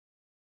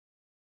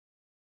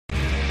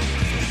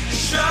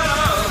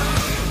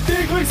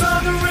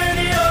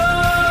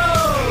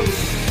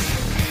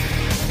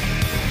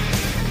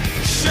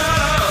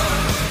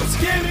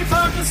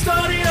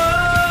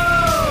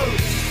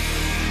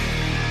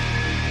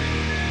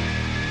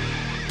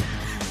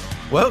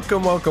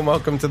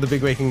Welcome to the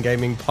Big Week in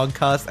Gaming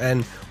podcast.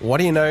 And what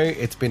do you know?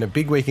 It's been a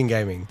big week in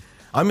gaming.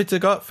 I'm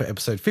Mitsugot for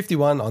episode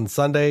 51 on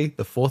Sunday,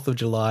 the 4th of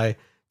July,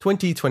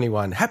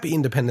 2021. Happy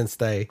Independence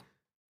Day.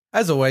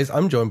 As always,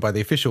 I'm joined by the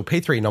official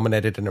P3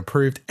 nominated and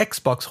approved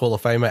Xbox Hall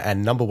of Famer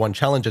and number one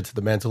challenger to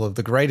the mantle of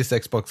the greatest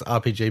Xbox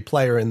RPG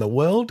player in the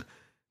world,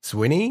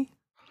 Swinny.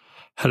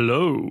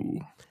 Hello.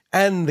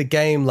 And the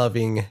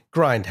game-loving,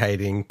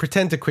 grind-hating,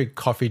 pretend-to-quit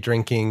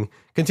coffee-drinking,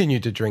 continue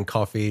to drink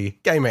coffee,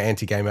 gamer,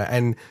 anti-gamer,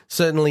 and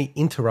certainly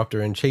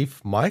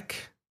interrupter-in-chief,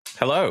 Mike.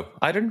 Hello.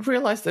 I didn't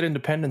realize that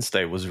Independence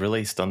Day was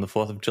released on the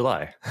 4th of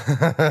July.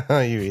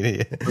 You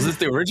idiot. Was it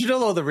the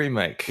original or the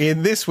remake?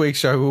 In this week's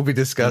show, we'll be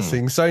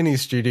discussing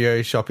Sony's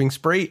studio shopping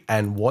spree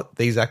and what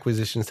these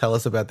acquisitions tell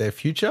us about their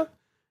future,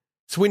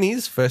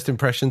 Swinny's first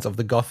impressions of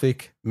the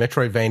Gothic,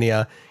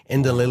 Metroidvania,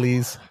 Ender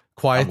Lilies,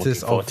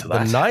 Quietus of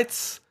the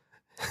Knights.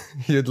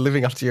 You're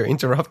living up to your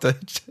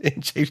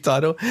interrupter-in-chief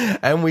title.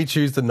 And we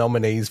choose the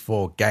nominees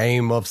for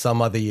Game of Some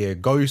Other Year,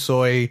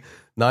 GoSoy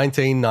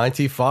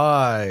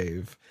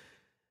 1995.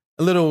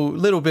 A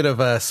little bit of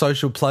a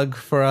social plug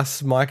for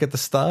us, Mike, at the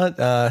start.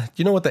 Do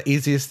you know what the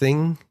easiest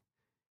thing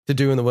to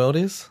do in the world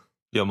is?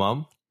 Your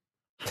mom?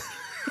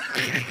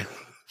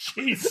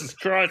 Jesus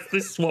Christ,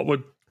 this is what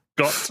we've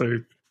got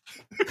to.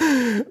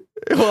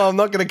 Well, I'm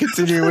not going to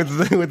continue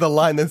with the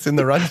line that's in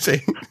the run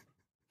sheet.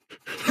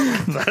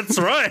 That's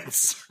right.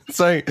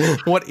 So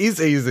what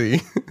is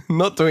easy,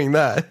 not doing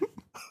that,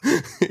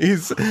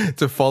 is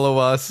to follow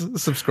us,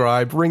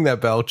 subscribe, ring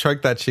that bell,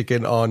 choke that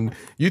chicken on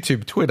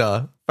YouTube,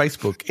 Twitter,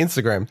 Facebook,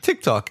 Instagram,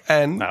 TikTok,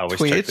 and I always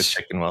Twitch. choke the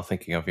chicken while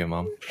thinking of your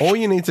mom. All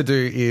you need to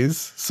do is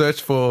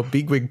search for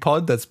Bigwig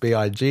Pod, that's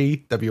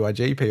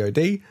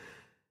BIGWIGPOD.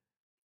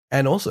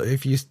 And also,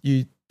 if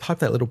you type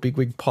that little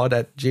bigwigpod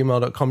at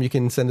gmail.com, you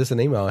can send us an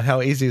email.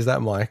 How easy is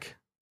that, Mike?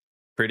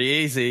 Pretty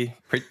easy,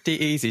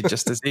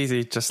 just as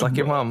easy, just like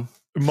your mom.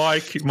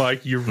 Mike,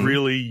 you're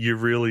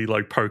really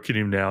like poking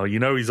him now. You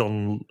know he's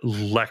on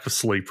lack of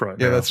sleep right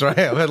now. Yeah, that's right.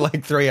 I've had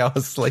like 3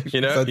 hours sleep.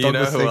 You know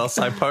who else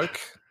I poke?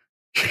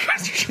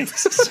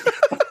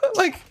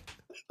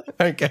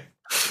 Okay.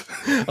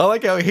 I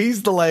like how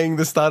he's delaying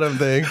the start of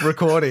the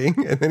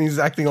recording and then he's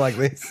acting like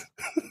this.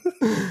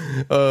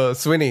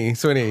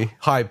 Swinny,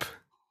 hype.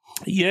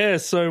 Yeah,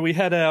 so we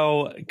had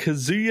our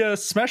Kazuya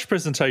Smash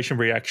presentation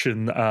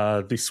reaction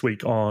this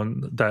week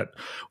on that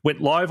went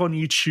live on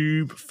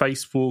YouTube,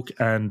 Facebook,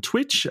 and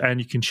Twitch,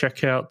 and you can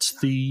check out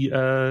the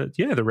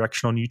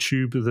reaction on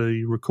YouTube,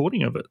 the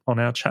recording of it on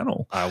our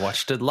channel. I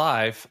watched it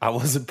live. I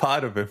wasn't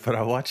part of it, but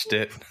I watched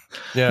it.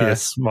 Yeah.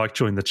 Yes, Mike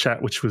joined the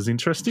chat, which was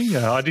interesting.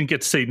 I didn't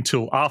get to see it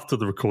until after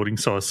the recording,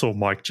 so I saw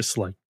Mike just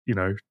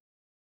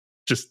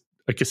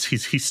I guess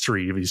his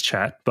history of his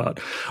chat. But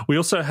we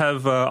also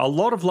have a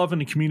lot of love in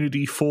the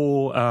community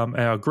for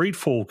our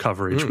Greedfall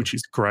coverage, which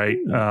is great.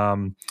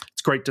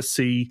 It's great to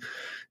see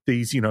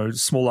these,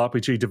 small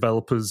RPG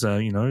developers,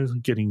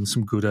 getting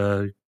some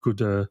good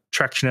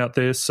traction out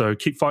there. So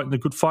keep fighting the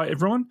good fight,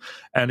 everyone.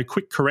 And a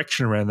quick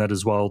correction around that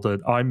as well,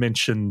 that I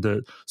mentioned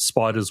that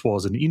Spiders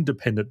was an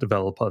independent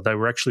developer. They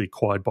were actually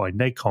acquired by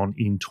Nacon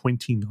in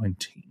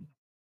 2019.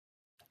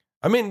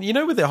 I mean,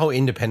 with their whole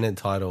independent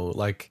title,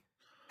 like,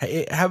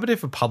 how about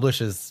if a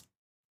publisher's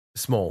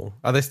small?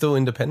 Are they still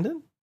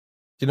independent? Do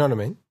you know what I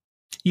mean?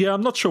 Yeah, I'm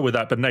not sure with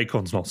that, but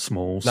Nacon's not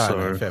small.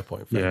 No, fair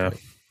point. Fair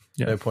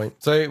point.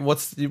 So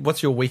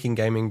what's your week in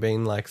gaming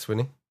been like,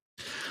 Swinny?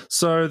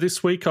 So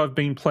this week I've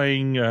been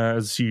playing,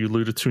 as you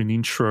alluded to in the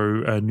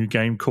intro, a new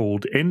game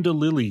called Ender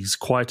Lilies,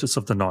 Quietus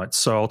of the Knights.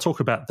 So I'll talk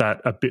about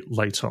that a bit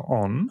later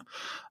on.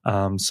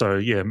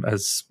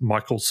 As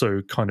Mike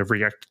also kind of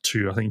reacted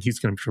to, I think he's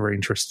going to be very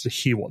interested to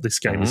hear what this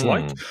game is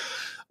like.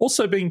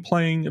 Also been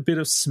playing a bit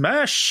of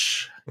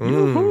Smash.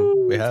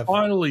 We have.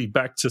 Finally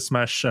back to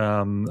Smash.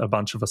 A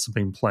bunch of us have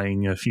been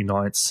playing a few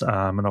nights,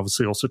 and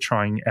obviously also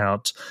trying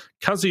out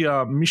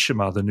Kazuya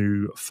Mishima, the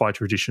new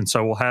fighter edition.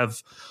 So we'll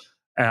have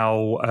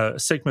our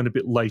segment a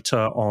bit later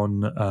on,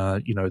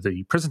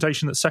 the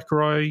presentation that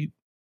Sakurai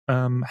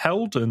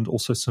held, and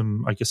also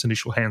some, I guess,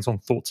 initial hands-on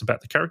thoughts about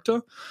the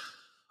character.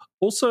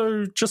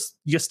 Also, just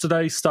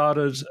yesterday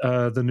started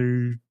the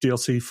new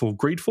DLC for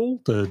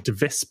Greedfall, the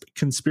Devesp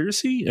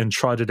Conspiracy, and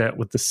tried it out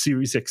with the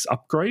Series X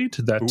upgrade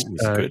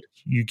that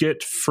you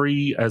get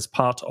free as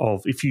part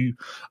of, if you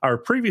are a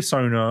previous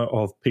owner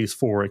of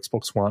PS4 or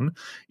Xbox One,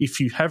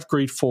 if you have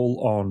Greedfall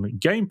on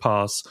Game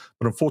Pass,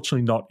 but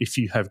unfortunately not if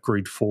you have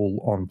Greedfall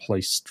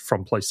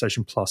from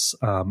PlayStation Plus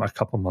a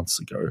couple of months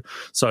ago.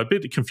 So a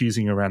bit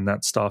confusing around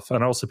that stuff.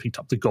 And I also picked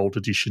up the Gold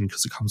Edition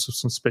because it comes with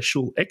some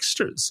special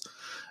extras.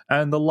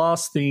 And the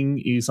last thing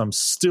is I'm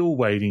still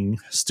checking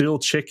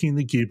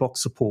the Gearbox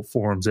support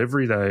forums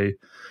every day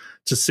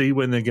to see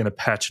when they're going to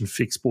patch and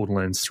fix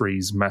Borderlands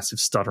 3's massive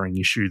stuttering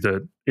issue.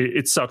 That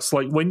it sucks.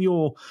 Like when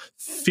you're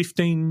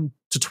 15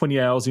 to 20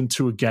 hours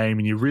into a game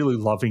and you're really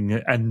loving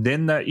it, and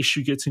then that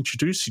issue gets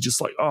introduced, you're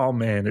just like, oh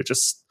man,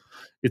 it's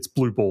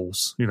blue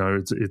balls.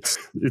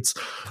 It's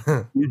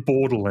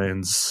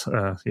Borderlands.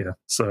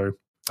 So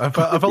I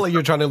felt like you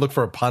were trying to look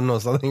for a pun or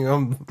something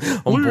on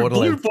Blue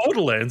Borderlands.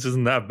 Borderlands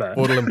isn't that bad.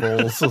 Borderland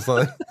Balls or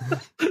something.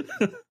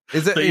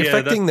 Is it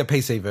affecting the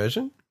PC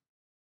version?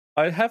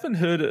 I haven't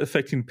heard it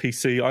affecting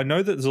PC. I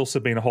know that there's also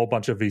been a whole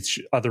bunch of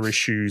other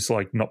issues,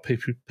 like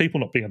people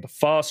not being able to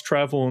fast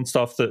travel and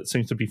stuff that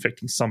seems to be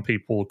affecting some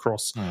people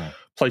across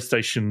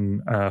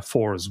PlayStation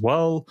 4 as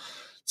well.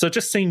 So it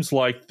just seems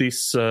like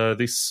this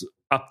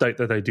update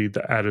that they did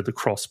that added the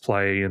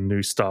crossplay and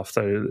new stuff,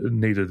 they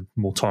needed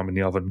more time in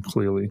the oven,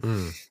 clearly.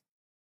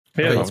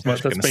 Yeah, that's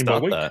been my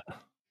week. How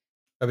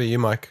about you,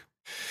 Mike?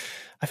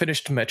 I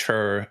finished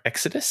Metro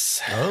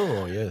Exodus.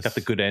 Oh, yes. Got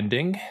the good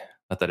ending.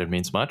 Not that it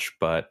means much,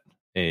 but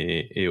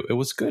it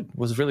was good. It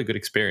was a really good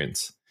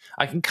experience.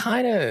 I can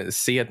kind of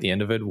see at the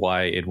end of it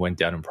why it went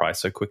down in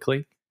price so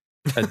quickly.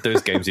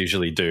 Those games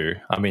usually do.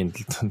 I mean,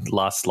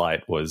 Last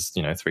Light was,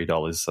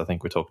 $3. I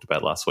think we talked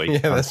about last week.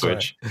 Yeah, that's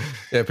Switch. Right.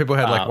 Yeah, people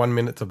had like 1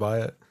 minute to buy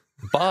it.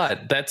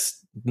 But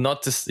that's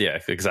not to... Yeah,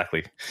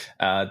 exactly.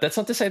 That's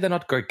not to say they're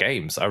not great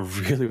games. I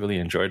really, really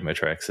enjoyed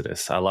Metro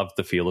Exodus. I loved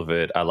the feel of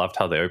it. I loved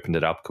how they opened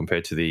it up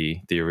compared to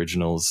the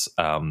originals.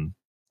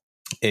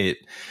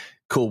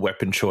 Cool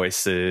weapon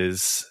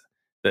choices.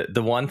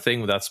 The one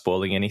thing, without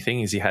spoiling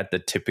anything, is you had the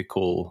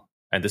typical,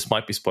 and this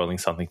might be spoiling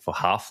something for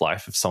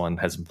Half-Life if someone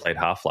hasn't played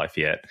Half-Life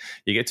yet.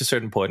 You get to a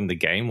certain point in the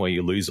game where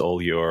you lose all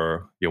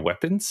your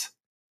weapons.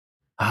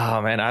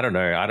 Oh man, I don't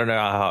know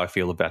how I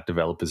feel about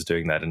developers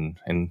doing that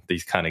in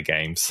these kind of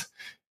games.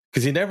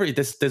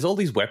 Because there's all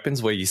these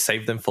weapons where you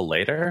save them for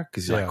later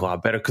because you're like, I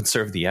better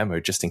conserve the ammo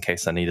just in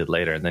case I need it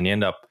later. And then you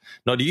end up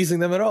not using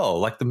them at all,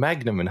 like the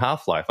Magnum in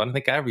Half-Life. I don't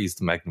think I ever used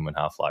the Magnum in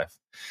Half-Life.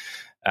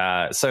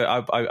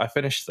 So I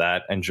finished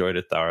that, enjoyed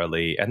it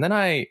thoroughly. And then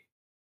I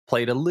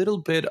played a little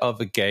bit of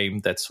a game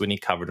that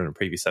Swinny covered in a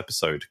previous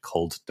episode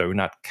called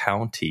Donut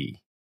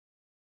County,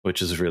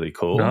 which is really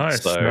cool.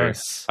 Nice.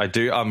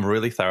 I'm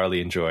really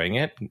thoroughly enjoying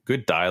it.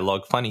 Good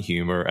dialogue, funny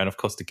humor, and of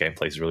course the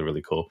gameplay is really,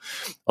 really cool.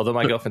 Although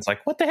my girlfriend's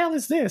like, "What the hell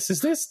is this? Is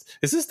this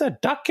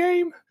that duck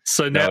game?"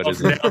 So now do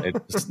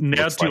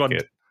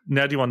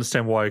you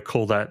understand why I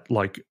call that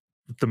like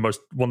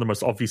one of the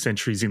most obvious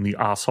entries in the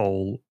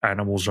asshole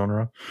animal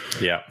genre?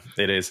 Yeah,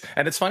 it is,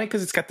 and it's funny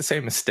because it's got the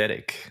same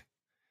aesthetic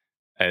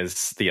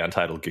as the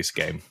Untitled Goose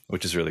Game,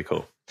 which is really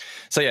cool.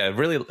 So yeah,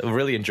 really,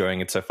 really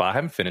enjoying it so far. I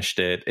haven't finished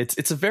it.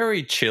 It's a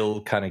very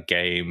chill kind of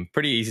game,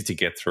 pretty easy to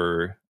get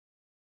through,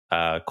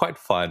 quite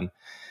fun,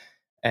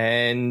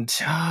 and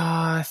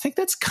I think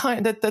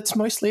that's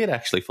mostly it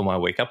actually for my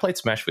week. I played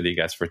Smash with you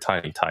guys for a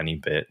tiny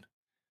bit,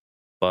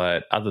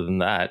 but other than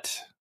that,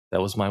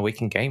 that was my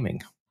week in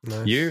gaming.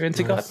 Nice, you,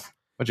 Intigod,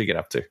 what'd you get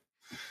up to?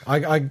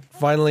 I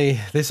finally,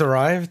 this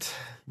arrived.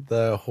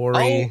 The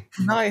Hori.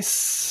 Oh,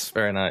 nice.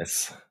 Very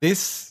nice.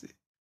 This,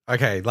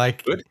 okay,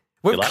 like, good.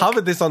 We've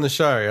covered this on the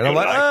show, and I'm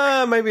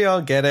like, maybe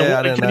I'll get it.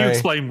 I don't know. Can you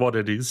explain what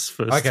it is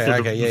first for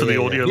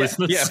the audio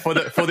listeners? Yeah, for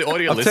the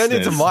audio listeners. I've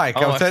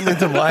turned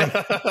into Mike.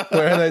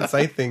 Where I don't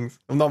say things.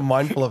 I'm not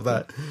mindful of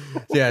that.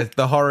 Yeah,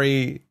 the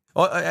Hori.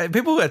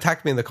 People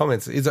attacked me in the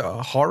comments. Is it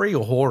Hori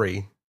or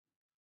Hori?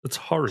 It's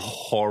Hori.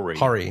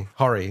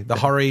 Hori. The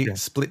Hori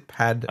Split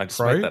Pad I just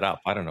Pro. made that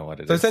up. I don't know what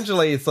it is. So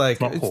essentially, it's like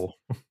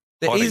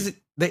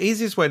the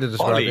easiest way to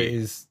describe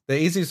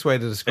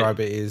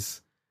it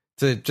is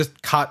to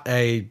just cut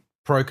a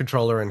Pro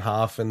controller in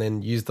half and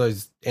then use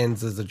those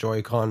ends as a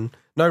Joy-Con.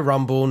 No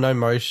rumble, no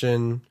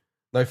motion,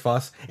 no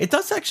fuss. It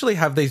does actually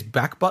have these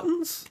back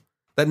buttons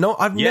that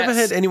I've never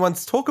heard anyone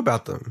talk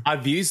about them.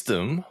 I've used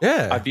them.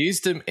 Yeah. I've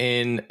used them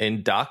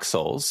in Dark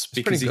Souls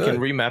because you can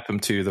remap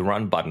them to the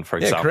run button, for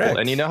example. Correct.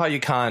 And you know how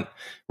you can't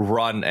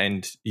run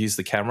and use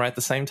the camera at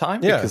the same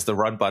time? Yeah. Because the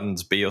run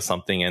button's B or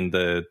something and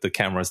the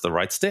camera's the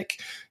right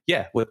stick.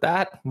 Yeah, with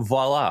that,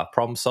 voila,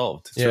 problem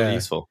solved. It's really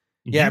useful.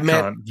 You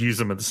can't use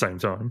them at the same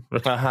time. You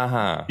got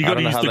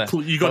to use the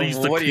claw.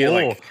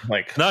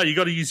 No, you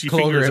got to use your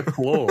finger as a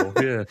claw.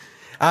 Yeah.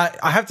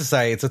 I have to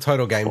say, it's a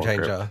total game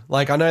changer.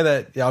 Like, I know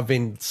that I've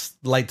been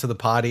late to the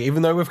party,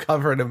 even though we've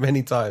covered it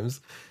many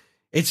times.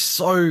 It's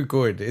so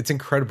good. It's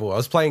incredible. I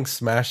was playing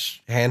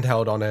Smash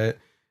handheld on it,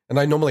 and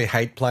I normally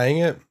hate playing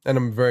it, and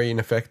I'm very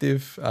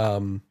ineffective.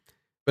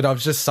 But I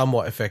was just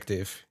somewhat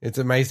effective. It's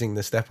amazing,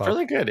 the step up.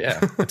 Really good, yeah.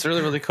 It's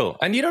really, really cool.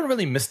 And you don't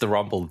really miss the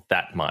rumble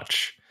that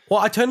much. Well,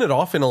 I turn it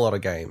off in a lot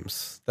of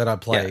games that I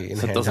play in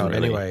handheld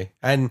anyway.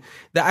 And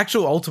the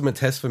actual ultimate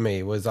test for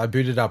me was I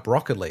booted up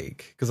Rocket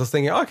League because I was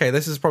thinking, okay,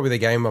 this is probably the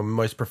game I'm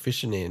most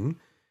proficient in.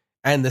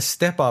 And the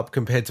step up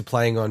compared to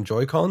playing on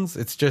Joy-Cons,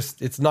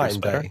 it's night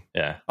and day.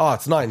 Yeah. Oh,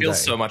 it's night and day. It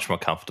feels so much more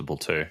comfortable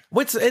too.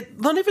 Well, it's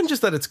not even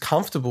just that it's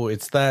comfortable,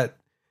 it's that,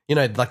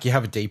 like you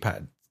have a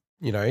D-pad,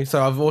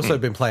 So I've also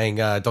been playing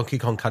Donkey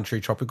Kong Country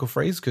Tropical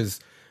Freeze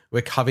because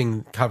we're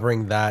covering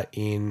that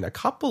in a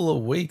couple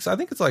of weeks. I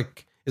think it's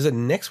like, is it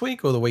next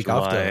week or the week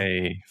after?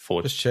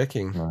 4th. Just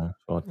checking.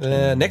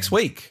 Next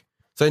week.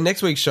 So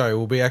next week's show,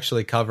 we'll be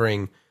actually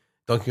covering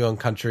Donkey Kong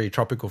Country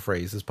Tropical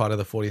Freeze as part of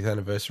the 40th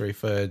anniversary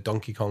for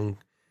Donkey Kong.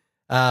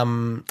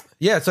 So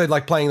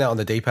like playing that on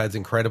the D-pad's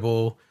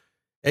incredible.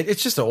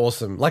 It's just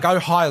awesome. Like, I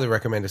highly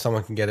recommend if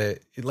someone can get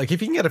it. Like,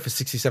 if you can get it for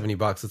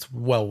 $60-$70, it's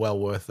well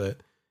worth it.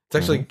 It's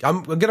actually,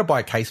 I'm going to buy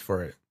a case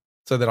for it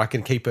so that I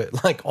can keep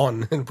it like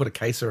on and put a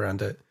case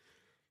around it.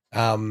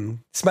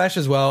 Smash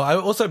as well. I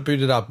also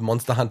booted up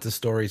Monster Hunter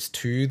Stories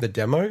 2, the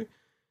demo.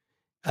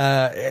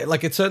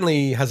 Like, it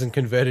certainly hasn't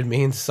converted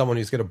me into someone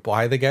who's going to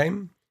buy the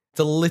game. It's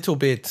a little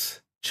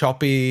bit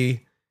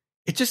choppy.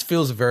 It just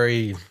feels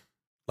very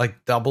like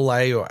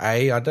AA or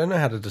A. I don't know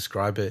how to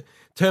describe it.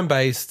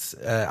 Turn-based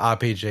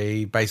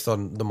RPG based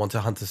on the Monster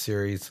Hunter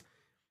series.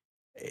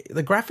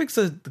 The graphics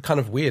are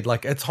kind of weird.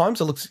 Like, at times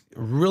it looks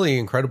really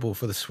incredible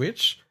for the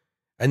Switch,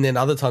 and then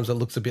other times it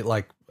looks a bit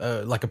like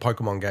a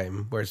Pokemon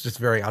game where it's just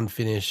very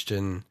unfinished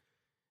and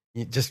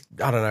you just,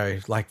 I don't know,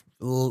 like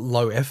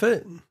low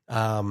effort.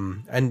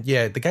 And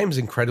yeah, the game is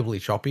incredibly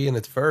choppy and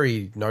it's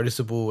very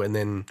noticeable, and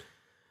then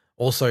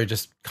also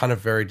just kind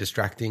of very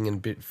distracting and a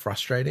bit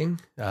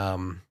frustrating.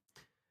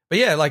 But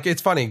yeah, like,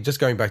 it's funny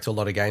just going back to a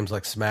lot of games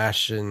like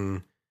Smash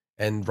and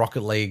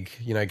Rocket League,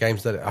 you know,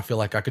 games that I feel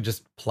like I could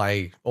just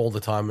play all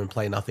the time and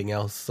play nothing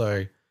else.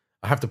 So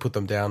I have to put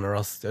them down or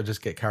else I'll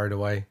just get carried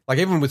away. Like,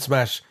 even with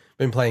Smash, I've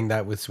been playing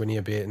that with Swinny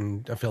a bit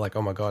and I feel like,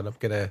 oh my God, I'm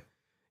gonna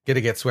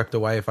get swept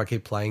away if I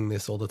keep playing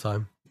this all the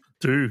time.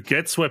 Dude,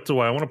 get swept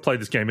away. I want to play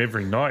this game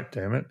every night,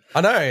 damn it.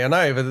 I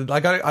know, but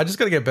like, I just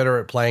got to get better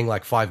at playing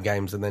like 5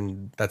 games and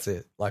then that's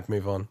it, like,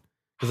 move on.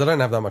 Because I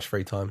don't have that much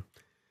free time.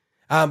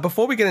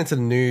 Before we get into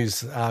the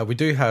news, we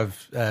do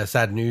have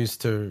sad news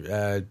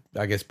to,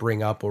 I guess,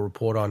 bring up or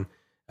report on.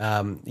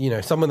 You know,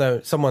 someone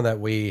that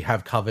we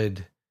have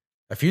covered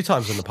a few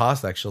times in the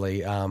past,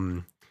 actually,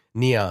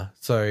 Nia,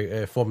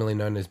 so formerly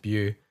known as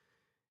Bew,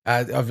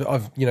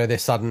 of you know, their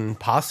sudden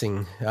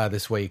passing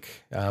this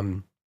week.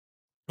 You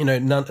know,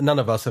 none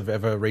of us have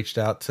ever reached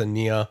out to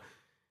Nia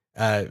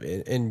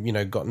and you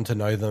know, gotten to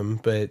know them,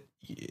 but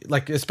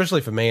like,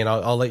 especially for me, and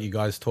I'll let you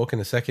guys talk in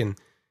a second.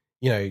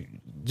 You know,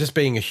 just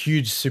being a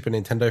huge Super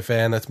Nintendo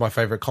fan, that's my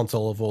favorite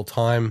console of all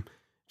time.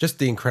 Just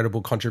the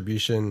incredible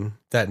contribution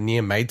that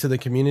Nia made to the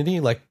community.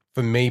 Like,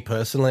 for me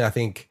personally, I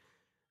think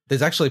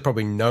there's actually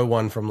probably no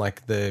one from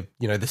like the,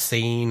 you know, the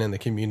scene and the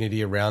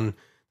community around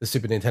the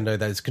Super Nintendo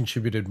that has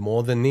contributed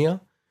more than Nia.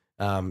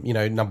 You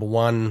know, number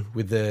one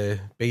with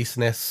the Beast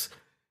NES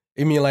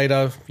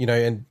emulator, you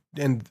know,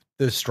 and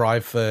the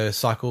strive for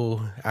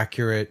cycle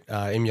accurate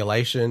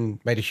emulation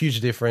made a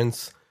huge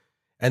difference.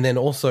 And then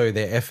also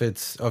their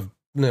efforts of,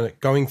 you know,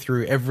 going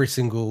through every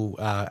single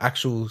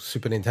actual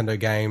Super Nintendo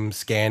game,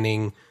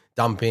 scanning,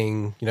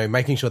 dumping, you know,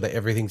 making sure that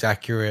everything's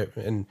accurate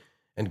and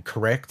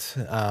correct.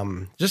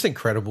 Just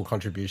incredible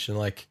contribution.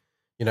 Like,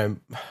 you know,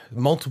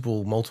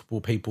 multiple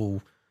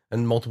people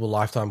and multiple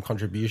lifetime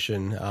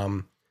contribution.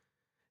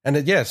 And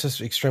it's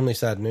just extremely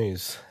sad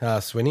news.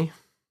 Swinny?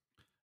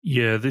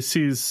 Yeah, this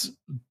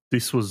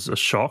was a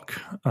shock.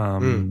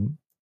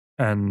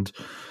 And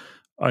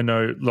I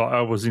know, like,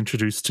 I was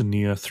introduced to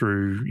Nia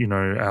through, you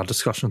know, our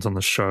discussions on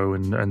the show,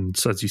 and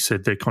so, as you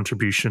said, their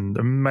contribution,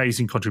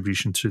 amazing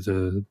contribution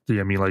to the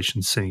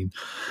emulation scene.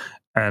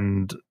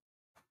 And,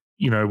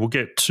 you know, we'll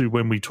get to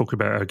when we talk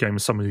about our Game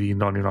of Summer of the Year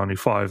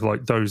 1995,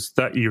 like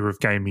that era of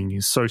gaming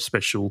is so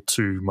special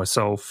to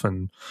myself,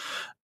 and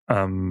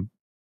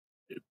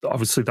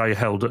obviously they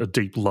held a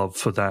deep love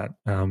for that,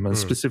 and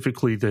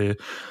specifically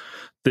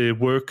their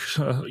work,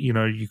 you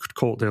know, you could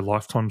call it their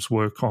lifetime's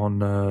work on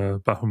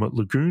Bahamut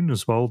Lagoon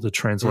as well, the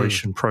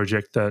translation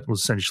project that was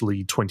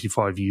essentially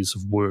 25 years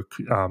of work,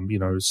 you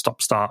know,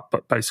 stop-start,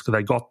 but basically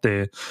they got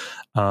there.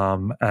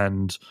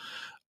 And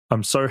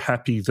I'm so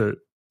happy that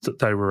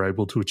they were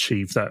able to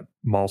achieve that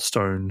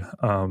milestone,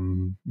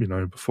 you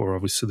know, before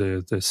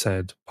obviously their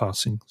sad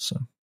passing. So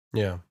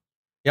Yeah,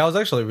 I was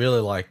actually really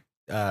like,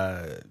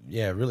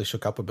 really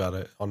shook up about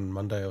it on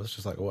Monday. I was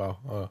just like,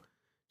 wow,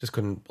 just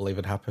couldn't believe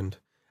it happened.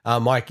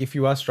 Mike, if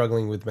you are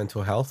struggling with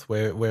mental health,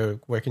 where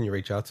can you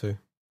reach out to?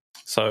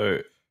 So,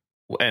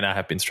 and I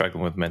have been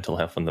struggling with mental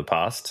health in the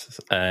past.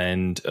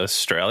 And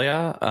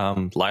Australia,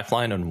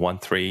 Lifeline on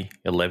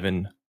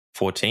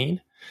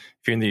 131114.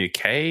 If you're in the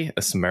UK,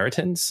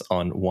 Samaritans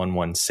on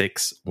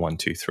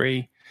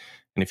 116123.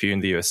 And if you're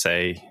in the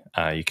USA,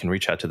 you can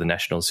reach out to the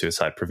National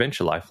Suicide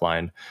Prevention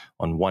Lifeline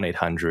on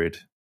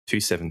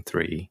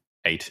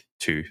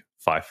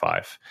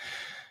 1-800-273-8255.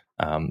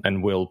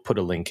 And we'll put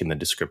a link in the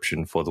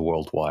description for the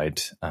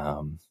worldwide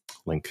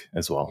link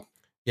as well.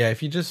 Yeah,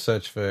 if you just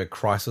search for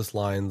crisis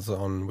lines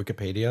on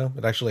Wikipedia,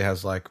 it actually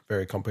has like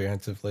very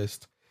comprehensive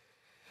list.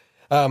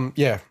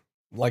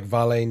 Like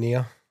Vale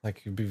Nia,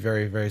 like, it'd be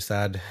very, very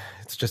sad.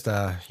 It's just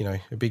a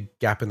big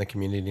gap in the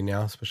community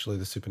now, especially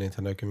the Super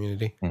Nintendo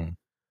community.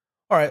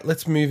 All right,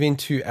 let's move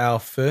into our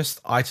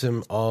first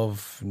item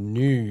of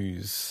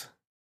news.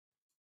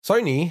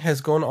 Sony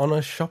has gone on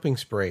a shopping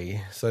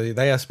spree. So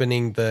they are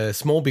spending the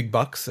small big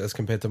bucks as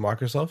compared to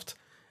Microsoft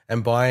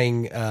and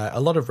buying a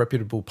lot of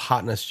reputable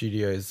partner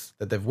studios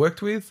that they've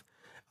worked with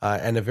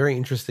and a very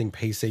interesting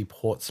PC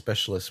port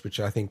specialist, which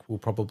I think will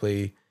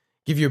probably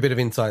give you a bit of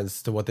insight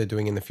as to what they're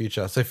doing in the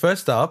future. So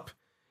first up,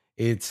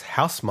 it's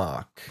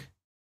Housemarque.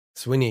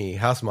 Swinny,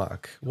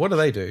 Housemarque. What do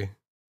they do?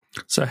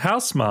 So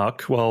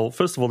Housemarque, well,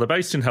 first of all, they're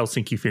based in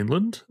Helsinki,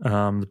 Finland.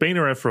 They've been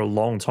around for a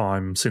long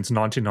time, since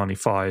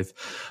 1995,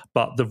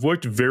 but they've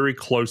worked very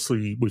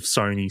closely with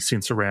Sony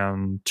since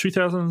around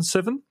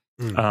 2007.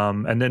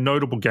 And they're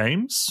notable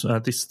games.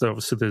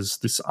 Obviously,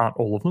 this aren't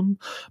all of them,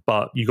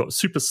 but you got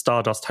Super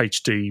Stardust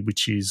HD,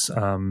 which is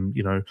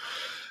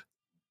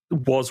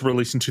was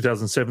released in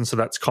 2007, so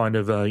that's kind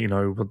of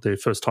their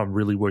first time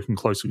really working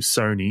closely with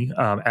Sony.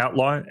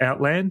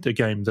 Outland, a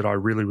game that I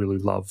really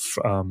love,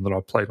 that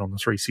I played on the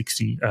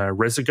 360.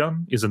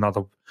 Resogun is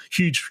another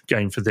huge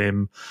game for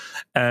them,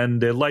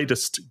 and their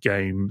latest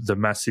game, the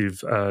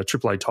massive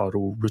AAA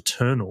title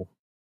Returnal.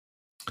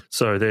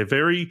 So they're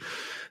very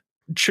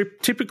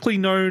typically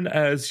known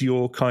as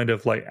your kind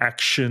of like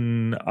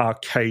action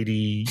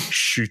arcadey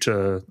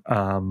shooter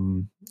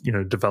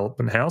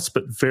development house,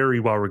 but very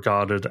well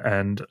regarded,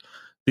 and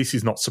this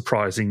is not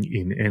surprising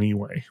in any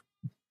way.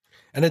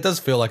 And it does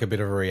feel like a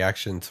bit of a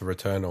reaction to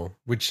Returnal,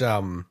 which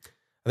I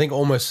think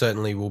almost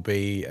certainly will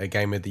be a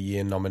Game of the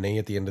Year nominee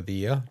at the end of the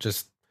year.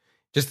 Just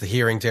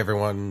hearing to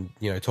everyone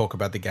talk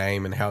about the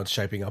game and how it's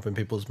shaping up in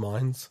people's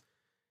minds.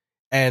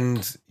 And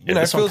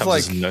it feels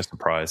like no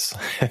surprise.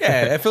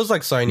 Yeah, it feels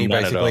like Sony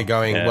basically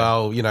going,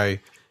 well,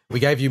 we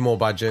gave you more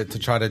budget to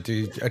try to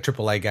do a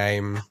AAA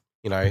game,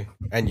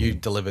 and you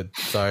delivered.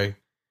 So,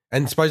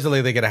 and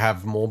supposedly they're going to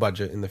have more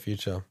budget in the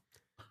future.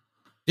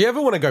 Do you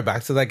ever want to go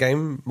back to that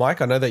game,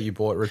 Mike? I know that you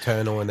bought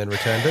Returnal and then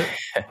returned it.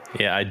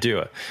 Yeah, I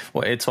do.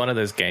 Well, it's one of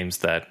those games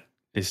that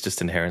is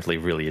just inherently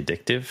really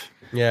addictive.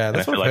 Yeah,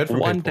 that's what I've heard from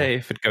one people. day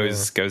if it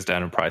goes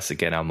down in price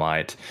again, I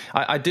might.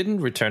 I didn't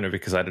return it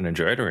because I didn't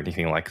enjoy it or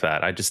anything like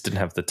that. I just didn't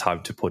have the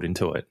time to put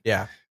into it.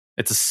 Yeah,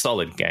 it's a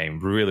solid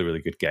game,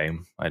 really good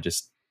game.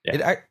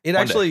 It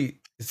actually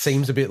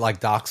seems a bit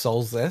like Dark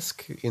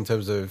Souls-esque in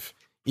terms of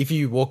if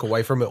you walk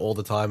away from it all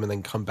the time and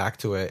then come back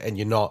to it, and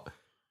you're not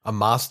a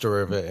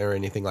master of it or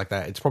anything like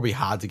that, it's probably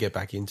hard to get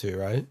back into,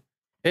 right?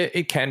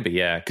 It can be,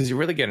 yeah, because you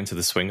really get into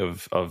the swing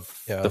of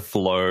the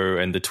flow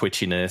and the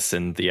twitchiness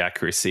and the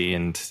accuracy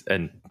and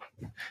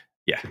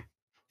yeah.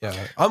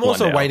 I'm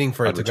also waiting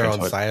for it to go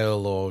on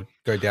sale or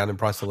go down in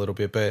price a little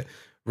bit, but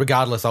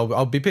regardless,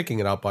 I'll be picking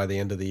it up by the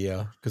end of the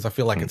year because I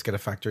feel like it's going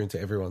to factor into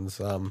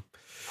everyone's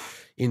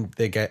in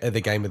the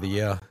game of the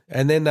year.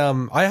 And then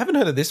I haven't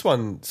heard of this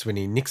one,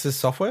 Swinny, Nixxes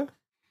Software.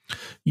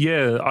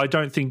 Yeah, I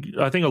think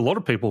a lot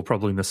of people are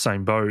probably in the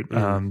same boat.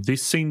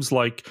 This seems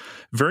like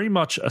very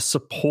much a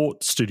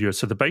support studio.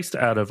 So they're based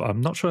out of, I'm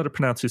not sure how to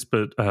pronounce this,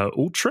 but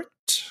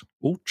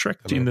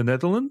Utrecht in the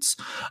Netherlands.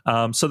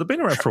 So they've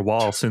been around for a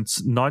while, since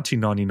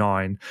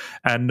 1999,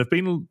 and they've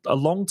been a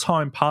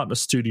long-time partner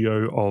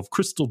studio of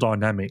Crystal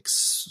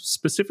Dynamics,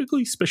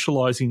 specifically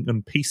specializing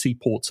in PC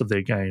ports of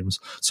their games.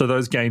 So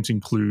those games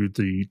include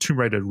the Tomb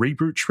Raider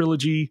Reboot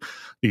trilogy,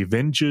 the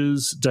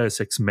Avengers,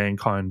 Deus Ex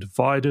Mankind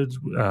Divided,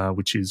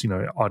 which is,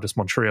 Eidos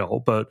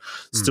Montreal, but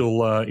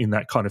still in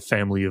that kind of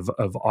family of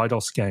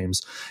Eidos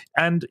games.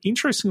 And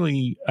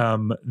interestingly,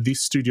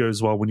 this studio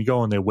as well, when you go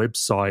on their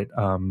website,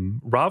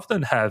 rather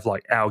than have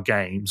like our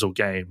games or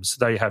games,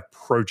 they have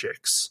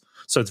projects.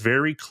 So it's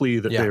very clear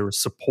that they're a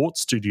support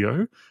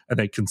studio and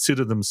they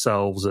consider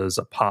themselves as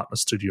a partner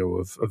studio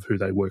of who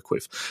they work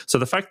with. So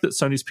the fact that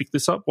Sony's picked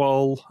this up,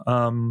 well,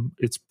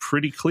 it's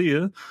pretty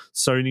clear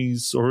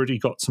Sony's already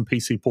got some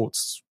PC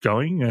ports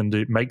going, and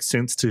it makes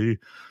sense to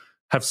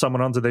have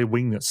someone under their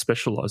wing that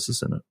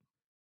specializes in it.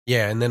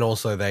 Yeah, and then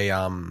also they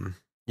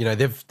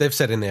they've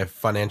said in their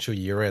financial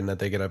year end that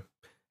they're going to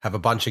have a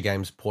bunch of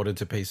games ported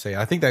to PC.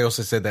 I think they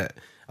also said that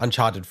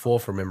Uncharted 4,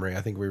 from memory,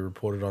 I think we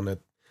reported on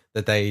it,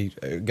 that they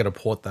are going to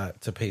port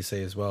that to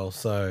PC as well.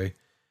 So,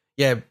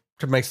 yeah,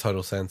 it makes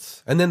total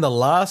sense. And then the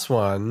last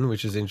one,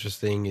 which is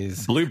interesting,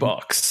 is Blue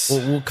Box.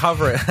 We'll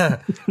cover it.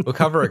 We'll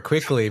cover it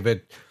quickly,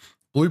 but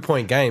Blue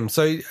Point Games.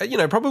 So,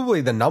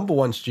 probably the number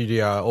one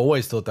studio I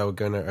always thought they were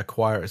going to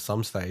acquire at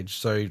some stage.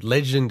 So,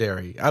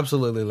 legendary,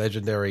 absolutely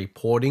legendary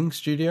porting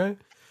studio.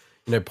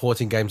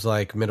 Porting games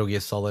like Metal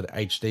Gear Solid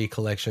HD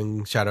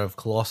Collection, Shadow of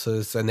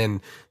Colossus, and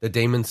then the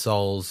Demon's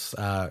Souls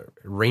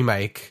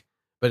remake,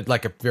 but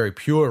like a very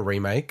pure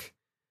remake.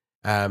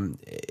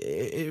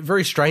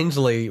 Very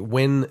strangely,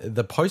 when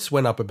the post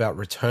went up about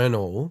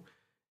Returnal,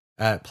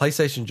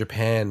 PlayStation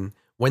Japan,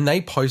 when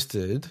they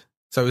posted,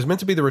 so it was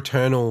meant to be the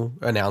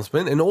Returnal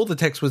announcement, and all the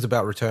text was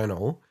about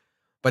Returnal,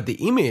 but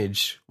the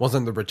image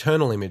wasn't the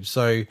Returnal image.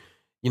 So,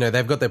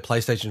 they've got their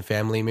PlayStation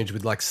family image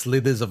with like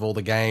slithers of all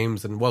the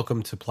games and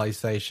welcome to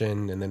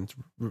PlayStation, and then,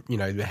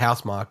 the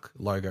Housemarque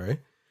logo.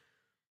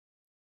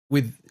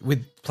 With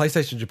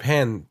PlayStation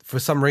Japan, for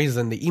some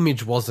reason, the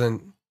image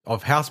wasn't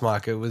of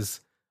Housemarque, it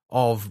was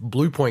of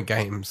Blue Point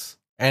Games.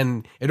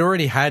 And it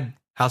already had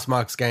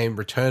Housemarque's game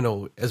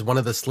Returnal as one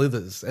of the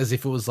slithers, as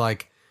if it was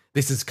like,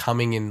 this is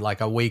coming in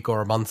like a week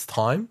or a month's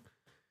time.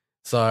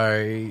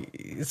 So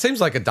it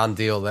seems like a done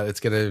deal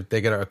that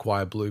they're gonna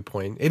acquire Blue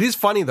Point. It is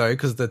funny though,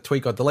 because the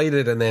tweet got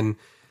deleted, and then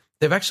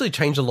they've actually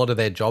changed a lot of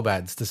their job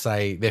ads to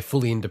say they're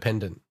fully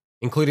independent,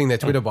 including their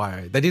Twitter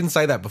bio. They didn't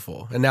say that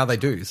before, and now they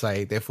do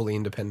say they're fully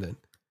independent.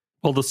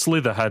 Well, the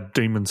Slither had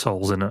Demon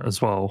Souls in it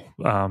as well,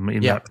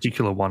 in that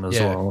particular one as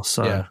well.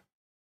 So,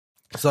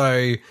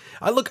 So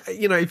I look,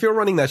 if you're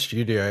running that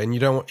studio and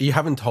you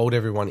haven't told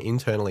everyone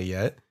internally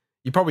yet,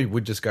 you probably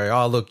would just go,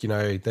 oh, look,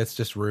 that's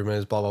just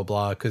rumors, blah, blah,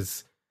 blah,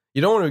 because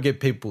you don't want to get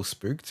people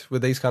spooked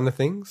with these kind of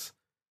things.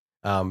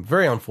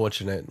 Very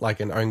unfortunate, like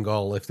an own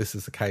goal if this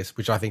is the case,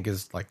 which I think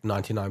is like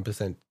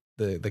 99%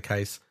 the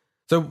case.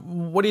 So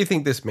what do you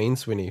think this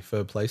means, Swinny,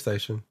 for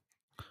PlayStation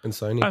and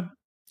Sony?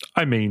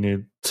 I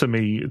mean, to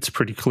me, it's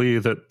pretty clear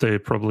that they're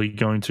probably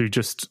going to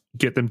just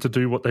get them to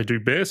do what they do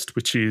best,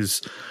 which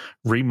is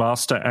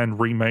remaster and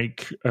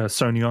remake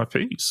Sony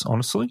IPs,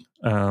 honestly.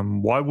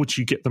 Why would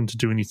you get them to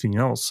do anything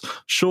else?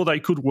 Sure, they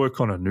could work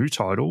on a new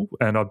title,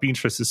 and I'd be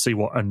interested to see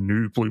what a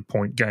new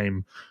Bluepoint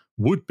game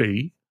would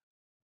be,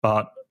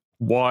 but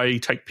why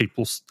take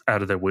people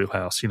out of their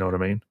wheelhouse, you know what I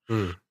mean?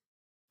 Mm.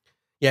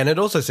 Yeah, and it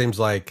also seems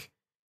like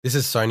this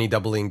is Sony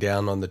doubling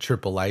down on the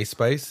AAA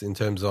space in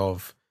terms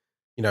of,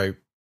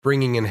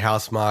 bringing in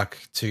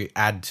Housemarque to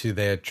add to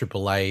their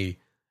AAA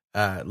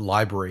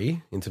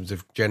library in terms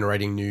of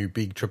generating new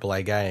big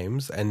AAA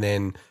games, and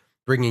then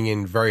bringing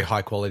in very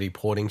high quality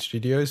porting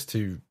studios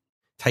to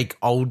take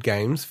old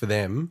games for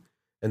them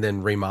and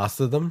then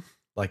remaster them.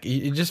 Like,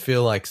 you just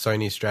feel like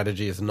Sony's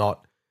strategy is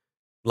not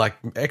like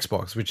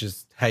Xbox, which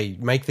is, hey,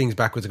 make things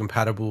backwards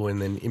compatible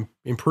and then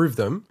improve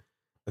them.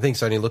 I think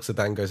Sony looks at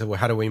that and goes, well,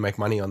 how do we make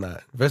money on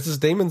that? Versus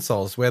Demon's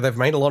Souls, where they've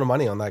made a lot of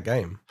money on that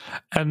game.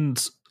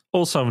 And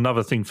also,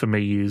 another thing for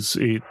me is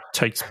it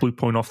takes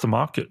Bluepoint off the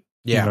market.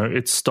 Yeah.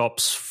 It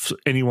stops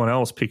anyone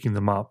else picking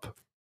them up,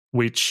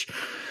 which,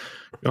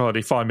 God,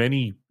 if I'm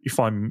any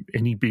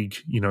big,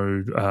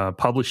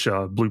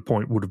 publisher,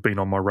 Bluepoint would have been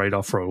on my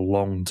radar for a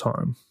long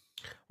time.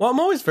 Well, I'm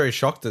always very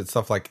shocked that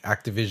stuff like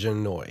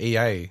Activision or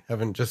EA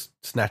haven't just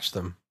snatched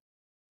them.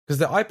 Because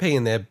the IP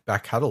in their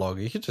back catalogue,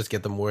 you could just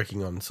get them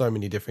working on so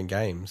many different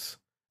games.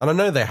 And I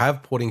know they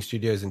have porting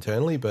studios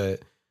internally,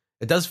 but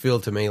it does feel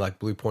to me like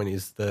Bluepoint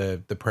is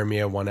the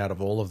premier one out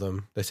of all of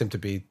them. They seem to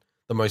be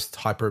the most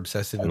hyper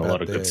obsessive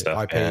about their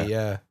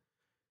IP.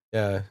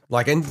 Yeah.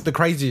 Like, and the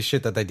craziest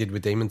shit that they did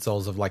with Demon's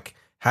Souls of like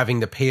having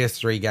the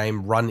PS3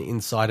 game run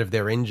inside of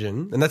their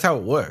engine, and that's how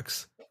it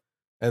works.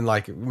 And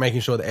like making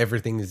sure that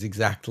everything is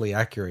exactly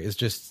accurate is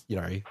just,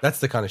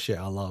 that's the kind of shit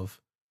I love.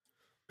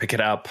 Pick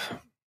it up.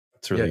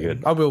 It's really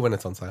good. I will when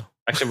it's on sale.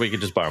 Actually, we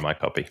could just borrow my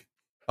copy.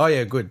 Oh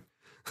yeah, good.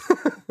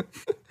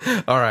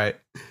 All right.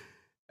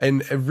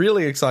 And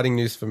really exciting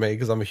news for me,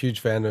 because I'm a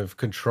huge fan of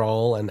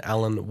Control and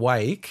Alan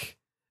Wake.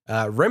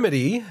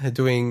 Remedy are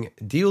doing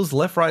deals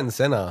left, right, and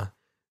center.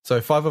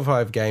 So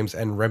 505 Games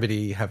and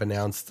Remedy have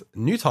announced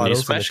new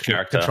titles in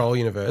the Control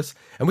universe.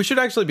 And we should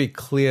actually be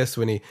clear,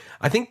 Swinny.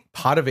 I think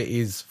part of it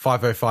is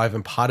 505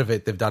 and part of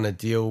it they've done a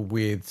deal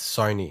with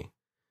Sony,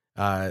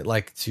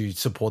 to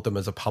support them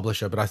as a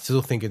publisher. But I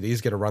still think it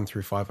is going to run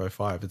through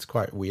 505. It's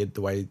quite weird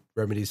the way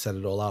Remedy set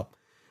it all up.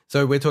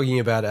 So we're talking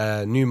about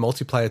a new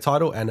multiplayer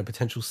title and a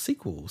potential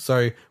sequel.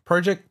 So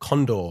Project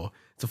Condor,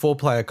 it's a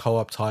 4-player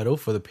co-op title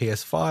for the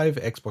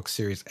PS5, Xbox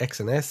Series X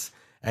and S,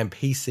 and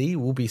PC,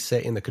 will be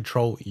set in the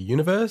Control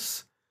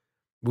universe.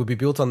 Will be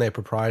built on their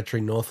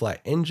proprietary Northlight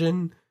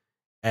engine,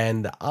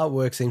 and the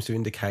artwork seems to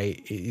indicate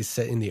it is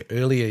set in the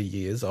earlier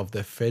years of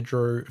the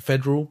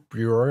Federal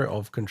Bureau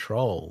of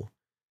Control.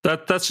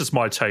 That's just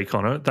my take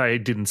on it. They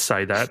didn't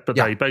say that, but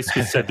they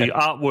basically said the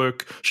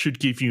artwork should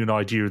give you an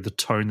idea of the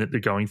tone that they're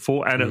going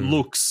for, and it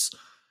looks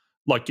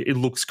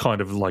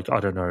kind of like, I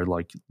don't know,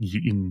 like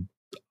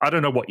I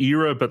don't know what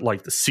era, but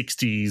like the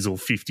 60s or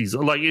 50s.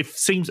 Like, it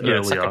seems earlier.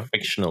 It's like a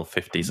fictional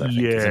 50s, I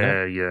think. Isn't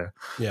it?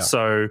 Yeah.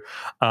 So,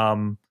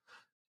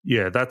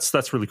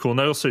 that's really cool. And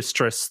they also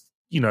stress,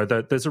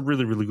 that there's a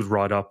really, really good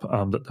write-up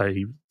that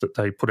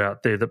they put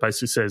out there that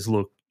basically says,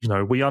 look,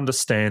 we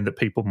understand that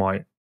people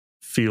might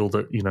feel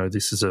that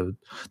this is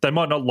they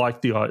might not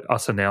like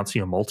us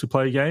announcing a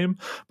multiplayer game,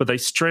 but they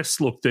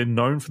stress, look, they're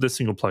known for their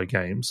single player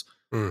games,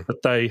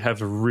 but they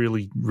have a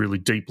really, really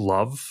deep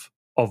love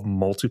of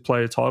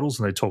multiplayer titles,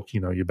 and they talk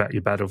about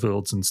your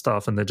Battlefields and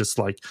stuff, and they're just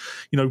like,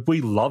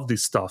 we love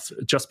this stuff.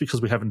 Just because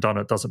we haven't done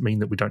it doesn't mean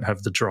that we don't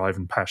have the drive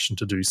and passion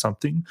to do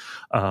something.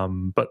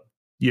 But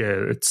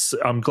yeah,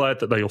 I'm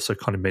glad that they also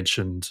kind of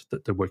mentioned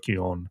that they're working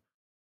on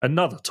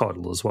another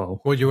title as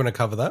well. Well, you want to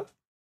cover that?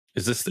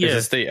 Is this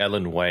the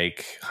Alan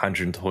Wake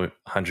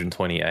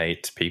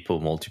 128 people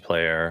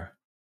multiplayer?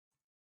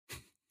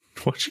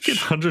 What'd you get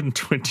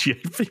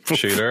 128 people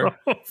shooter?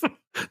 From?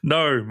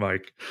 No,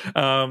 Mike.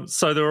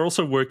 So they're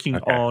also working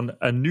on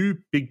a new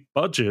big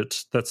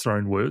budget, that's their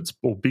own words,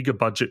 or bigger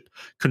budget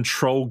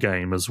Control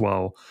game as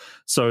well.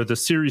 So the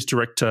series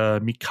director,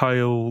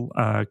 Mikhail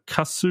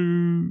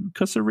Kasarinen,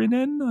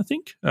 I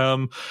think,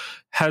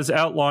 has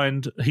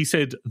outlined, he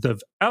said,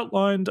 they've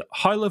outlined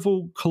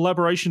high-level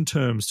collaboration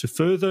terms to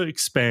further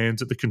expand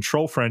the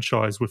Control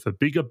franchise with a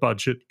bigger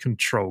budget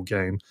Control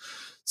game.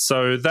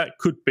 So that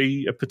could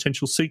be a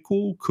potential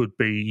sequel, could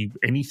be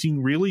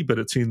anything really, but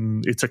it's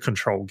a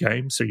Control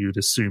game, so you'd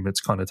assume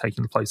it's kind of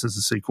taking place as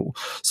a sequel.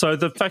 So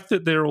the fact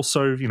that they're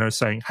also,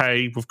 saying,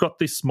 hey, we've got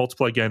this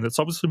multiplayer game that's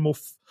obviously more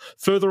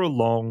further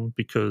along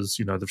because,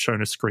 they've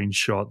shown a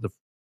screenshot,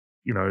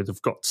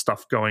 they've got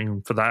stuff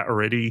going for that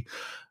already,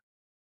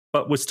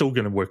 but we're still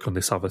going to work on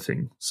this other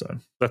thing. So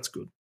that's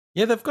good.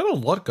 Yeah, they've got a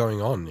lot going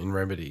on in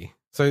Remedy.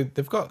 So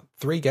they've got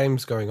 3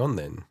 games going on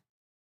then.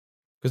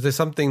 Because there's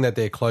something that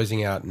they're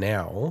closing out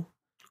now.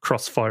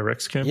 Crossfire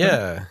X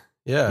campaign.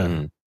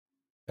 Yeah.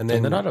 And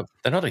then they're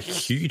not a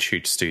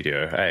huge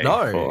studio.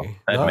 No,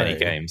 many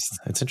games.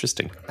 It's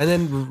interesting. And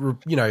then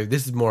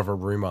this is more of a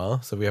rumor,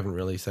 so we haven't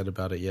really said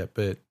about it yet.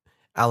 But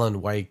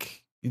Alan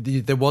Wake,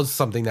 there was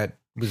something that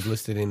was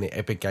listed in the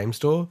Epic Game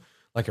Store,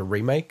 like a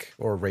remake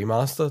or a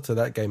remaster to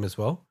that game as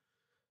well.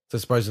 So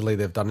supposedly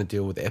they've done a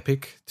deal with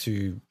Epic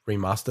to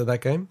remaster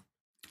that game.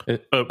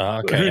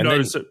 Okay. Who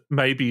knows?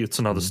 Maybe it's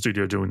another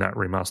studio doing that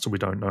remaster. We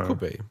don't know.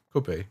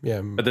 Could be.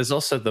 Yeah. But there's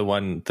also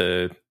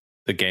the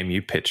game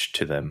you pitched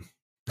to them.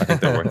 I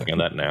think they're working on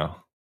that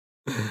now.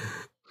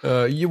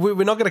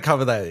 We're not going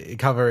to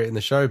cover it in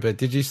the show. But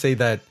did you see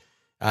that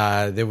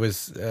there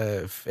was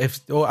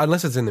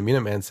unless it's in the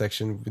Minuteman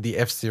section, the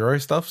F-Zero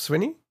stuff,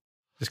 Swinny?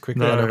 Just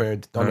quickly, I know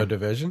on a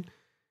diversion.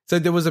 So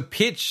there was a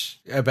pitch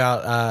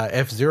about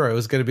F-Zero. It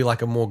was going to be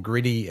like a more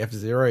gritty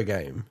F-Zero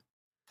game.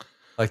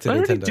 Like they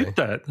already did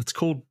that. It's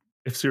called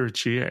F-Zero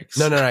GX.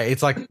 No.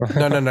 It's like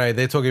no.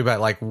 They're talking about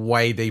like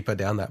way deeper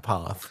down that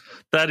path.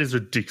 That is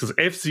ridiculous.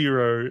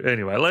 F-Zero.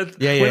 Anyway,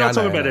 we're not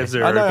talking about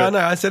F-Zero. I know.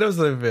 I said it was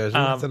the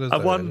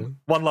version.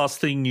 One last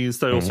thing is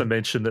they also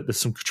mentioned that there's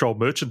some Control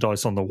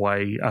merchandise on the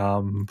way.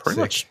 Pretty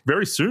much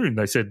very soon.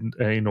 They said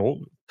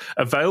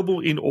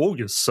available in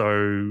August. So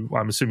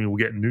I'm assuming we'll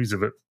get news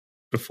of it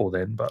before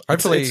then. But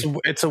hopefully,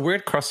 it's a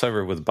weird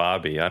crossover with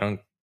Barbie. I don't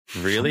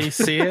really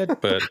see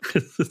it, but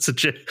it's a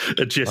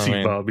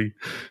Jessie Barbie.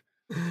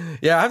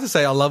 Yeah, I have to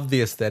say I love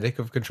the aesthetic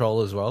of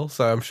Control as well,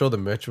 so I'm sure the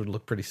merch would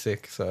look pretty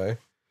sick. So,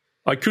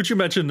 could you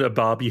imagine a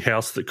Barbie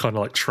house that kind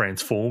of like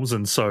transforms,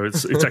 and so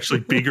it's actually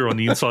bigger on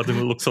the inside than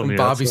it looks on the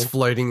Barbie's outside?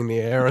 floating in the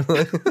air.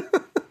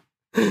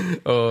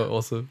 Oh,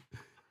 awesome!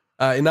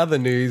 In other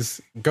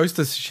news, Ghost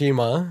of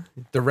Tsushima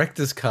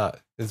director's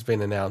cut has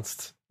been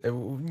announced.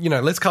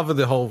 Let's cover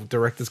the whole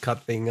director's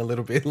cut thing a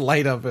little bit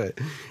later, but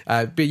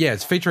yeah,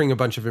 it's featuring a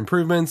bunch of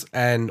improvements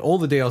and all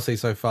the DLC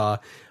so far,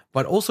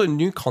 but also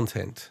new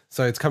content.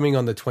 So it's coming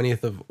on the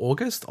 20th of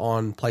August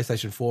on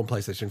PlayStation 4 and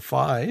PlayStation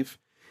 5.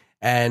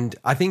 And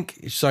I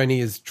think Sony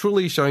is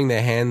truly showing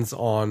their hands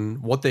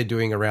on what they're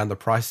doing around the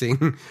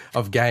pricing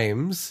of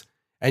games.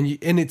 And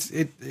it's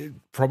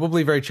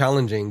probably very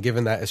challenging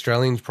given that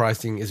Australian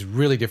pricing is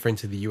really different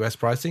to the US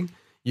pricing.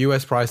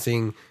 US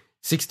pricing,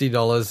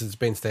 $60 has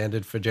been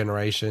standard for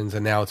generations,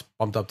 and now it's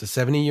bumped up to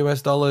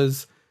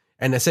 $70.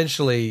 And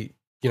essentially,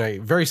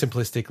 very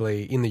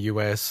simplistically in the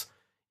US,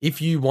 if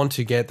you want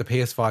to get the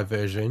PS5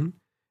 version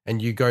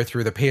and you go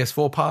through the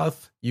PS4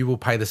 path, you will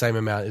pay the same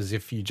amount as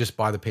if you just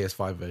buy the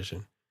PS5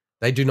 version.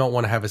 They do not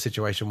want to have a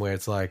situation where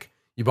it's like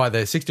you buy the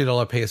 $60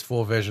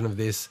 PS4 version of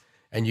this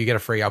and you get a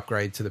free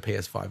upgrade to the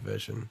PS5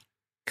 version.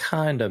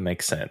 Kind of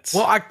makes sense.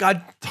 Well,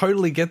 I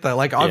totally get that.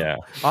 Like,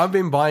 I've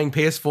been buying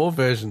PS4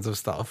 versions of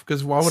stuff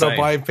because why would I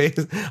buy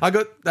I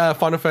got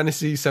Final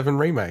Fantasy VII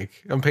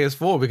Remake on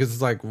PS4 because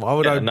it's like, why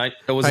would I?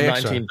 It was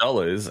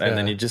 $19, and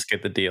then you just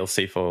get the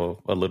DLC for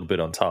a little bit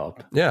on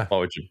top. Yeah, why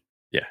would you?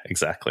 Yeah,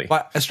 exactly.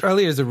 But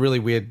Australia is a really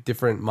weird,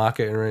 different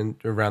market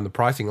around the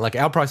pricing. Like,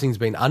 our pricing's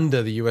been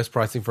under the US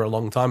pricing for a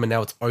long time, and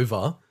now it's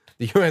over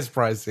the US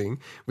pricing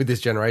with this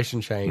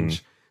generation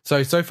change.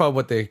 So far,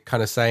 what they're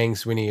kind of saying,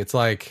 Swinny, it's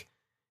like,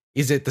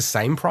 is it the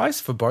same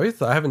price for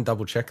both? I haven't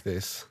double checked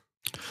this.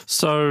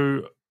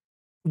 So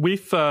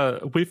with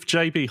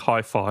JB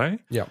Hi-Fi,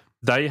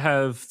 they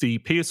have the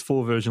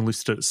PS4 version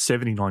listed at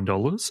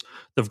 $79.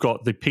 They've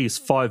got the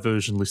PS5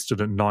 version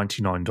listed at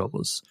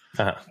 $99.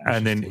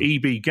 And then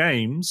EB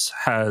Games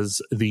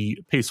has the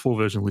PS4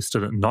 version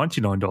listed at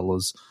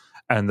 $99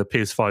 and the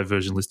PS5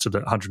 version listed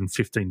at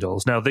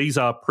 $115. Now, these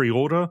are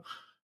pre-order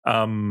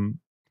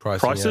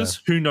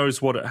prices. Who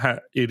knows what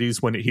it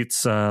is when it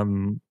hits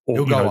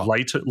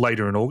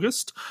later in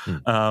August.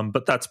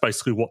 But that's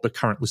basically what the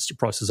current listed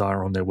prices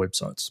are on their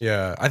websites.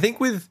 Yeah, I think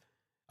with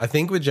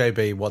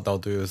JB, what they'll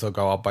do is they'll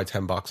go up by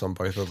 $10 on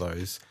both of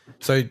those.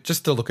 So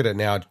just to look at it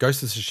now,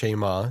 Ghost of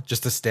Tsushima,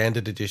 just the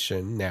standard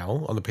edition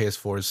now on the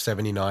PS4 is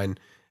 $79,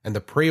 and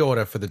the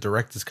pre-order for the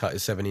director's cut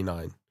is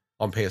 $79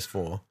 on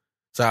PS4.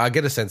 So I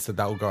get a sense that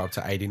will go up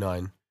to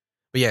 $89.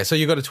 But yeah, so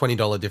you've got a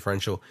 $20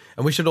 differential.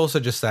 And we should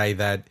also just say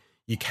that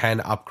you can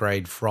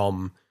upgrade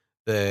from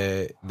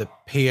the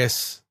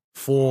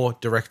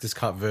PS4 director's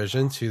cut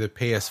version to the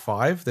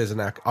PS5. There's an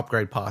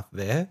upgrade path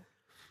there.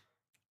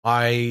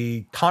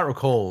 I can't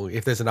recall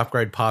if there's an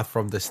upgrade path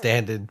from the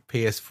standard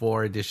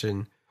PS4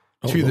 edition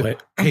to the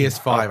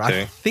PS5.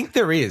 Okay. I think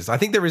there is.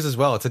 As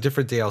well. It's a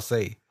different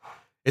DLC.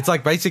 It's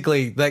like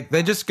basically like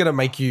they're just going to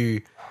make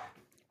you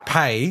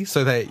pay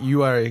so that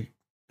you are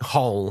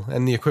whole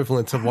and the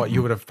equivalent to what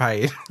you would have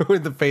paid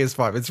with the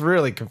PS5. It's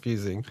really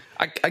confusing.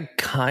 I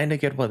kind of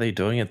get why they're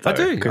doing it, though. I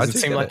do. Because it do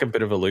seemed get like a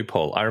bit of a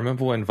loophole. I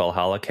remember when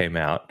Valhalla came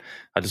out,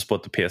 I just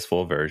bought the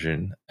PS4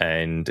 version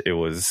and it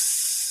was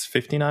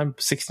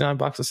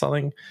 $69 or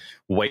something,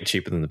 way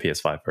cheaper than the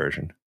PS5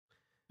 version.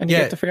 And you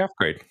get the free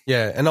upgrade.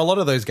 Yeah, and a lot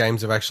of those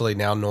games have actually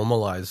now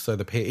normalized. So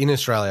in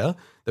Australia,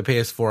 the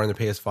PS4 and the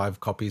PS5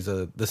 copies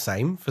are the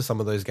same for some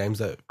of those games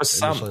that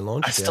initially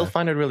launched. I still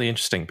find it really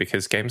interesting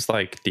because games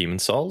like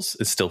Demon's Souls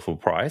is still full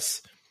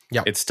price.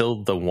 Yeah, it's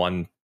still the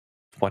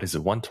what is it,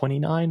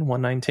 129,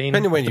 119?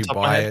 Depending when you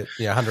buy it,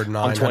 109,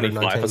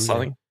 125 or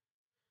something.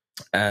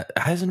 It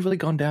hasn't really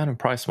gone down in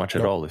price much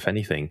at all, if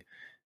anything.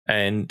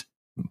 And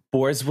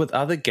whereas with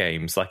other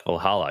games like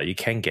Valhalla, you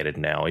can get it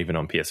now, even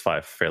on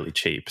PS5, fairly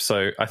cheap.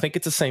 So I think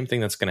it's the same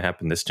thing that's going to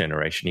happen this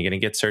generation. You're going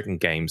to get certain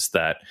games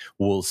that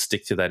will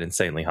stick to that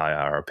insanely high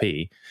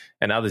RRP,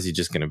 and others you're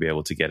just going to be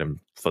able to get them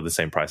for the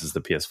same price as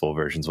the PS4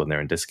 versions when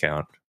they're in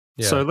discount.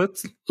 Yeah. So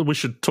we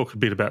should talk a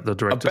bit about the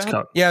director's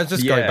cut. Yeah, I was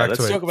just going back to it.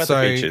 Let's talk about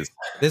the features.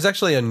 There's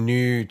actually a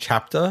new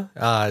chapter,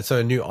 so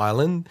a new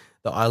island,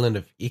 the island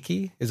of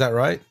Iki. Is that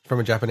right? From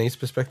a Japanese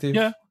perspective?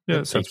 Yeah,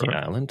 that's Iki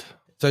right. Island.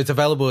 So it's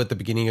available at the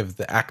beginning of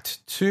the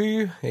Act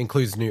 2. It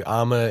includes new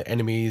armor,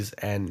 enemies,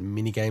 and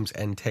minigames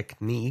and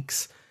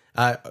techniques.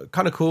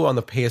 Kind of cool on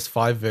the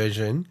PS5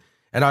 version.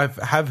 And I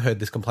have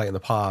heard this complaint in the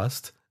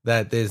past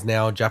that there's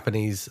now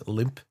Japanese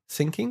lip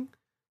syncing.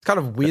 It's kind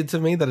of weird to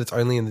me that it's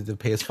only in the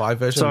PS5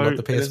 version, not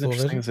the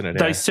PS4 version.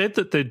 They said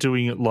that they're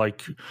doing it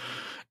like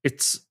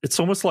it's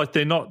almost like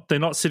they're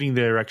not sitting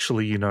there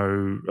actually,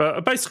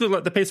 basically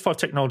like the PS5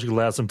 technology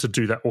allows them to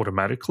do that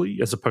automatically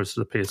as opposed to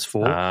the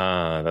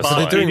PS4. So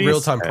they're doing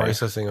real-time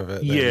processing of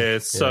it.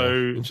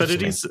 Then. But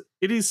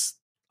it is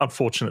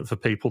unfortunate for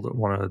people that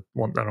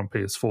want that on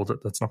PS4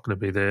 that's not going to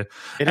be there.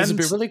 It'd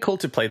be really cool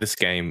to play this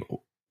game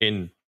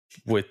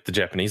with the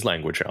Japanese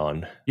language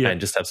on and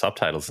just have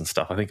subtitles and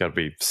stuff. I think that'd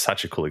be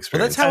such a cool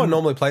experience. Well, that's how I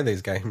normally play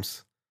these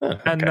games.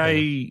 And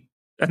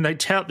they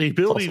tout the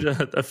ability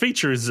a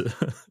feature is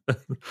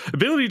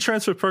ability to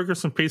transfer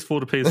progress from PS4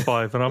 to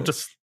PS5, and I'm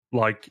just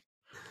like,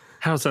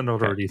 how's that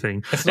not already a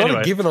thing? It's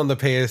not a given on the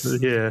PS.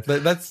 Yeah,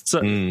 that's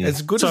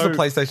as good as the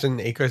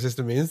PlayStation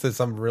ecosystem is. There's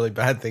some really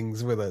bad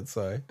things with it.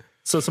 So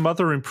some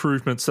other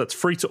improvements that's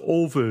free to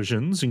all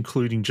versions,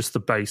 including just the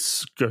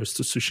base Ghost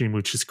of Tsushima,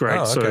 which is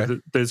great. So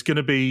there's going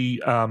to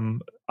be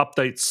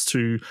updates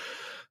to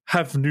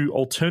have new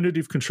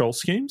alternative control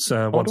schemes,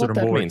 ones that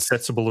are more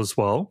accessible as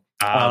well.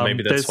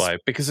 Maybe that's why,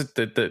 because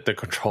the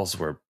controls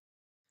were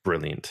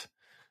brilliant.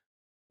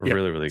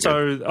 Really, really good.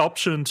 So the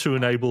option to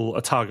enable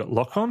a target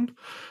lock-on,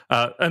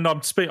 and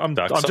I'm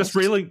just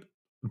really...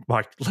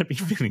 Mike, let me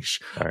finish.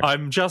 Right.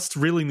 I'm just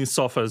reeling this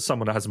off as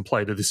someone who hasn't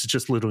played it. This is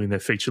just literally in their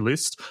feature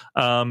list.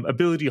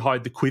 Ability to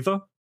hide the quiver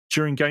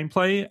during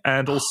gameplay,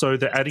 and also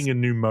they're adding a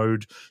new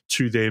mode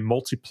to their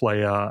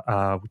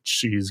multiplayer,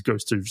 which is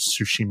Ghost of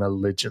Tsushima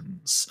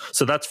Legends.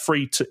 So that's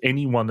free to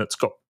anyone that's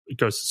got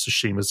Ghost of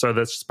Tsushima. So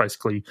that's just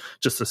basically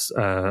just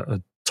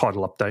a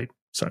title update.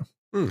 So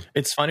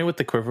it's funny with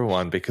the quiver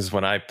one, because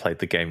when I played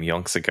the game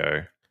yonks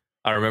ago,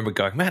 I remember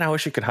going, man, I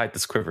wish I could hide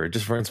this quiver. It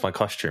just ruins my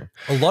costume.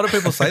 A lot of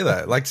people say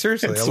that. Like,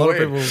 seriously, a lot of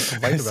people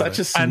complain it's about it. Such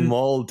a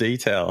small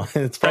detail.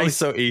 It's probably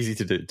so easy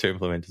to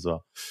implement as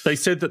well. They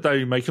said that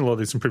they're making a lot of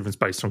these improvements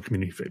based on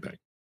community feedback.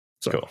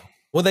 So. Cool.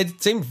 Well, they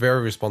seemed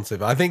very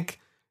responsive. I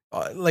think,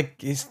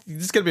 this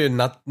is going to be a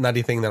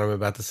nutty thing that I'm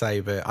about to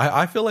say, but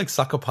I feel like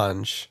Sucker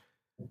Punch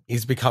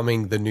is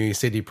becoming the new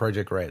CD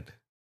Projekt Red,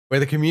 where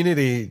the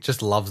community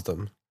just loves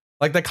them.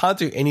 Like, they can't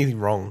do anything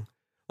wrong.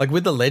 Like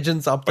with the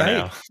Legends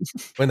update,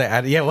 when they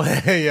add,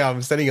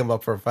 I'm setting them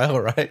up for a fail,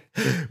 right?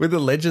 With the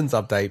Legends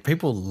update,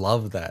 people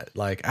love that,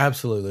 like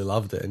absolutely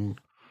loved it, and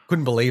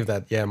couldn't believe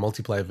that,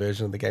 multiplayer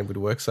version of the game would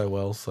work so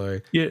well. So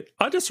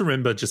I just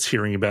remember just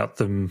hearing about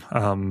them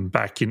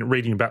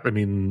reading about them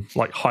in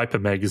like Hyper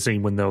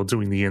Magazine when they were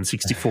doing the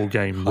N64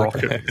 game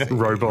Rocket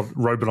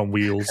Robot on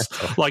Wheels.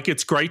 Like,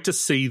 it's great to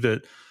see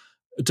that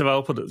a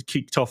developer that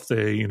kicked off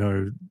their,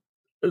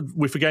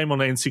 with a game on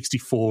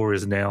N64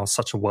 is now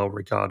such a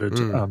well-regarded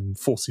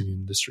force in the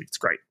industry. It's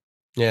great.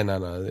 Yeah,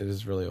 no, it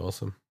is really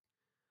awesome.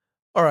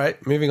 All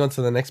right, moving on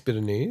to the next bit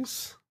of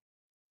news.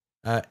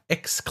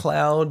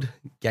 xCloud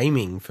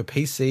Gaming for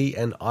PC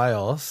and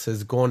iOS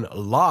has gone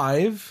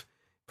live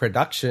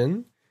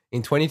production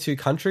in 22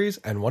 countries,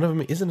 and one of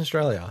them is in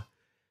Australia.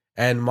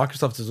 And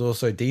Microsoft has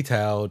also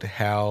detailed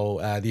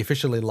how the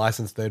officially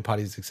licensed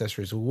third-party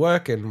accessories will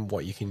work and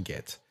what you can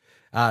get.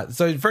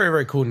 So very,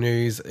 very cool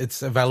news.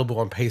 It's available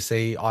on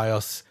PC,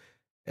 iOS,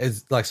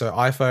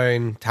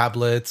 iPhone,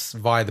 tablets,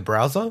 via the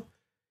browser.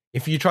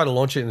 If you try to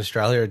launch it in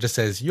Australia, it just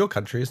says your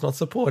country is not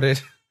supported.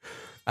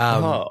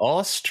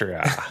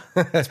 Austria.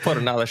 Let's put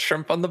another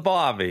shrimp on the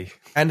barbie.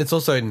 And it's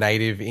also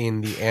native in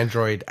the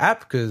Android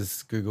app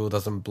because Google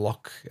doesn't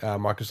block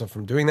Microsoft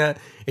from doing that.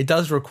 It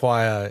does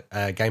require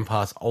Game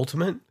Pass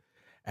Ultimate,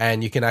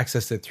 and you can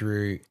access it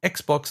through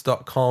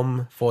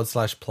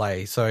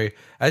xbox.com/play. So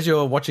as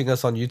you're watching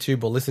us on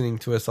YouTube or listening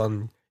to us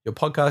on your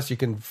podcast, you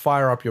can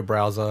fire up your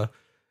browser,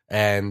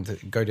 and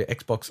go to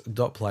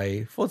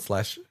xbox.com/play. I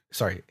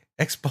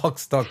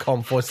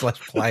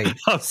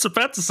was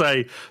about to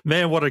say,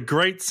 man, what a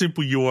great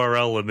simple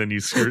URL, and then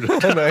you screwed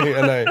it.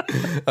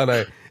 I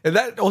know. And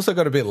that also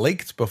got a bit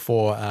leaked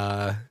before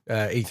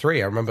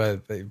E3. I remember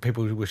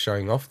people were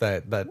showing off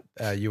that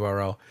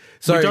URL.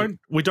 So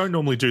we don't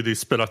normally do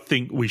this, but I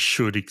think we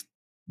should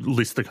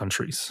list the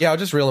countries. Yeah, I'll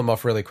just reel them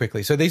off really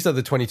quickly. So these are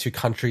the 22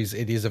 countries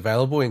it is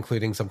available,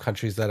 including some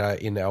countries that are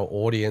in our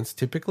audience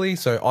typically.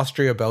 So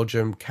Austria,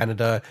 Belgium,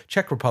 Canada,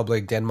 Czech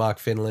Republic, Denmark,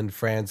 Finland,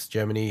 France,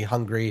 Germany,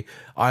 Hungary,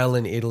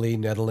 Ireland, Italy,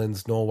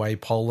 Netherlands, Norway,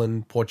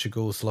 Poland,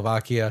 Portugal,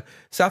 Slovakia,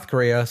 South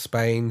Korea,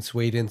 Spain,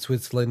 Sweden,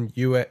 Switzerland,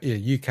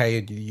 UK,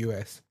 and the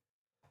US.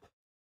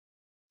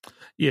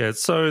 Yeah,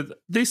 so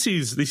this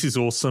is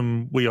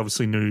awesome. We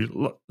obviously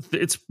knew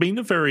it's been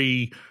a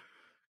very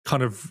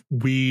kind of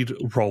weird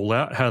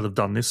rollout how they've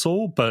done this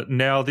all, but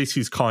now this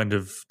is kind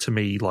of, to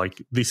me,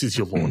 like, this is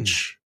your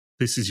launch.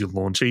 This is your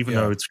launch, even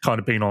though it's kind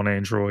of been on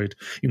Android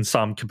in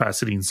some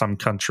capacity in some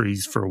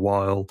countries for a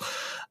while.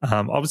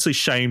 Obviously,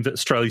 shame that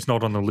Australia's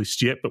not on the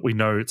list yet, but we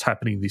know it's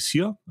happening this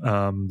year.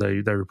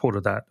 They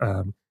reported that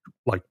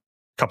like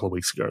a couple of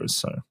weeks ago.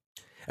 So,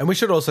 and we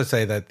should also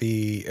say that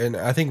and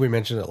I think we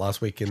mentioned it last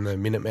week in the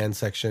Minuteman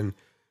section,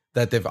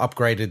 that they've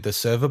upgraded the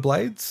server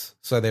blades.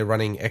 So they're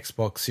running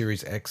Xbox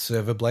Series X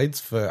server blades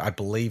for, I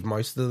believe,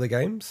 most of the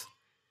games.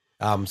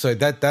 So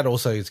that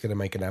also is going to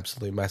make an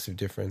absolute massive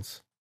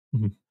difference.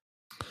 Mm-hmm.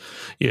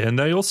 Yeah, and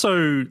they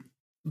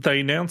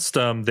announced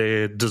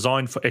their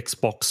design for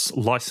Xbox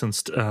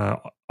licensed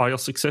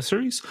iOS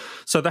accessories.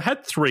 So they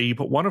had 3,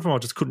 but one of them I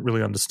just couldn't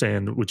really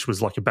understand, which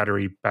was like a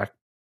battery pack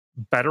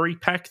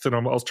that I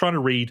was trying to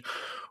read.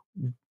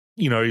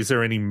 You know, is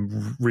there any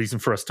reason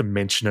for us to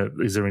mention it?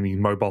 Is there any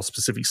mobile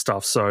specific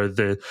stuff? So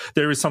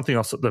there is something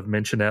else that they've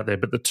mentioned out there,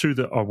 but the 2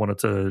 that I wanted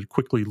to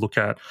quickly look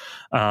at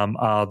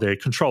are their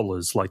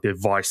controllers, like their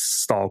Vice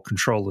style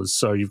controllers.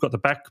 So you've got the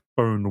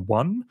Backbone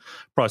 1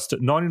 priced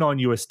at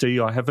 $99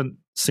 USD. I haven't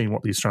seen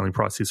what the Australian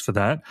price is for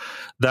that.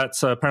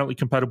 That's apparently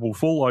compatible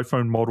with all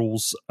iPhone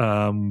models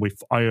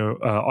with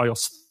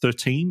iOS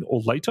 13 or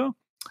later.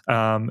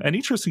 And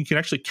interesting, you can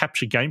actually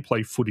capture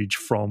gameplay footage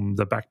from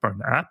the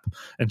Backbone app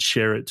and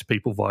share it to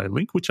people via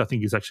link, which I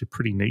think is actually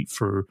pretty neat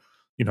for,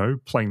 you know,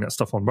 playing that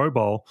stuff on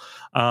mobile.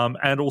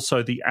 And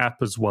also the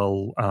app as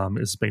well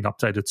has been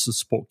updated to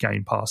support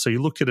Game Pass. So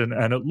you look at it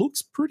and it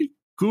looks pretty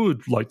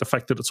good, like the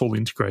fact that it's all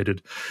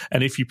integrated.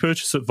 And if you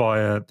purchase it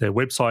via their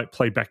website,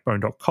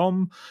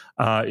 playbackbone.com,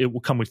 it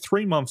will come with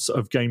 3 months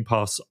of Game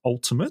Pass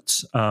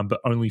Ultimate,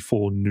 but only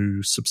for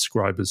new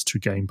subscribers to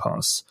Game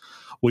Pass.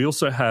 We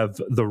also have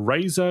the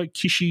Razer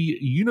Kishi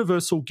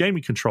Universal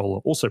Gaming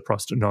Controller, also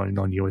priced at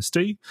 $99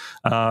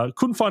 USD.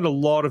 Couldn't find a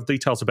lot of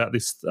details about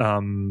this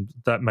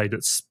that made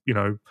it, you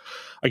know,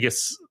 I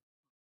guess,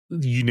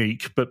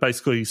 unique, but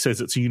basically says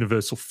it's a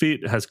universal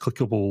fit. It has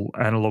clickable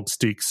analog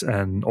sticks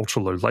and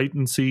ultra low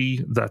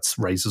latency. That's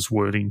Razer's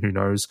wording, who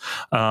knows.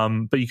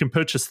 But you can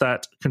purchase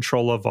that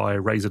controller via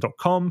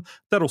Razer.com.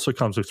 That also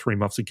comes with 3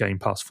 months of Game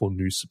Pass for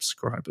new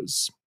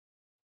subscribers.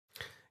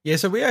 Yeah,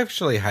 so we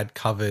actually had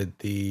covered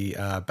the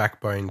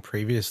Backbone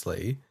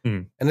previously,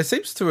 and it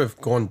seems to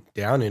have gone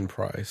down in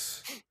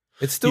price.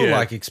 It's still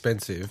like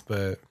expensive,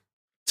 but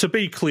to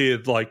be clear,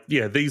 like,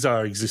 yeah, these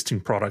are existing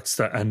products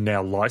that are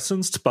now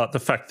licensed, but the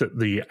fact that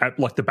the app,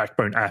 like the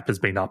Backbone app, has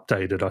been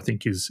updated, I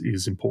think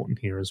is important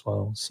here as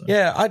well. So.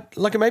 Yeah,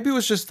 maybe it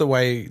was just the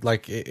way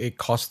like it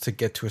costs to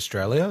get to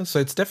Australia, so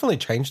it's definitely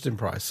changed in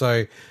price.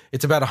 So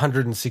it's about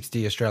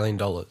 160 Australian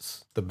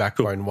dollars, the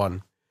Backbone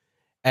one.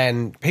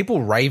 And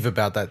people rave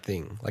about that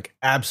thing, like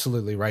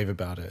absolutely rave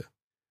about it.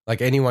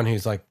 Like anyone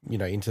who's like, you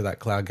know, into that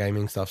cloud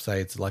gaming stuff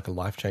say it's like a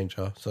life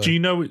changer. So do you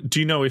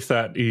know if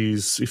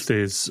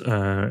there's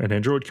an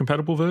Android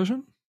compatible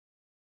version?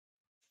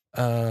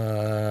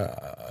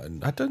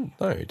 I don't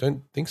know.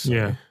 Don't think so.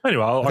 Yeah.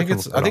 Anyway, I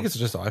think it's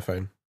just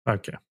iPhone.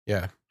 Okay.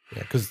 Yeah,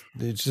 because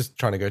it's just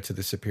trying to go to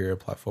the superior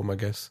platform, I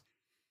guess.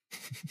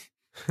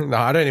 No,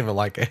 I don't even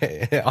like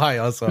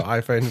iOS or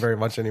iPhone very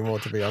much anymore,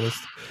 to be honest.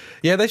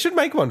 Yeah, they should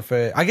make one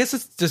for. I guess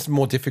it's just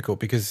more difficult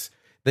because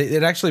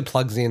it actually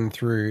plugs in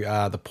through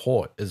the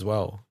port as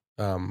well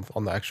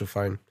on the actual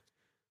phone.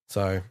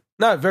 So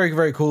no, very,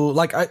 very cool.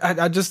 Like I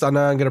know I'm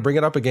going to bring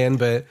it up again,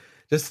 but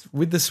just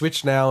with the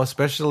Switch now,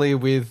 especially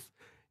with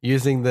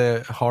using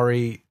the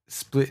Hori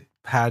Split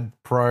Pad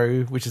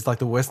Pro, which is like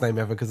the worst name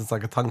ever because it's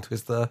like a tongue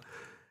twister.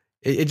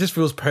 It just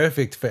feels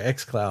perfect for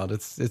xCloud.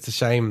 It's a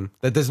shame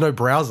that there's no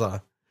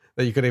browser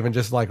that you could even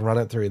just like run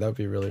it through. That would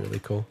be really, really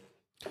cool.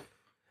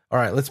 All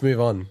right, let's move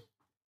on.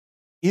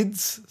 id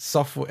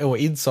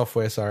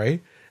Software,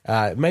 sorry,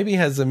 maybe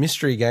has a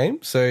mystery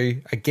game. So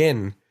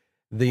again,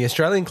 the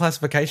Australian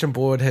Classification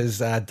Board has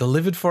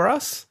delivered for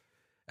us,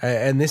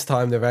 and this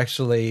time they've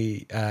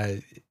actually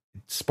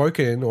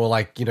spoken or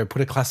like, you know,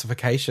 put a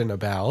classification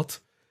about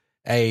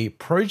a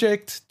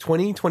Project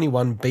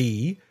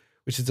 2021B,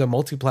 which is a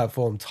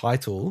multi-platform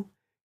title. Do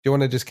you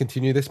want to just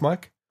continue this,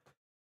 Mike?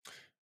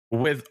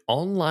 With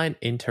online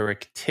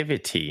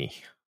interactivity,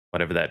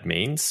 whatever that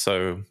means.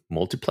 So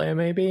multiplayer,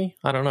 maybe?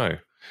 I don't know.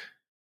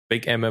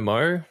 Big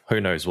MMO?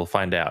 Who knows? We'll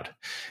find out.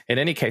 In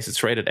any case,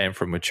 it's rated M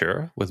for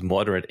mature with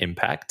moderate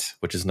impact,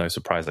 which is no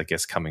surprise, I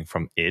guess, coming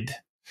from id.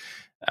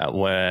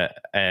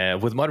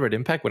 With moderate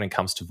impact when it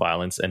comes to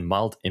violence and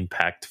mild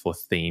impact for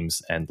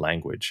themes and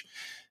language.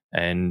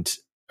 And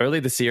early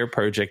this year,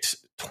 Project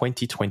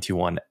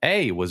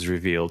 2021A was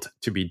revealed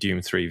to be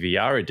Doom 3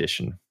 VR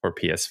edition for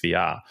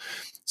PSVR.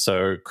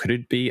 So could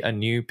it be a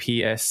new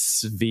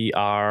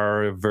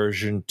PSVR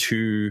version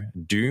 2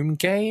 Doom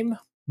game?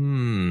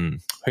 Who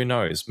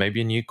knows?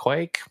 Maybe a new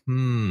Quake?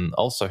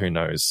 Also, who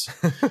knows?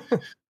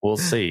 We'll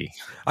see.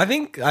 I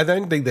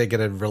don't think they're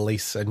going to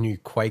release a new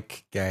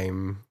Quake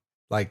game.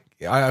 Like,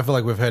 I feel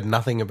like we've heard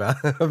nothing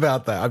about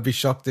that. I'd be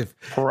shocked if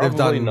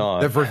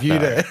they've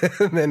reviewed it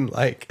and then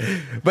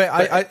but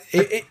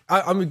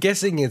I'm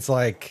guessing it's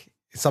like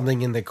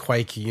something in the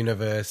Quake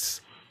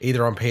universe,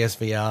 either on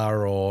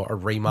PSVR or a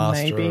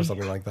remaster or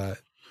something like that.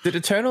 Did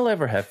Eternal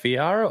ever have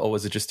VR, or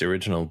was it just the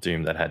original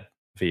Doom that had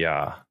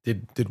VR?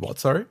 Did what?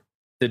 Sorry,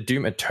 did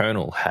Doom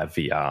Eternal have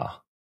VR,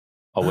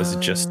 or was it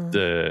just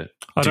the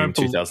Doom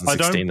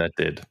 2016 that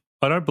did?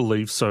 I don't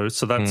believe so.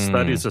 So that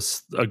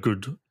is a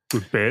good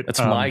bet. That's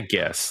my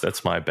guess.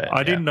 That's my bet.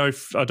 I don't know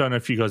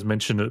if you guys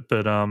mentioned it,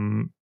 but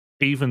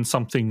even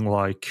something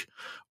like,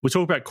 we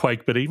talk about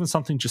Quake, but even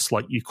something just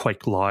like your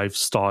Quake Live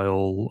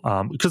style,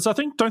 because I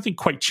don't think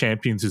Quake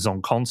Champions is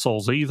on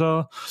consoles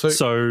either.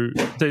 So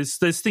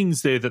there's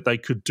things there that they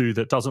could do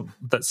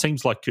that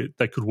seems like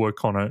they could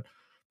work on it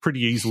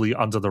pretty easily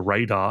under the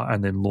radar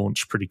and then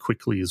launch pretty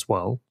quickly as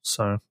well.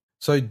 So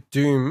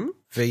Doom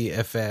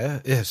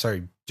VFR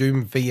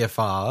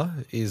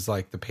is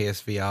like the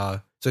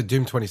PSVR. So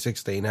Doom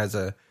 2016 has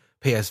a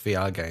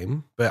PSVR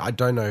game, but I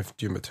don't know if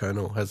Doom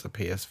Eternal has a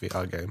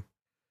PSVR game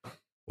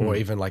or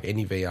even like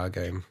any VR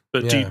game.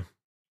 But do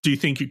you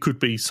think it could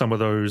be some of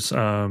those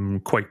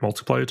Quake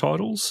multiplayer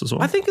titles as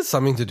well? I think it's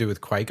something to do with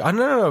Quake. I don't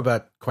know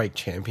about Quake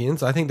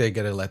Champions. I think they're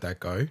going to let that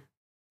go.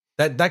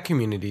 That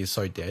community is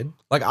so dead.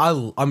 Like,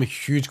 I'm a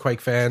huge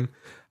Quake fan.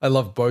 I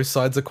love both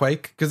sides of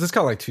Quake because it's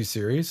kind of like two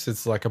series.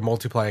 It's like a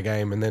multiplayer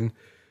game and then,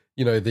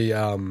 you know, the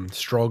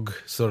Strog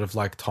sort of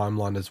like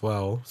timeline as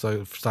well.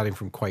 So starting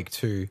from Quake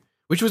 2,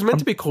 which was meant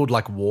to be called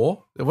like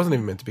War. It wasn't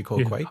even meant to be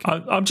called Quake.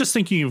 I'm just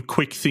thinking of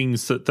quick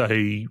things that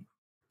they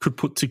could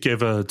put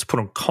together to put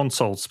on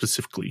consoles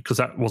specifically, because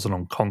that wasn't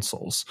on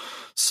consoles.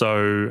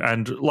 So,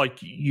 and like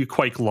your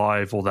Quake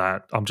Live or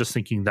that, I'm just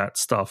thinking that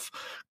stuff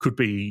could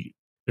be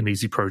an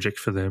easy project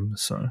for them.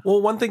 So, well,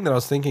 one thing that I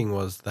was thinking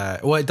was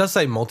that, well, it does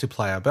say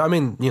multiplayer, but I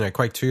mean, you know,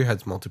 Quake 2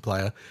 has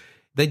multiplayer.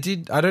 They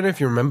did, I don't know if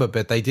you remember,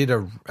 but they did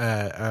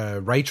a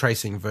ray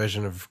tracing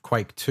version of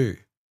Quake 2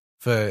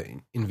 for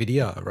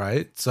NVIDIA,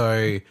 right?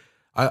 So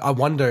I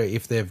wonder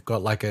if they've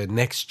got like a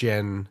next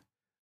gen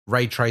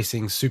ray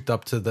tracing souped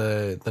up to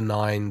the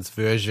nines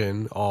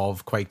version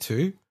of Quake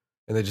 2,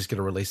 and they're just going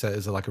to release that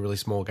as like a really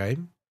small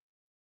game.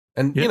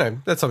 And, you know,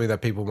 that's something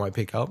that people might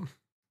pick up.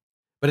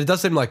 But it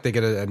does seem like they're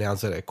going to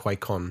announce it at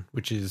QuakeCon,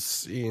 which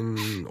is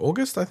in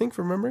August, I think,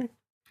 from memory.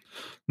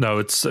 No,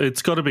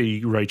 it's got to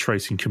be ray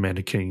tracing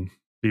Commander Keen,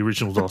 the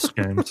original DOS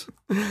games.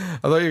 I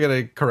thought you were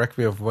going to correct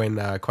me of when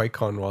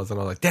QuakeCon was, and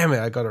I was like, damn it,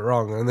 I got it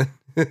wrong. And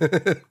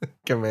then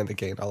Commander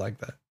Keen, I like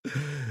that.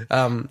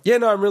 Yeah,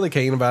 no, I'm really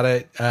keen about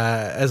it.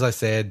 As I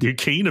said... You're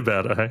keen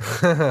about it, hey?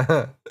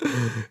 That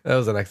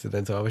was an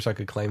accidental. I wish I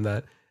could claim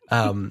that.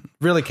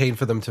 Really keen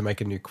for them to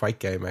make a new Quake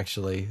game,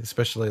 actually,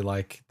 especially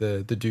like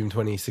the Doom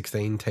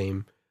 2016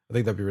 team. I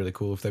think that'd be really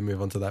cool if they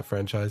move on to that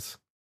franchise.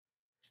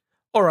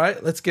 All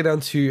right, let's get on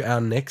to our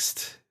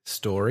next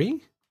story.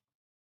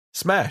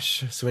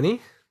 Smash, Swinny.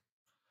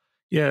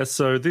 Yeah,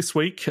 so this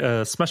week,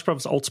 Smash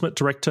Bros. Ultimate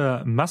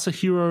director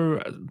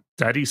Masahiro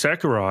Daddy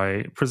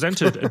Sakurai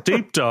presented a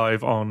deep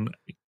dive on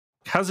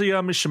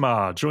Kazuya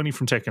Mishima joining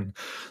from Tekken.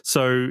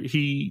 So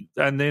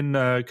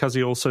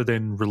Kazuya also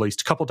then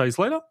released a couple of days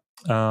later.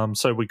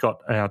 So we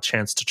got our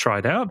chance to try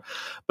it out.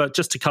 But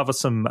just to cover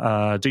some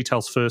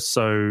details first,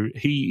 so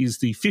he is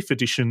the 5th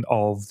edition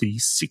of the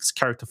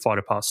 6-character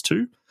Fighter Pass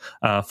 2.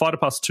 Fighter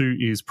Pass 2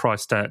 is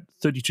priced at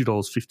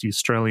 $32.50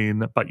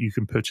 Australian, but you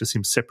can purchase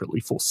him separately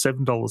for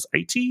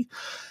 $7.80.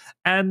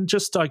 And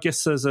just, I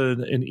guess, as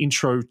an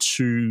intro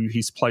to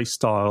his play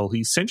style, he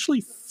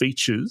essentially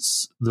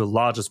features the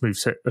largest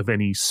moveset of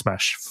any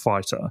Smash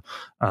fighter.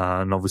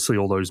 And obviously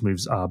all those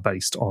moves are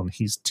based on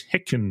his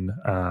Tekken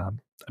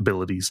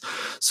abilities.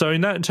 So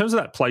in terms of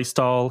that play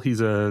style,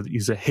 he's a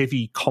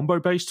heavy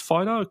combo-based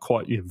fighter,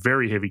 quite a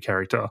very heavy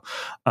character.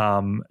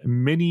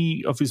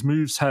 Many of his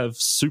moves have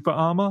super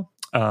armor.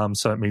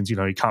 So it means, you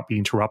know, he can't be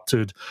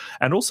interrupted,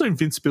 and also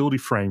invincibility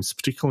frames,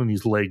 particularly in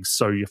his legs.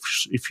 So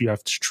if you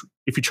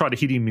try to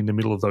hit him in the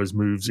middle of those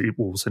moves, it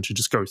will essentially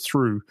just go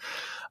through.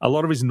 A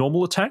lot of his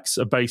normal attacks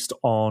are based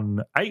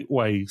on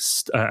 8-way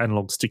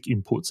analog stick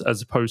inputs,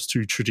 as opposed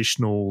to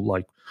traditional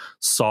like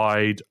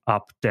side,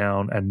 up,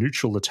 down, and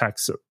neutral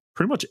attacks that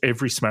pretty much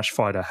every Smash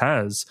fighter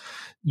has.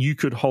 You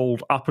could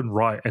hold up and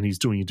right, and he's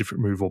doing a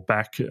different move, or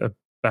back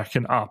back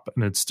and up,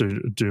 and it's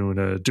doing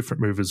a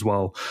different move as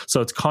well.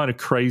 So it's kind of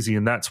crazy,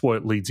 and that's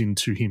what leads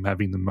into him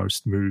having the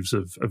most moves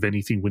of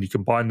anything when you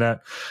combine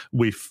that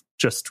with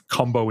just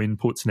combo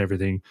inputs and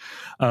everything.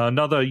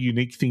 Another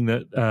unique thing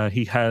that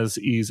he has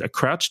is a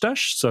crouch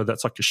dash. So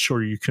that's like a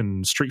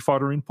Shoryuken Street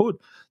Fighter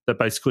input that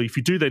basically if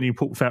you do that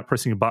input without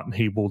pressing a button,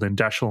 he will then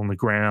dash along the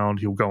ground.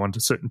 He'll go onto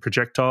certain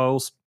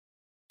projectiles.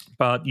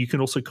 But you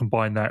can also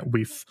combine that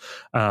with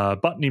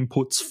button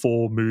inputs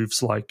for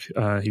moves like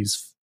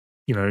his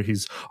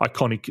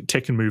iconic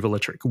Tekken move,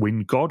 Electric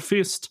Wind God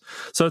Fist.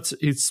 So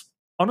it's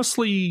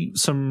honestly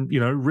some,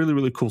 really,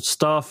 really cool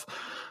stuff.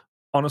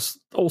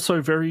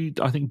 Also very,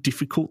 I think,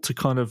 difficult to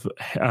kind of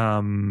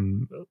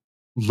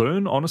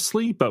learn,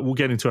 honestly, but we'll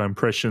get into our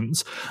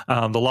impressions.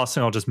 The last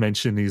thing I'll just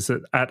mention is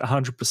that at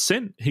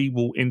 100%, he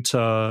will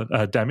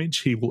enter damage.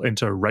 He will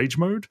enter Rage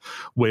mode,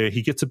 where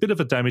he gets a bit of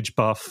a damage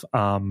buff,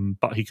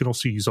 but he can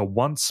also use a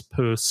once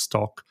per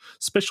stock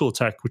special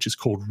attack, which is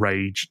called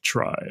Rage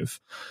Drive.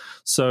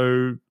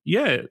 So,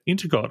 yeah,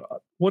 Intergod,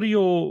 what are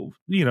your,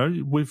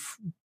 we've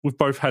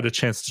both had a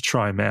chance to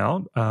try him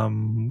out.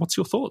 What's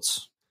your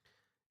thoughts?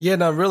 Yeah,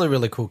 no, really,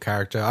 really cool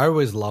character. I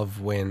always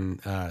love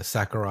when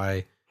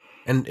Sakurai,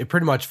 and it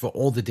pretty much for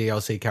all the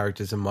DLC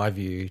characters in my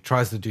view,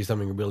 tries to do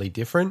something really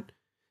different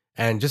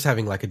and just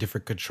having like a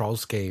different control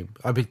scheme.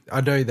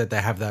 I know that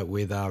they have that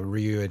with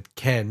Ryu and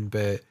Ken,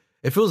 but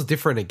it feels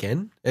different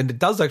again. And it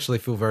does actually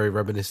feel very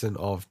reminiscent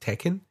of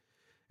Tekken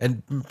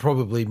and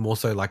probably more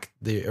so like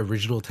the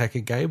original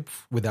Tekken game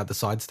without the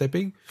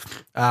sidestepping.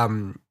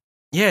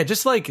 Yeah,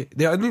 just like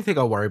the only thing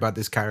I worry about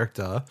this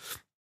character,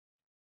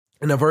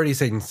 and I've already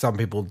seen some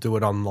people do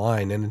it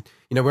online, and,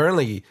 we're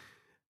only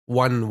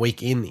 1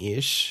 week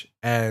in-ish,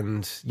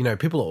 and,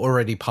 people are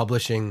already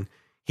publishing,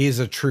 here's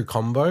a true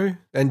combo.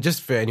 And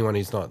just for anyone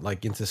who's not,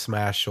 like, into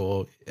Smash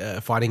or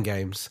fighting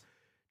games,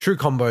 true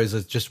combos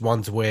are just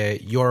ones where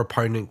your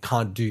opponent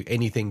can't do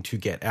anything to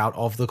get out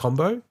of the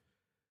combo.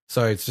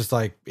 So it's just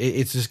like,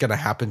 it's just going to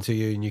happen to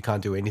you, and you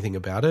can't do anything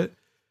about it.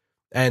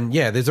 And,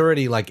 yeah, there's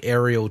already, like,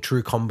 aerial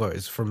true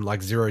combos from,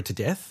 like, 0 to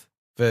death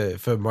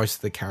for most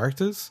of the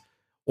characters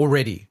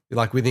already,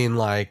 like, within,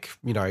 like,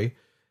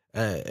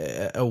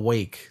 a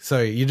week.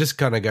 So you just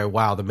kind of go,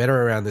 wow, the meta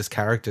around this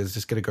character is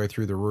just going to go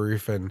through the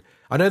roof. And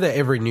I know that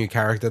every new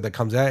character that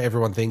comes out,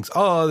 everyone thinks,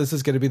 oh, this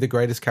is going to be the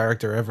greatest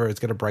character ever. It's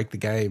going to break the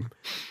game.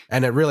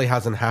 And it really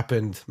hasn't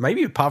happened,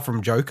 maybe apart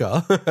from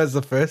Joker as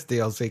the first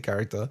DLC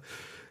character.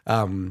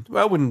 Well,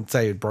 I wouldn't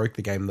say it broke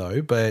the game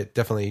though, but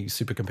definitely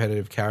super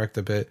competitive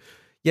character. But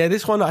yeah,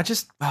 this one, I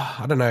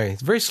don't know.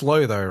 It's very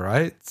slow though,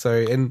 right? So,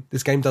 and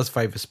this game does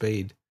favor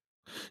speed.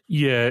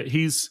 Yeah,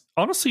 he's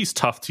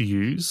tough to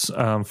use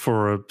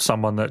for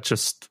someone that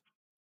just,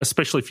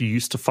 especially if you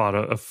used to fight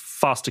a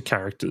faster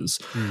characters.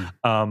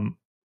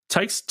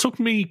 Took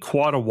me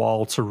quite a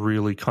while to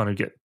really kind of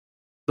get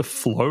the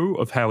flow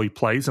of how he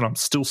plays, and I'm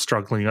still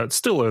struggling. It's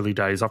still early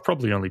days. I've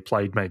probably only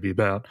played maybe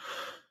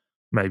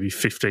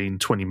 15,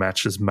 20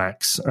 matches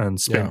max, and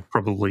spent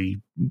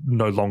probably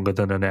no longer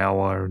than an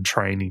hour in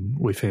training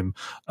with him.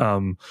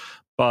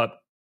 But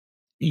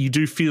you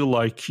do feel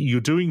like you're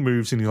doing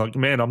moves and you're like,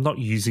 man, I'm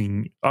only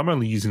using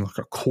like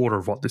a quarter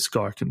of what this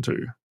guy can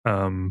do.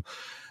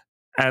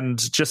 And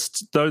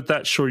just though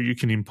that sure you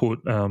can input,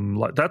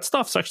 like that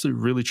stuff's actually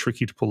really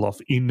tricky to pull off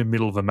in the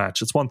middle of a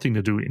match. It's one thing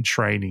to do it in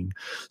training.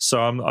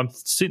 So I'm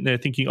sitting there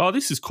thinking, oh,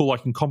 this is cool. I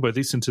can combo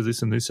this into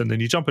this and this. And then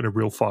you jump in a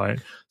real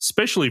fight,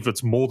 especially if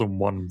it's more than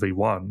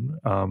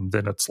 1v1,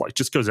 then it's like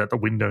just goes out the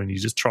window and you're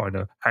just trying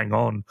to hang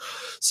on.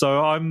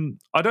 So I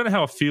don't know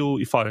how I feel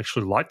if I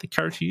actually like the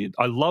character yet.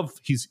 I love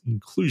his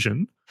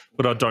inclusion,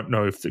 but I don't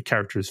know if the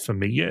character is for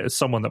me yet. As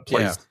someone that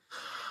plays... Yeah.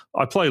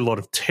 I play a lot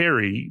of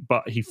Terry,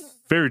 but he's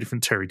very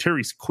different Terry.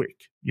 Terry's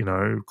quick,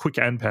 quick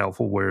and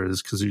powerful,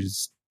 whereas because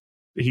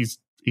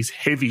he's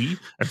heavy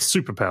and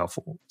super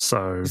powerful.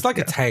 So he's like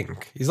a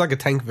tank. He's like a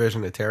tank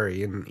version of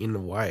Terry in a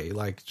way.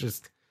 Like,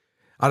 just,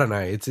 I don't know.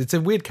 It's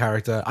a weird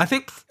character. I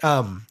think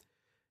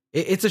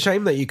it's a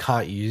shame that you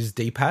can't use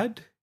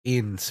D-pad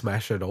in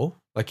Smash at all.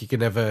 Like, you can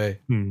never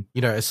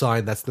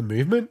assign that's the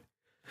movement.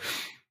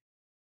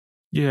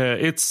 Yeah,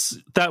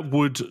 that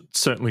would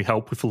certainly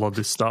help with a lot of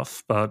this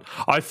stuff, but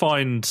I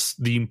find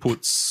the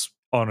inputs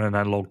on an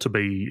analog to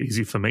be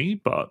easy for me,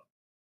 but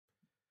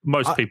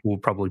most people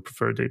would probably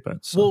prefer a D-pad.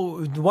 So.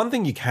 Well, the one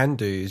thing you can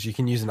do is you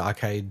can use an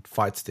arcade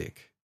fight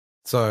stick.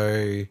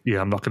 So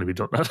yeah, I'm not going to be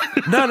doing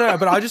that. No,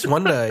 but I just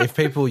wonder if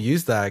people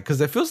use that, because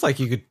it feels like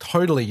you could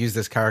totally use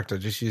this character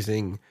just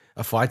using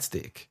a fight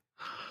stick,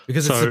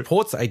 because it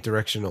supports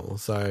 8-directional,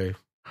 so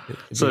it'd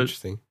be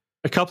interesting.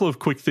 A couple of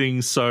quick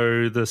things.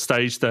 So the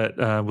stage that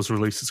was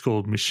released is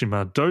called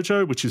Mishima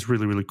Dojo, which is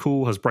really, really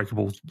cool. Has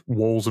breakable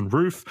walls and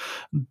roof.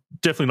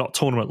 Definitely not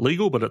tournament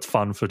legal, but it's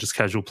fun for just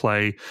casual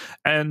play.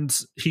 And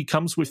he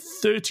comes with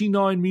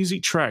 39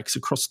 music tracks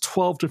across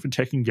 12 different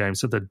Tekken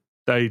games. So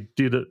they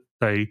did it.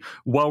 They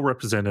well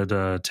represented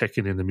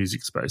Tekken in the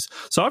music space.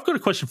 So I've got a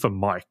question for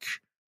Mike.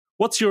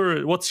 What's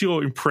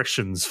your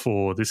impressions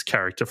for this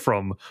character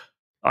from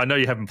I know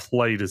you haven't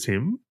played as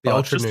him, The but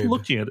ultra just noob.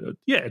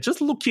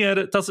 looking at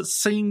it, does it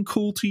seem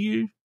cool to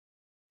you?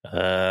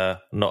 No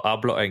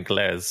hablo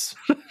inglés.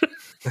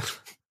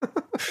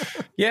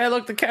 Yeah,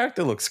 look, the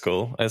character looks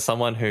cool. As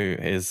someone who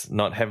is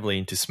not heavily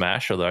into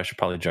Smash, although I should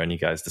probably join you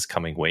guys this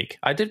coming week.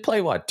 I did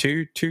play,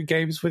 two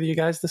games with you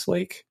guys this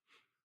week?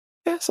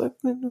 Yeah, so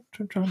I'm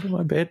trying to do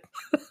my bit.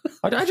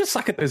 I just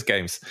suck at those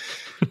games.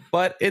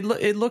 But it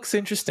looks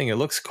interesting. It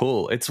looks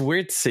cool. It's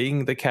weird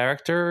seeing the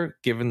character,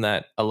 given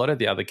that a lot of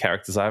the other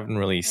characters I haven't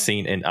really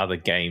seen in other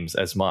games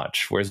as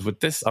much. Whereas with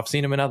this, I've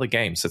seen him in other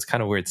games. So it's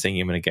kind of weird seeing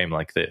him in a game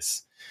like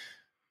this.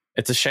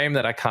 It's a shame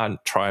that I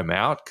can't try him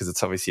out because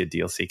it's obviously a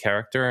DLC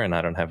character and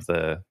I don't have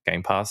the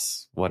Game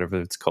Pass,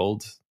 whatever it's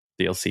called,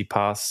 DLC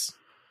Pass,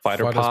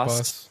 Fighters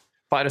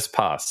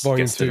Pass. Volume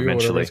Gets to it 2 or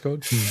whatever eventually. it's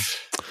called.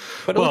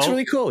 But it looks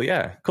really cool,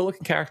 yeah. Cool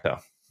looking character.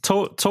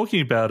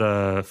 Talking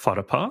about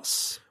Fighter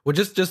Pass. Well,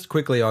 just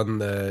quickly on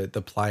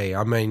the play.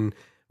 I mean,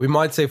 we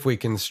might see if we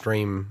can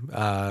stream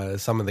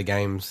some of the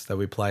games that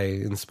we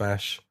play in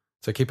Smash.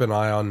 So keep an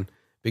eye on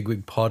Big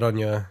Wig Pod on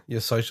your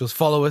socials.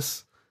 Follow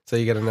us so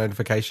you get a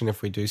notification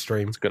if we do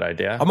stream. It's a good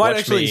idea. I might Watch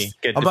actually me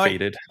get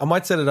defeated. I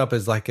might set it up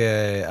as like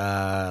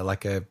a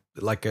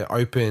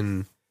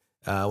open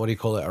what do you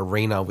call it,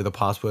 arena with a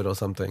password or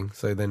something.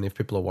 So then if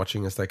people are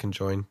watching us, they can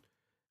join.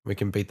 We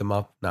can beat them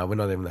up. No, we're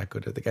not even that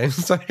good at the game,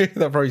 so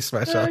they'll probably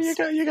smash us.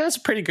 You guys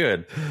are pretty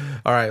good.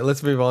 All right,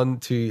 let's move on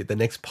to the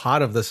next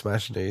part of the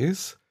Smash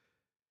news.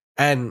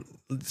 And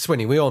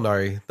Swinny, we all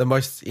know the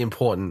most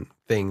important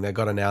thing that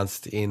got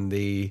announced in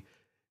the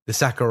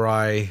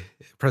Sakurai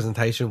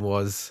presentation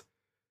was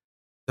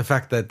the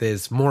fact that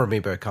there's more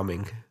amiibo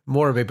coming.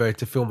 More amiibo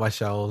to fill my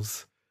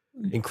shelves,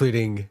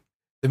 including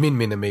the Min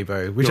Min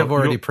amiibo, which I've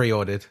already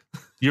pre-ordered.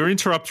 You're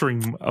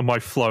interrupting my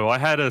flow. I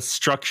had a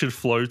structured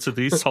flow to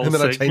this whole And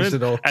then I segment, changed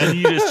it all. and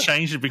you just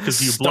changed it because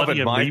you're Stop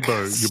bloody it, Mike.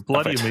 amiibo. You're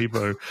bloody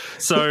amiibo.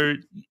 So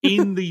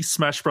in the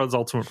Smash Bros.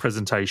 Ultimate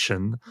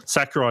presentation,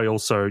 Sakurai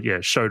also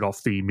showed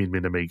off the Min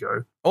Min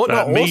Amigo. Oh,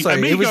 no, also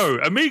Amigo.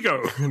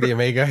 The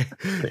Amigo.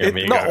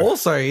 Not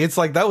also. It's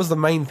like that was the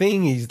main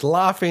thing. He's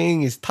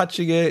laughing. He's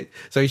touching it.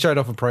 So he showed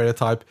off a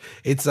prototype.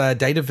 It's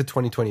dated for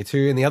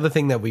 2022. And the other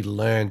thing that we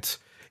learnt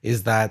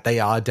is that they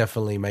are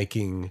definitely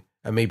making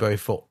amiibo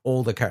for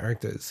all the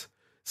characters.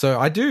 So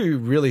I do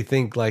really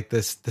think like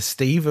the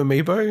Steve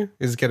amiibo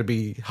is going to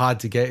be hard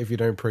to get if you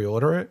don't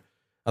pre-order it,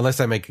 unless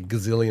they make a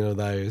gazillion of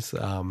those.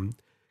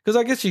 Because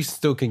I guess you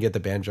still can get the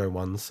Banjo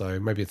ones, so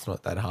maybe it's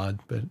not that hard.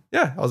 But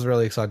yeah, I was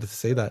really excited to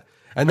see that.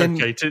 And then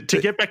to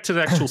get back to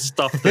the actual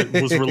stuff that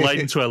was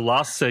relating to our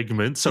last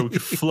segment, so we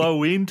could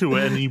flow into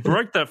it, and he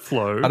broke that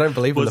flow. I don't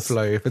believe in the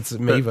flow if it's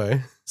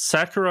amiibo.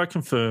 Sakurai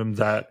confirmed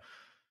that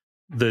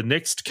the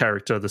next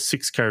character, the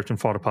sixth character in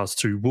Fighter Pass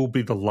 2, will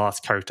be the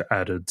last character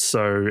added.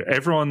 So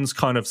everyone's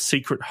kind of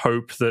secret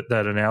hope that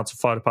announced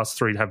Fighter Pass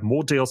 3 to have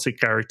more DLC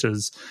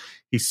characters.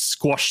 He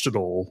squashed it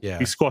all. Yeah.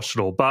 He squashed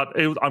it all. But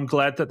I'm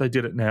glad that they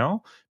did it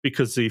now,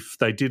 because if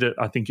they did it,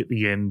 I think at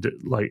the end,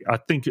 I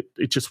think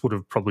it just would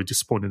have probably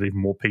disappointed even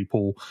more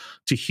people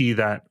to hear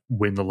that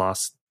when the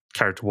last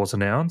character was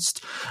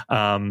announced.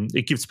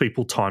 It gives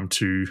people time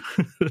to...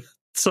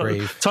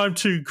 time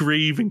to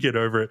grieve and get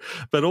over it.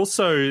 But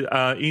also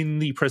in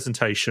the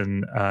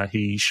presentation,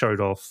 he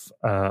showed off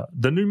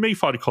the new Mii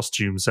Fighter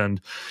costumes,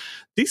 and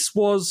this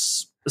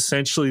was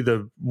essentially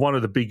one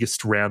of the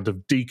biggest round of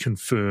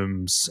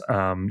deconfirms,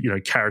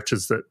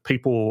 characters that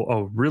people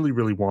are really,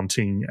 really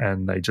wanting,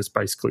 and they just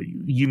basically,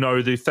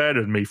 if they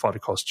added a Mii Fighter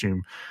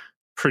costume,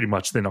 pretty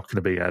much they're not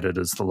going to be added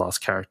as the last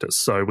characters.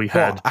 So we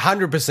had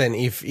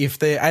 100%. If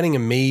they're adding a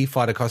Mii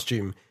Fighter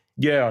costume.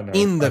 Yeah, I know.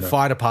 In the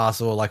Fighter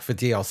Pass or like for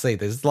DLC,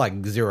 there's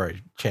like zero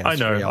chance. I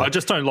know. Really. I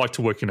just don't like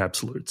to work in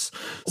absolutes.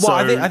 Well,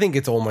 I think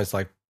it's almost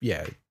like,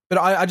 yeah. But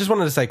I just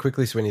wanted to say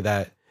quickly, Swinny,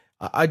 that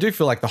I do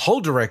feel like the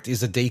whole direct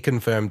is a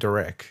deconfirmed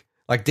direct.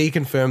 Like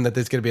deconfirm that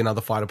there's going to be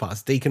another Fighter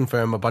Pass.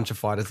 Deconfirm a bunch of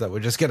fighters that we're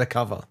just going to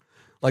cover.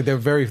 Like they're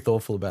very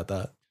thoughtful about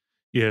that.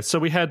 Yeah, so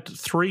we had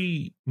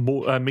 3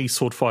 more Mii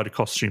Sword Fighter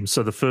costumes.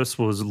 So the first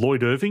was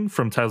Lloyd Irving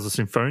from Tales of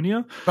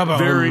Symphonia.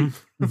 Very,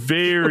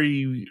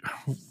 very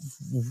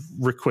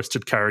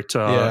requested character.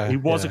 Yeah, he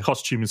was a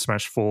costume in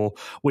Smash 4.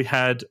 We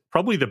had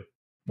probably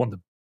one of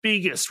the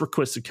biggest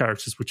requested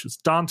characters, which was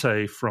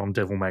Dante from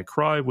Devil May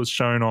Cry, was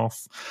shown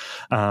off.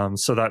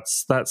 So that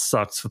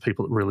sucks for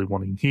people that really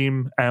wanting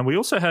him. And we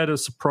also had a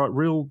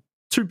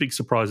two big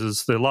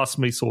surprises. The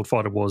last Mii Sword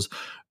Fighter was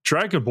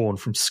Dragonborn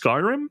from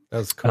Skyrim.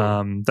 That's cool.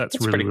 That's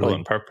really, pretty cool really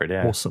and appropriate,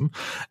 yeah. Awesome.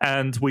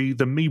 And the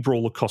Mii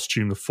Brawler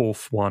costume, the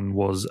fourth one,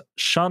 was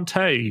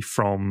Shantae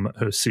from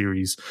her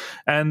series.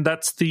 And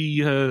that's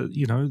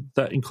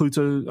that includes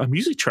a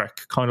music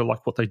track, kind of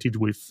like what they did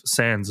with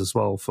Sans as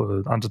well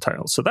for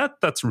Undertale. So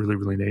that's really,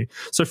 really neat.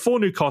 So 4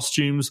 new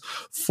costumes,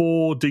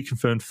 4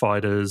 deconfirmed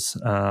fighters.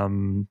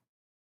 I'm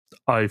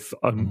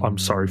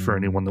sorry for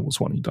anyone that was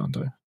wanting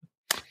Dante.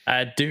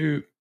 And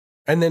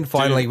then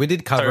finally, we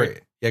did cover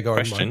it. Yeah, go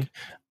on, Mike.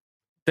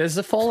 There's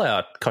a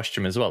Fallout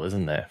costume as well,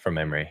 isn't there, from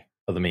memory,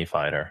 of the Mii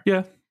Fighter?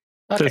 Yeah.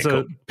 Okay,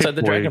 cool. So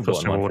the Dragonborn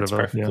costume one fits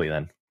perfectly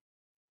then.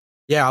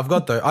 Yeah, I've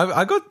got though.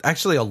 I got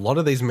actually a lot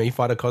of these Mii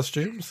Fighter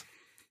costumes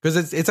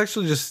because it's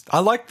actually just I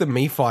like the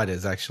Mii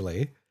Fighters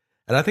actually,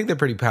 and I think they're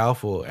pretty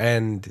powerful.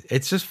 And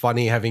it's just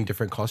funny having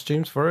different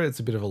costumes for it. It's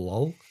a bit of a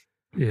lull.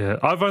 Yeah,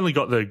 I've only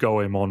got the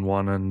Goemon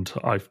one, and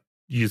I've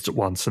used it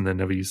once and then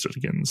never used it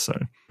again. So,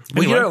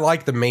 Well, you don't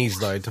like the Miis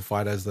though to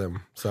fight as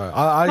them, so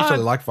I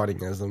actually like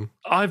fighting as them.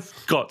 I've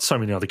got so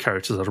many other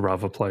characters I'd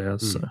rather play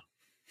as. So.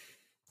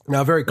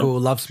 Now, very cool.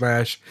 Love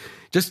Smash.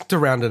 Just to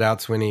round it out,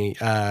 Swinny,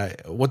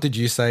 what did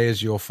you say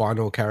is your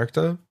final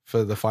character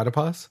for the Fighter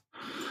Pass?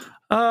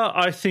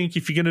 I think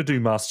if you're going to do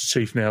Master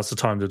Chief, now's the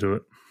time to do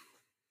it.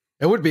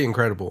 It would be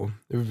incredible.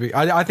 It would be.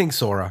 I think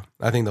Sora.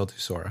 I think they'll do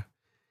Sora.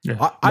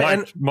 Yeah.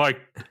 Mike,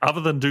 other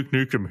than Duke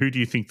Nukem, who do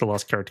you think the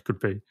last character could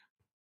be?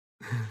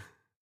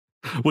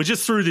 We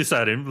just threw this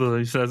at him, but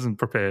he hasn't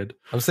prepared.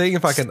 I'm seeing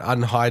if I can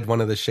unhide one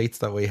of the sheets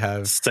that we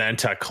have.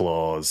 Santa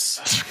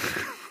Claus.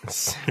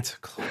 Santa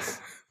Claus.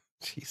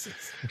 Jesus.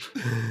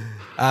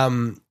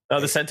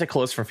 The Santa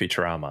Claus from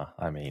Futurama.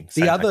 I mean,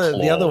 the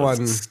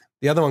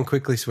other one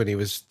quickly, Swinny,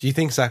 was. Do you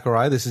think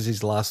Sakurai this is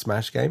his last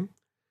Smash game?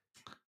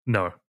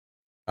 No.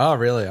 Oh,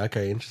 really?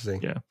 Okay,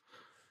 interesting. Yeah.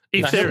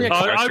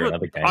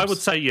 I would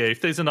say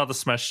if there's another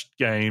Smash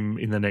game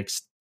in the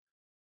next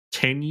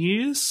 10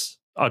 years,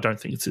 I don't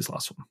think it's his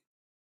last one.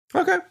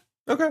 Okay.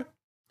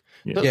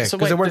 Yeah, because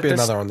there won't be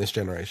another on this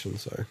generation.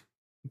 So,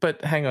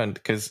 but hang on,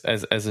 because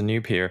as a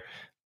noob here,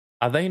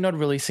 are they not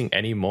releasing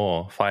any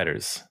more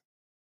fighters?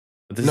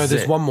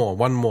 There's one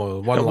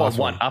last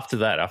one. After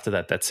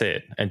that, that's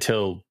it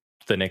until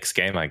the next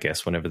game, I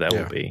guess, whenever that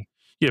will be.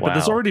 Yeah, but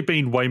there's already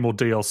been way more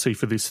DLC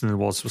for this than there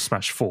was for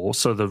Smash 4,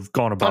 so they've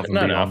gone above and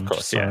beyond. No, of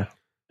course, yeah.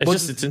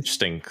 It's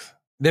interesting.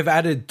 They've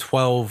added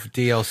 12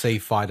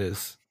 DLC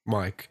fighters,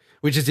 Mike,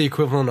 which is the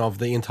equivalent of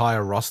the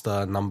entire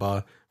roster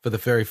number for the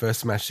very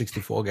first Smash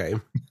 64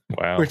 game.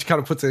 Wow. Which kind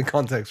of puts it in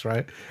context,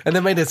 right? And they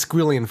made a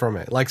squillion from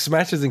it. Like,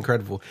 Smash is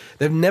incredible.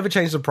 They've never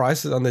changed the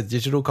prices on the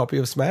digital copy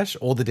of Smash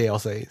or the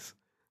DLCs.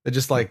 They're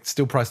just like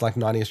still priced like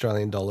 $90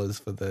 Australian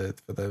for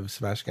the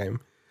Smash game.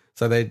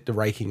 So they're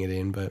raking it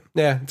in, but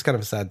yeah, it's kind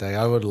of a sad day.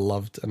 I would have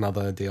loved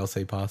another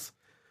DLC pass.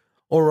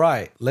 All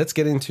right, let's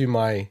get into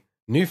my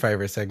new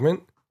favorite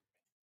segment,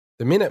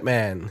 the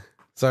Minuteman.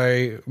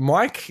 So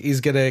Mike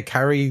is going to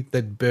carry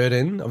the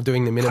burden of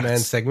doing the Minuteman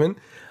segment.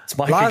 It's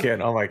Mike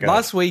again. Oh my God.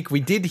 Last week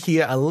we did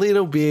hear a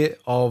little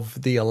bit of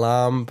the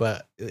alarm,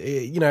 but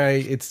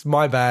it's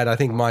my bad. I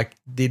think Mike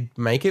did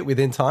make it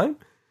within time.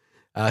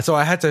 So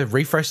I had to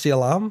refresh the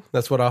alarm.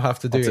 That's what I'll have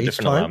to do each time. It's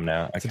a different alarm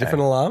now. Okay. It's a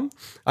different alarm.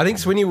 I think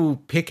Swinny will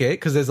pick it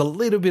because there's a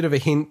little bit of a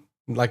hint,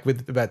 like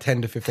with about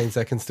 10 to 15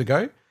 seconds to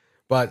go,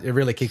 but it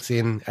really kicks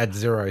in at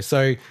 0.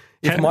 So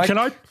can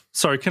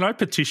I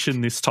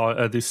petition this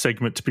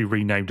segment to be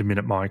renamed a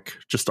Minute Mike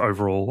just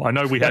overall? I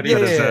know we had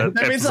that as a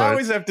that means I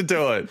always have to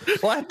do it.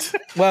 What?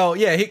 Well,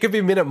 yeah, he could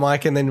be Minute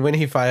Mike, and then when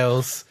he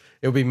fails,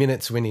 it'll be Minute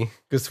Swinny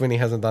because Swinny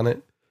hasn't done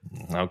it.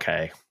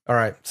 Okay. All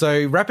right,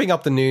 so wrapping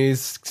up the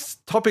news,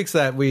 topics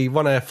that we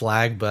want to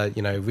flag, but,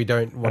 we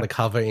don't want to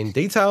cover in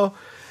detail.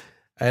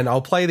 And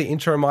I'll play the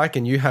intro, Mike,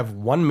 and you have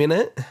 1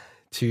 minute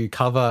to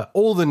cover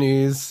all the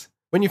news.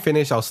 When you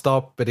finish, I'll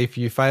stop, but if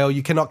you fail,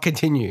 you cannot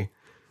continue.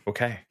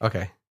 Okay.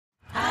 I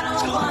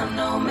don't want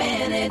no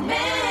Minute Man.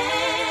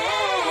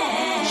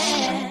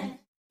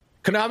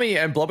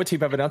 Konami and Blobber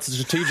Team have announced a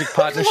strategic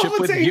partnership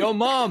with Your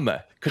Mom.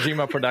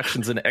 Kojima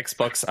Productions and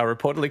Xbox are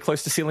reportedly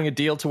close to sealing a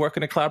deal to work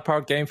on a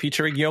cloud-powered game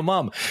featuring Your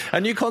Mom. A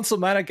new console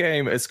mana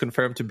game is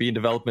confirmed to be in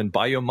development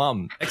by Your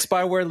Mom.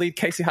 Ex-BioWare lead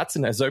Casey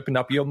Hudson has opened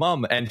up Your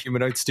Mom and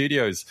Humanoid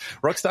Studios.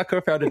 Rockstar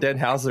co-founder Dan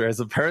Houser has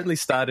apparently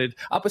started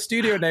up a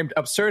studio named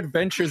Absurd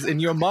Ventures in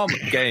Your Mom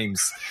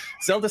Games.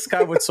 Zelda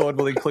Skyward Sword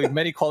will include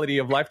many quality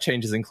of life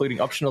changes, including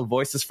optional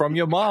voices from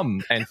Your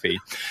Mom, Enfy.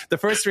 The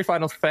first 3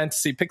 Final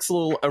Fantasy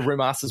Pixel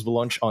remasters will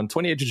launch on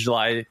 28th of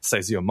July,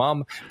 says Your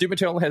Mom. Doom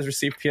Eternal has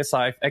received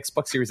PS5,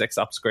 Xbox Series X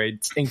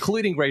upgrades,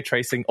 including ray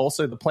tracing.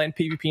 Also, the planned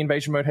PvP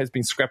invasion mode has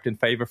been scrapped in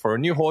favor for a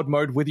new Horde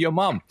mode with Your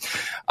Mom.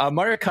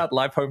 Mario Kart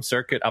Live Home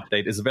Circuit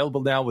update is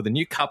available now with a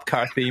new Cup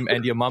car theme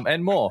and Your Mom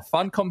and more.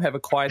 Funcom have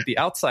acquired The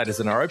Outsiders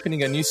and are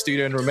opening a new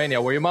studio in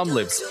Romania where Your Mom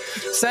lives.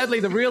 Sadly,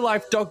 the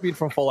real-life dog beat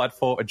from Fallout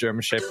 4, a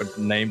German Shepherd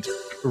named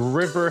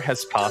River,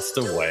 has passed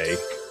away.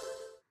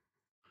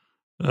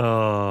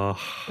 Oh,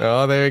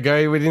 there we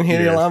go. We didn't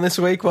hear the alarm this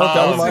week. Well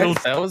done,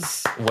 Mike. That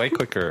was way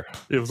quicker.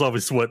 It was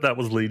obviously what that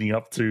was leading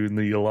up to in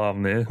the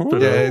alarm there.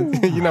 But,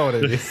 you know what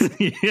it is.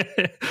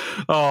 Yeah.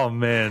 Oh,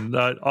 man.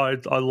 I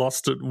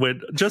lost it when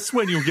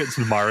you get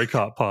to the Mario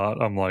Kart part.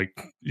 I'm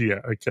like,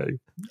 yeah, okay.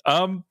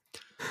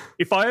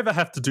 If I ever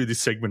have to do this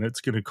segment,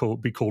 it's going to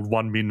be called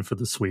 1 min for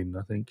the swing,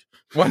 I think.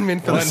 1 min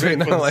for the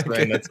swing. I like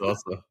it. That's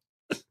awesome.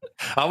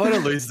 I want to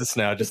lose this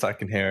now just so I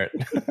can hear it.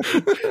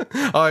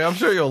 I'm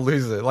sure you'll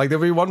lose it. Like,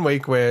 there'll be 1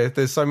 week where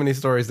there's so many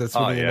stories that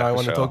Swinny and I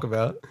want to talk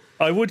about.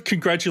 I would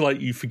congratulate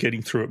you for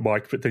getting through it,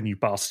 Mike, but then you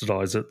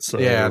bastardize it. So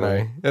yeah, I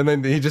know. And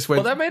then he just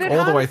went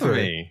all the way through.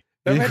 Me.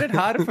 That made it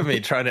harder for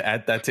me trying to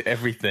add that to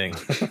everything.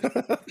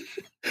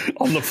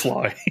 On the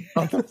fly.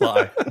 On the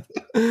fly.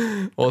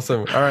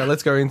 Awesome. All right,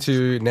 let's go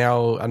into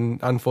now,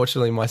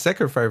 unfortunately, my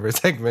second favorite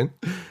segment,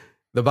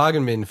 the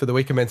bargain bin for the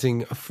week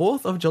commencing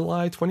 4th of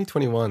July,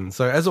 2021.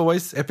 So as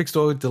always, Epic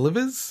Store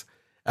delivers.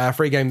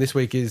 Free game this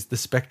week is the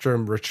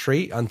Spectrum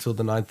Retreat until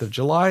the 9th of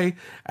July.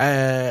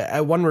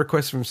 One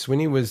request from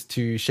Swinny was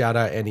to shout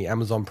out any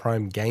Amazon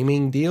Prime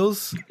gaming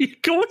deals. You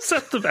always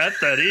have to add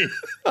that in.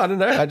 I don't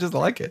know. I just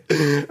like it.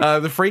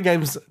 The free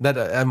games that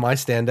are my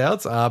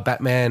standouts are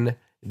Batman,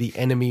 The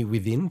Enemy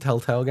Within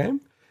Telltale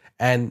game,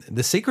 and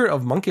The Secret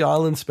of Monkey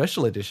Island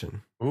Special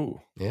Edition. Ooh.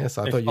 Yes,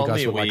 I thought you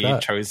guys would like that. We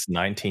chose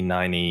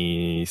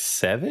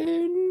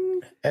 1997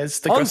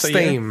 as the On grosso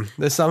Steam, year.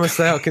 the summer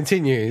sale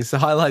continues. The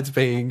highlights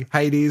being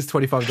Hades,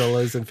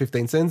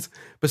 $25.15,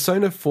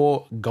 Persona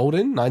 4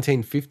 Golden,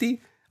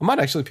 $19.50. I might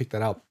actually pick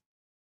that up.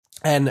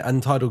 And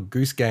Untitled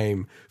Goose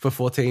Game for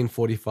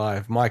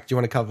 $14.45. Mike, do you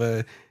want to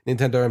cover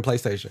Nintendo and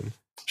PlayStation?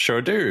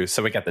 Sure do.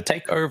 So we got the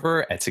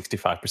Takeover at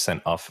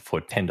 65% off for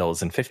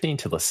 $10.15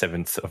 till the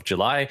 7th of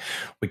July.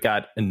 We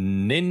got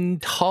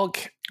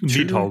Nidhogg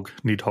 2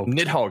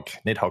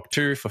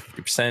 for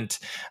 50%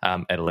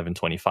 at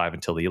 $11.25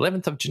 until the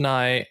 11th of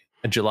July.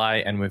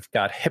 And we've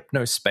got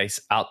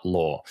Hypnospace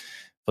Outlaw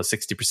for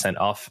 60%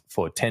 off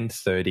for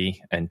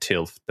 $10.30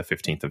 until the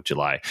 15th of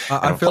July.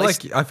 I feel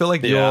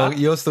like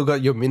you're still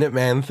got your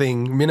Minuteman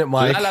thing, Minute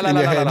Mike in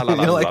your head.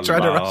 You're like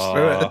trying to rush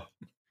through it.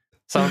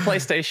 So on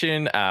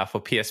PlayStation, for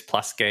PS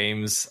Plus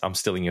games, I'm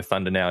stealing your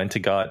thunder now,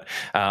 Intergod.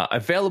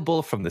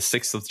 Available from the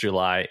 6th of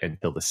July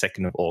until the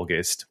 2nd of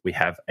August, we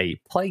have A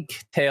Plague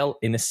Tale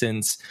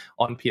Innocence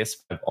on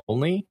PS5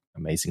 only.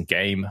 Amazing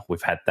game.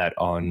 We've had that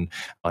on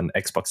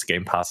Xbox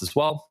Game Pass as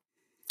well.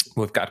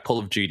 We've got Call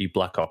of Duty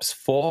Black Ops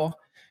 4,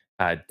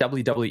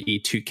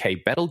 WWE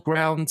 2K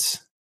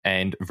Battlegrounds,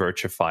 and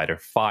Virtua Fighter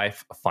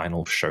 5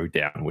 Final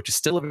Showdown, which is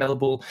still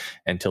available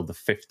until the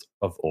 5th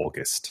of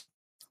August.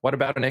 What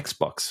about an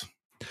Xbox?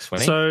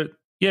 Swinny? So,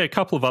 yeah, a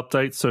couple of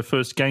updates. So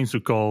first, Games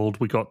with Gold,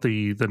 we got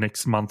the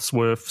next month's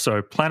worth.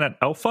 So Planet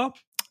Alpha,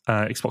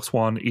 Xbox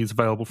One, is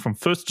available from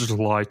 1st of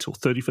July till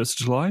 31st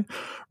of July.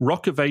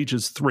 Rock of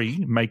Ages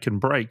 3, Make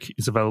and Break,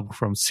 is available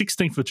from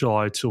 16th of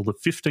July till the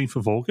 15th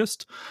of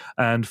August.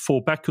 And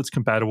for backwards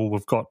compatible,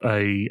 we've got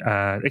a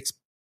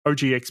OG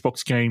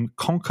Xbox game,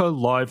 Conquer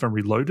Live and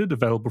Reloaded,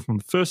 available from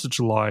the 1st of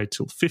July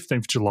till the 15th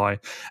of July,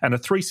 and a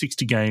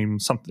 360 game,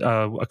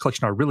 a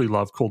collection I really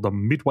love called the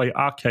Midway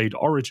Arcade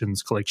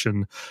Origins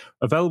Collection,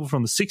 available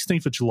from the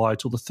 16th of July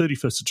till the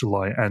 31st of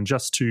July. And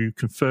just to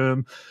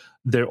confirm,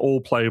 they're all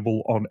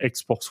playable on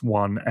Xbox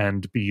One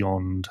and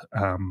beyond,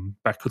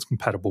 backwards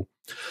compatible.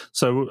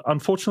 So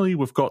unfortunately,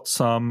 we've got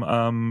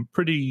some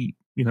pretty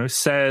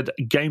sad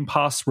Game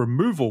Pass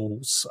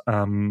removals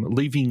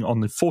leaving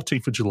on the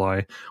 14th of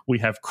July. We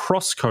have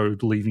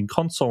Crosscode leaving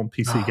console and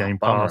PC Game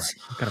Pass.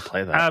 I've got to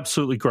play that.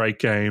 Absolutely great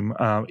game.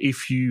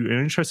 If you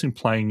are interested in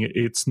playing it,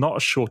 it's not a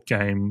short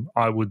game.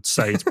 I would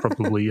say it's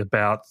probably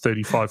about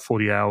 35,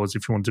 40 hours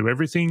if you want to do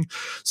everything.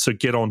 So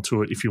get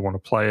onto it if you want to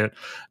play it.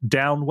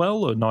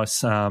 Downwell, a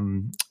nice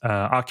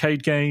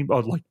arcade game,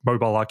 or like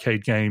mobile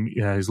arcade game,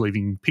 is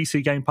leaving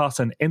PC Game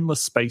Pass, and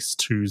Endless Space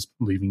 2 is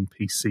leaving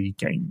PC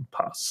Game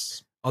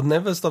Pass. I'll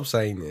never stop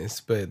saying this,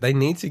 but they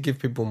need to give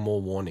people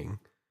more warning.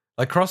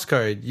 Like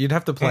Crosscode, you'd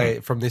have to play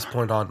it from this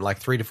point on like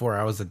 3 to 4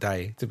 hours a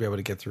day to be able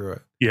to get through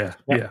it. Yeah.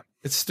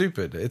 It's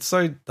stupid. It's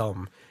so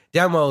dumb.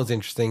 Downwell is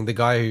interesting. The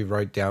guy who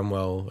wrote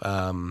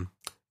Downwell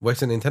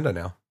works at Nintendo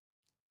now.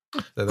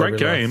 So great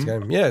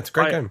game. Yeah, it's a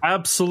great game. I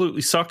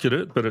absolutely suck at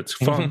it, but it's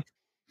fun.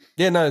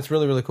 Yeah, no, it's a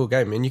really, really cool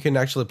game. And you can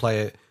actually play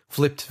it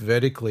flipped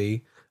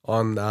vertically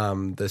on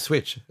the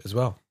Switch as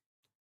well.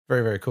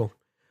 Very, very cool.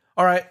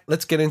 All right,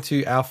 let's get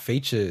into our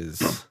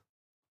features.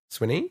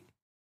 Swinny?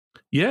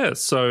 Yeah,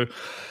 so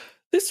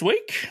this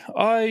week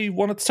I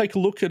wanted to take a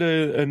look at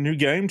a new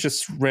game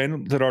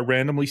that I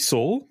randomly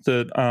saw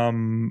that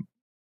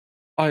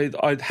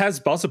I has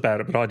buzz about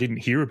it, but I didn't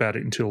hear about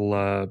it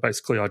until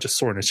basically I just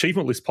saw an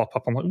achievement list pop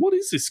up. I'm like, what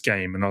is this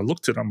game? And I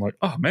looked at it, I'm like,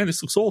 oh man,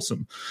 this looks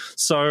awesome.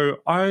 So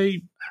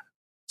I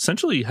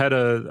essentially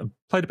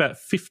played about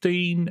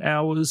 15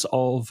 hours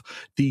of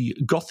the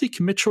Gothic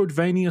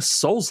Metroidvania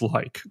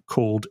Souls-like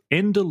called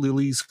Ender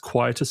Lilies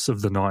Quietus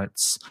of the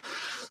Nights.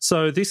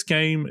 So this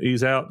game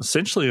is out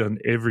essentially on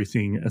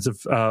everything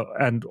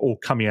or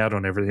coming out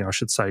on everything, I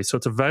should say. So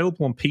it's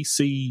available on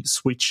PC,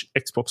 Switch,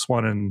 Xbox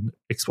One, and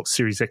Xbox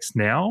Series X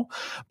now,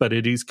 but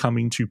it is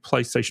coming to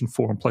PlayStation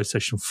 4 and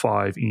PlayStation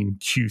 5 in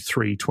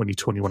Q3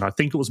 2021. I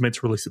think it was meant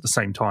to release at the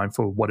same time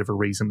for whatever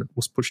reason it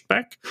was pushed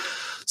back.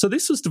 So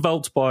this was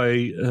developed by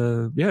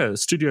a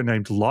studio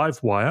named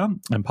Livewire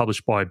and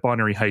published by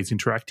Binary Haze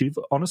Interactive.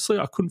 Honestly,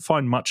 I couldn't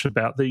find much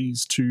about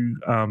these two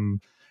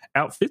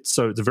outfits,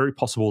 so it's very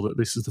possible that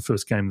this is the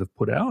first game they've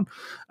put out,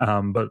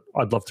 but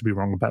I'd love to be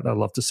wrong about that. I'd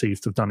love to see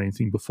if they've done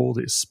anything before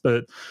this.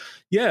 But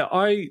yeah,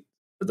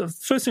 the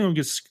first thing I'm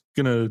just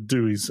going to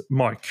do is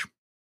Mike.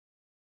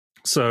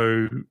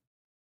 So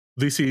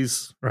this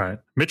is, right,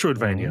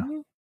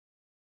 Metroidvania.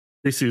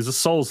 This is a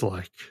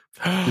Souls-like.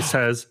 This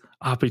has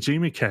RPG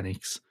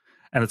mechanics.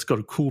 and it's got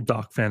a cool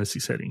dark fantasy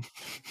setting.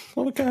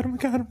 Oh my god! Oh my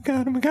god! Oh my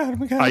god! Oh my god! Oh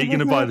my god! Are you going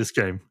to buy this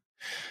game?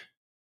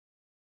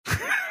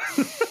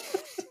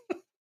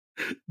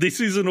 This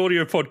is an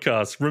audio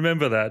podcast.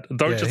 Remember that.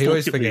 Don't just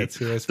look at me.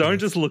 Don't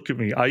just look at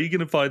me. Are you going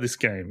to buy this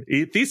game?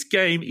 This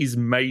game is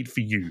made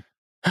for you.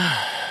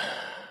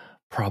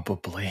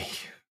 Probably.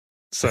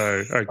 So,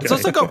 okay. It's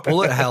also got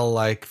bullet hell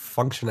like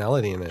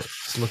functionality in it.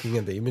 Just looking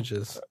at the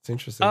images, it's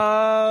interesting.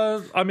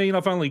 I mean,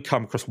 I've only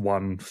come across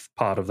one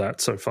part of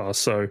that so far.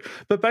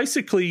 But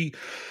basically,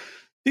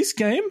 this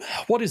game,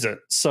 what is it?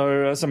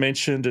 So, as I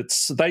mentioned,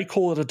 they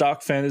call it a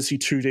dark fantasy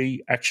 2D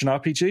action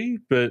RPG,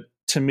 but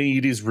to me,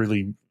 it is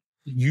really.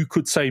 You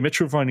could say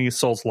Metroidvania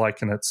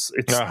Souls-like, and it's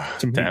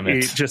to me,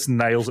 it just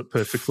nails it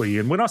perfectly.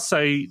 And when I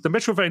say the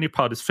Metroidvania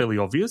part is fairly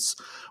obvious,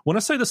 when I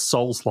say the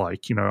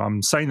Souls-like,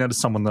 I'm saying that as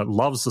someone that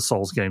loves the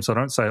Souls games, so I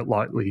don't say it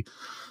lightly,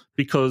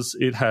 because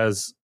it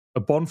has a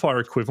bonfire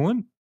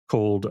equivalent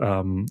called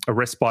a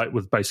respite,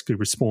 with basically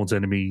respawns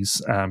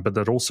enemies, but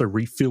that also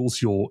refills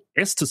your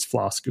Estus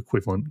flask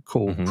equivalent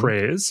called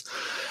prayers.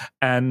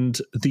 And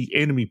the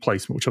enemy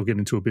placement, which I'll get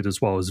into a bit as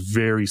well, is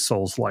very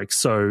Souls-like.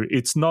 So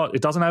it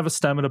doesn't have a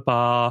stamina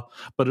bar,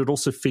 but it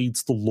also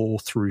feeds the lore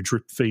through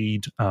drip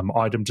feed,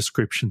 item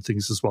description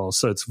things as well.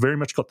 So it's very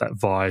much got that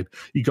vibe.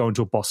 You go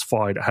into a boss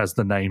fight, it has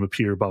the name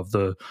appear above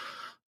the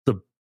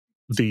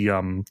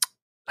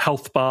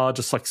health bar,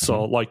 just like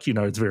Soul,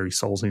 it's very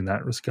Souls in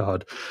that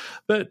regard.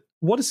 But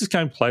what does this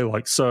game play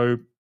like? So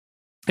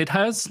it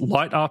has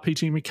light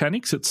RPG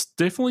mechanics.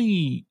 They're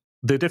definitely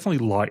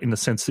light in the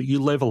sense that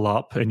you level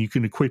up and you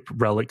can equip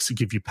relics to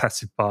give you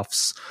passive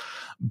buffs,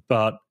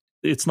 but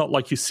it's not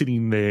like you're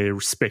sitting there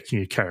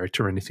speccing a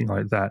character or anything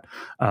like that.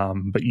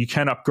 But you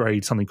can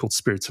upgrade something called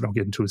spirits, and I'll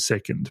get into in a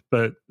second.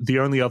 But the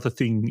only other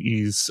thing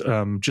is,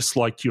 just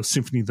like your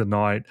Symphony of the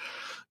Night,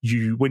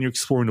 when you're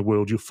exploring the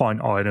world, you'll find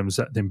items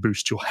that then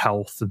boost your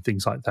health and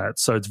things like that.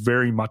 So it's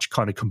very much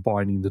kind of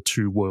combining the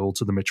two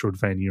worlds of the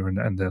Metroidvania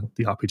and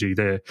the RPG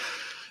there.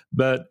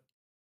 But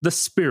the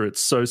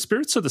spirits. So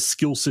spirits are the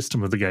skill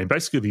system of the game,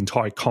 basically the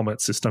entire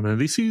combat system.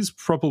 And this is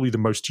probably the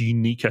most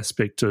unique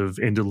aspect of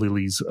Ender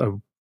Lilies,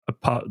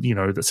 part,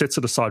 that sets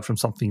it aside from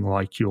something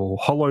like your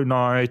Hollow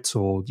Knight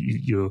or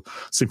your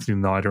Symphony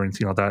of the Night or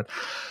anything like that.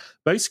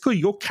 Basically,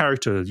 your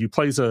character, you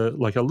plays a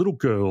little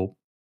girl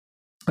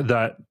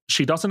that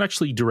she doesn't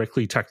actually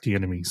directly attack the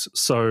enemies.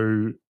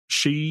 So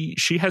she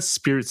has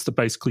spirits that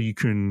basically you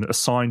can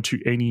assign to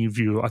any of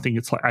you. I think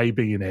it's like A,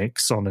 B, and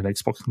X on an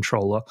Xbox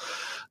controller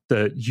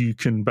that you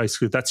can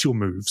basically, that's your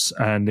moves.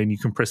 And then you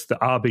can press the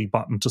RB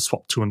button to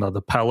swap to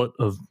another palette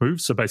of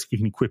moves. So basically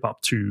you can equip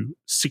up to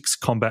 6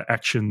 combat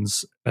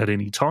actions at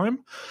any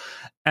time.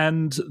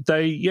 And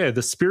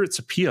the spirits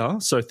appear.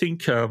 So I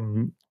think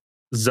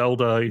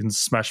Zelda in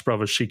Smash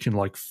Brothers, she can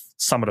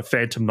summon a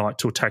Phantom Knight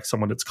to attack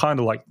someone. It's kind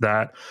of like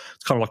that.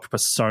 It's kind of like a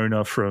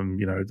Persona from,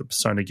 the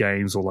Persona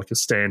games, or like a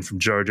Stan from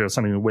JoJo or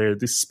something, where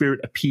this spirit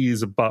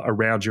appears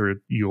around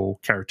your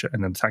character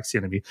and then attacks the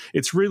enemy.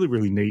 It's really,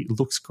 really neat. It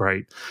looks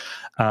great.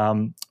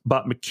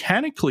 But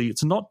mechanically,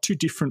 it's not too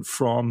different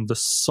from the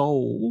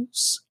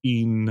Souls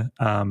in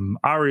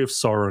Aria of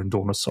Sorrow and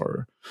Dawn of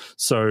Sorrow.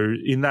 So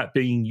in that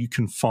being, you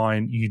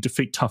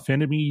defeat tough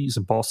enemies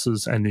and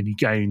bosses, and then you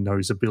gain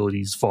those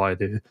abilities via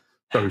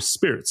those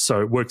spirits. So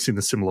it works in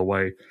a similar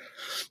way.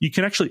 You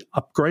can actually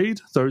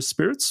upgrade those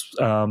spirits.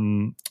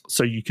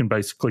 So you can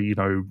basically,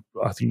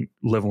 I think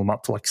level them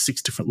up to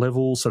 6 different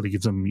levels. So that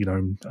gives them,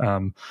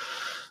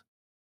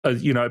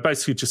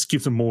 basically just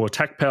gives them more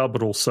attack power,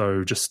 but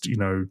also just,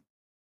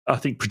 I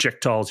think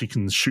projectiles, you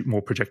can shoot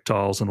more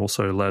projectiles, and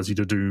also allows you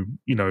to do,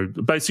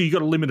 basically you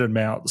got a limited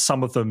amount.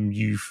 Some of them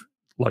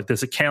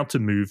there's a counter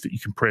move that you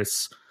can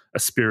press a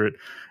spirit,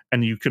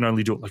 and you can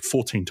only do it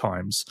 14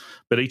 times.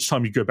 But each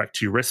time you go back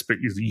to your respite,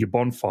 your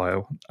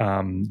bonfire,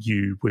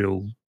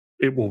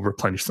 it will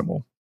replenish them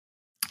all.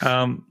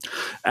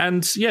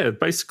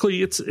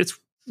 Basically it's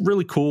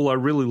really cool. I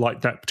really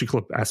like that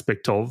particular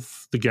aspect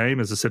of the game.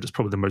 As I said, it's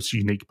probably the most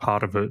unique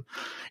part of it.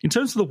 In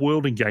terms of the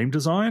world and game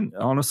design,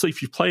 honestly,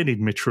 if you've played in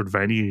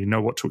Metroidvania, you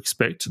know what to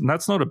expect, and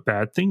that's not a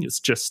bad thing. It's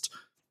just,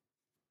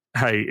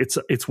 hey,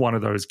 it's one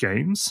of those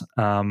games.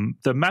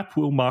 The map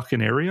will mark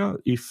an area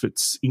if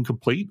it's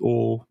incomplete,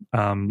 or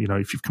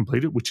if you've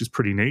completed, which is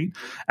pretty neat.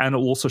 And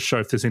it'll also show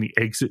if there's any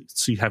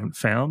exits you haven't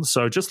found.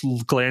 So just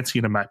glancing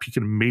at a map, you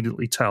can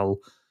immediately tell,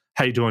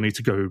 hey, do I need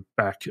to go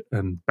back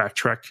and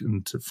backtrack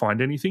and to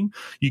find anything?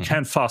 You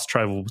can fast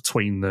travel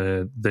between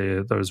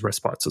those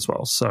respites as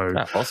well. So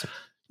awesome.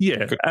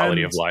 Yeah, good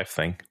quality of life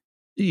thing.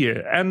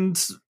 Yeah, and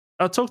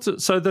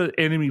so the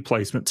enemy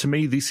placement, to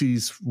me, this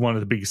is one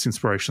of the biggest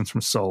inspirations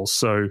from Souls.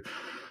 So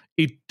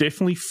it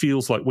definitely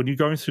feels like when you're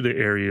going through the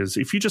areas,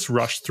 if you just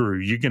rush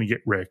through, you're going to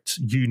get wrecked.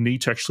 You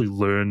need to actually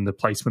learn the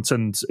placements,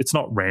 and it's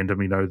not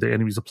random. The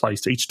enemies are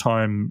placed each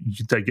time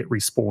they get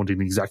respawned in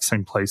the exact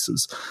same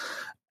places.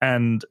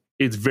 And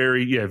it's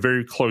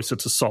very closer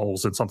to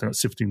Souls than something like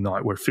Symphony of the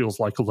Night, where it feels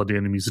like a lot of the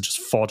enemies are just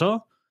fodder.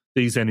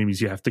 These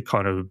enemies, you have to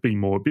kind of be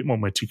a bit more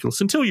meticulous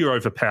until you're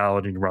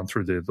overpowered and you run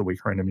through the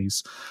weaker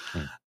enemies.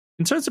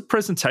 In terms of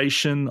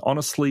presentation,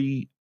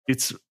 honestly,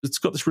 it's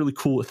got this really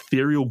cool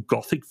ethereal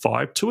gothic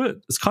vibe to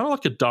it. It's kind of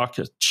like a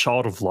darker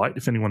Child of Light,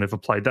 if anyone ever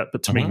played that,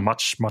 but to me,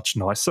 much, much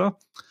nicer.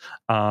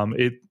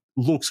 It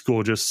looks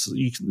gorgeous.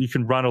 You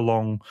can run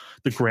along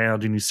the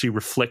ground and you see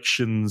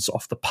reflections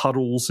off the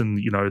puddles, and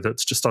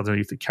that's just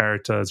underneath the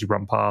character as you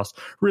run past.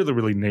 Really,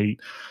 really neat.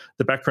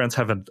 The backgrounds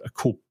have a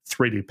cool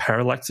 3D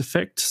parallax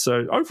effect.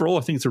 So overall,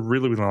 I think it's a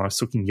really, really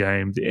nice looking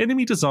game. The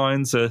enemy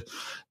designs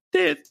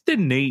they're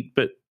neat,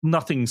 but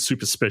nothing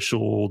super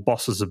special.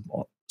 Bosses have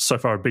so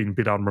far been a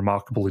bit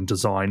unremarkable in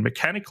design.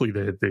 Mechanically,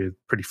 they're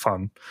pretty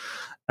fun,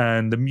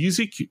 and the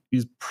music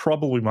is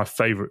probably my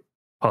favorite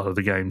part of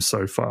the game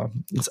so far.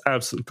 It's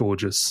absolutely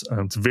gorgeous.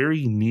 It's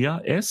very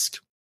Nier-esque.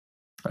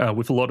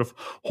 With a lot of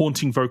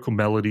haunting vocal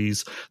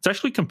melodies. It's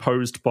actually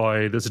composed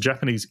by, there's a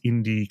Japanese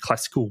indie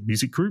classical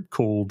music group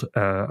called,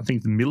 I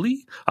think,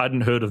 Millie. I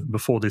hadn't heard of them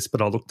before this,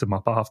 but I looked them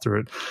up after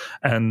it.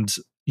 And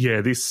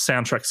yeah, this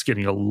soundtrack's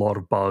getting a lot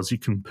of buzz. You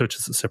can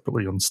purchase it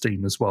separately on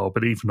Steam as well,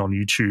 but even on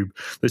YouTube,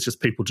 there's just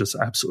people just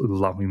absolutely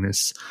loving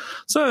this.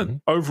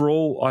 So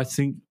overall, I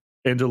think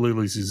Ender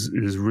Lilies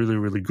is really,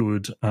 really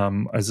good.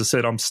 As I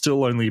said, I'm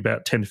still only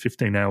about 10 to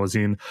 15 hours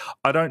in.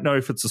 I don't know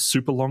if it's a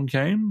super long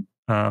game.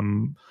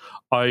 The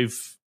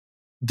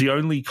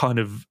only kind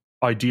of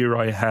idea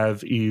I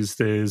have is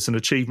there's an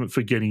achievement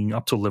for getting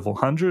up to level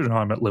 100, and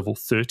I'm at level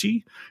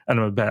 30, and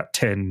I'm about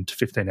 10 to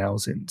 15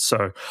 hours in.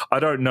 So I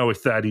don't know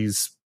if that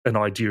is an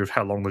idea of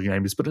how long the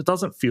game is, but it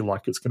doesn't feel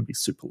like it's going to be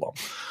super long.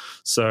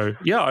 So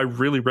yeah, I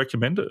really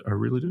recommend it. I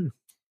really do.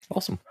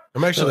 Awesome.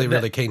 I'm actually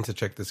really keen to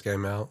check this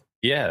game out.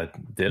 Yeah,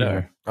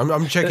 ditto.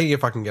 I'm checking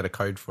if I can get a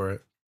code for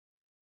it.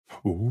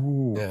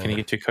 Ooh. Yeah. Can you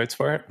get 2 codes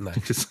for it? No.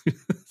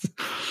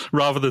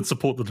 Rather than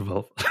support the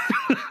developer.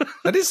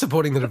 That is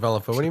supporting the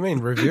developer. What do you mean?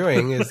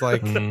 Reviewing is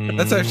like,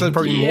 that's actually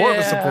probably more of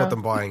a support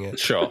than buying it.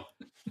 Sure.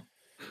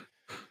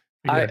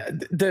 Yeah.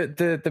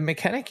 The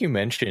mechanic you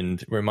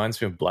mentioned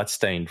reminds me of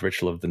Bloodstained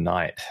Ritual of the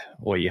Night,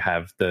 where you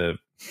have the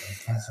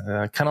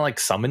kind of like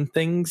summon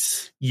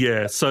things.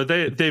 Yeah, so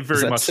they're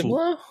very much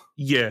similar.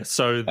 Yeah,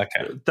 so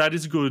that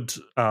is a good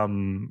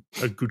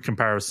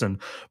comparison.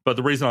 But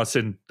the reason I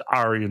said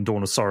Ari and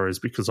Dawn of Sorrow is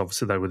because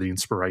obviously they were the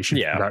inspiration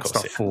for that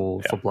stuff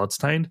for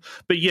Bloodstained.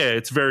 But yeah,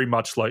 it's very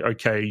much like,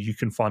 okay, you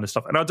can find the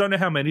stuff. And I don't know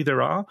how many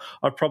there are.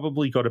 I've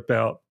probably got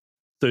about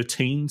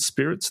 13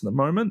 spirits at the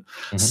moment.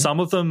 Mm-hmm. Some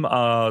of them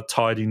are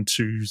tied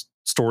into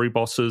story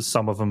bosses.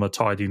 Some of them are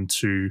tied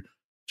into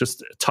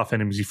just tough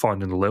enemies you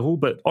find in the level.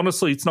 But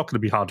honestly, it's not going to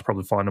be hard to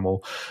probably find them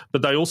all.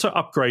 But they also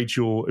upgrade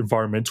your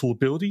environmental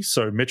ability.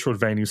 So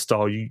Metroidvania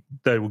style,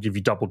 they will give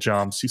you double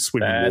jumps, you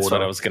swim in water. That's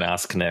what I was going to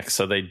ask next.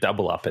 So they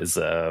double up as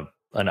an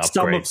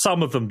upgrade.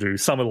 Some of them do.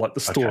 Some are like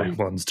the story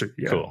ones do.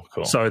 Yeah.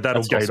 Cool. So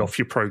that'll gate off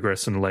your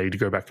progress and allow you to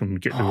go back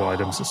and get new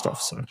items and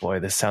stuff. So boy,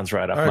 this sounds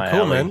right up my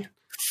alley. Man.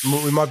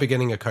 We might be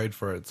getting a code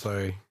for it.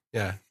 So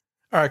yeah.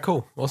 All right,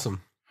 cool.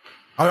 Awesome.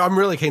 I'm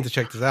really keen to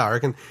check this out. I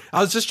reckon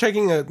I was just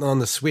checking it on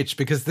the Switch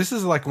because this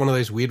is like one of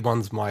those weird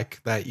ones, Mike,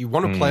 that you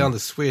want to play on the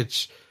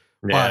Switch,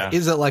 but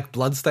is it like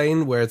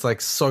Bloodstained where it's like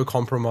so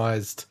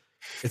compromised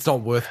it's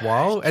not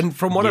worthwhile? And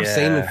from what I've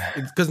seen,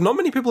 because not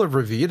many people have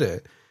reviewed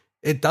it,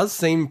 it does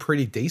seem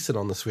pretty decent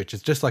on the Switch.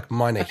 It's just like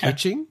minor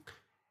hitching.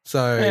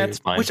 So, it's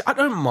fine. Which I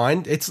don't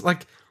mind. It's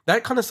like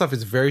that kind of stuff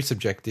is very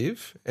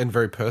subjective and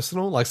very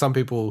personal. Like some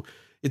people,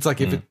 it's like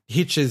if it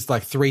hitches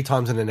like 3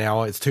 times in an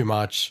hour, it's too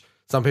much.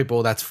 Some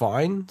people, that's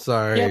fine.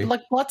 So yeah, but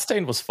like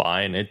Bloodstained was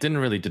fine. It didn't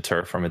really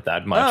deter from it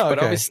that much. But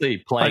obviously,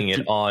 playing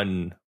it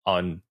on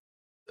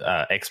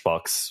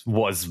Xbox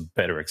was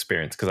better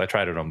experience because I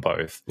tried it on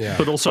both. Yeah,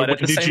 but also at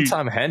the same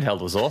time, handheld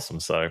was awesome.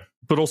 So,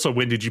 but also,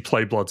 when did you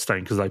play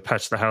Bloodstained? Because they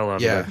patched the hell out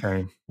of that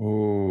game.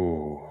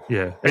 Ooh,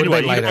 yeah.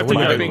 Anyway, it would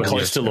have been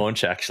close to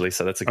launch actually.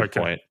 So that's a good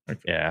point.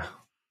 Okay.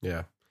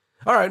 Yeah.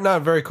 All right. No,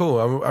 very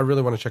cool. I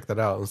really want to check that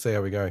out and see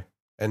how we go.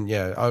 And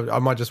yeah, I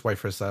might just wait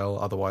for a sale.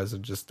 Otherwise, I'll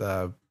just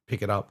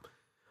pick it up.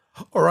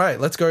 All right,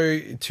 let's go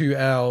to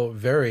our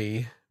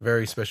very,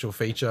 very special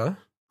feature.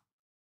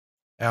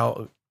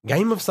 Our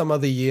Game of Some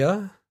Other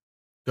Year,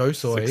 Go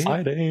Soy,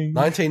 exciting.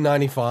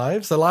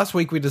 1995. So last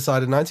week we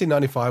decided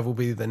 1995 will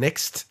be the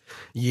next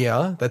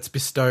year that's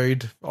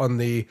bestowed on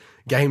the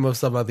Game of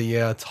Some Other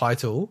Year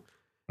title.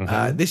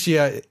 Mm-hmm. This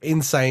year,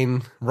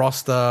 insane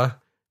roster,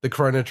 the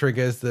Chrono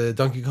Triggers, the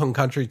Donkey Kong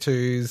Country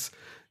 2s,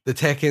 the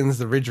Tekkens,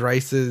 the Ridge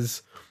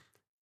Racers.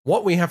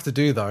 What we have to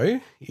do,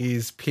 though,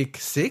 is pick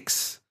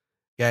 6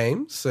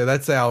 games. So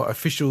that's our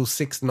official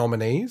 6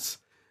 nominees.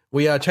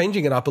 We are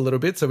changing it up a little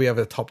bit, so we have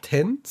a top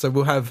 10. So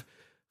we'll have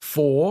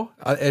 4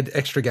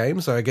 extra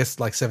games. So I guess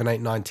like 7,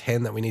 8, 9,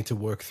 10 that we need to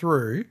work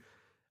through.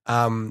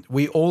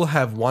 We all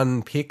have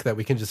one pick that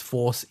we can just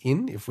force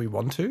in if we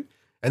want to.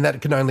 And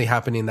that can only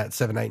happen in that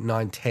 7, 8,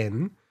 9,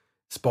 10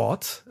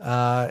 spot.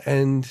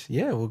 And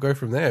yeah, we'll go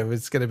from there.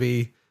 It's going to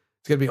be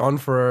on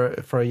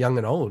for a young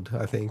and old,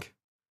 I think.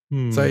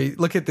 So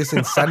look at this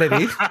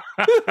insanity.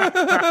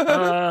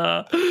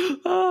 Love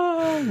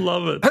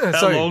it.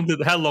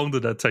 How long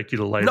did that take you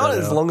to lay that out? Not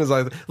as long as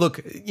I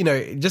look. You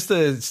know, just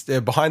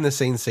the behind the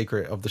scenes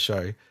secret of the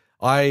show.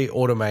 I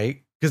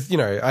automate because, you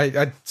know,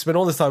 I spent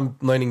all this time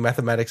learning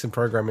mathematics and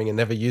programming and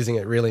never using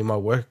it really in my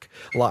work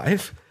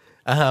life,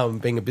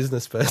 being a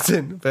business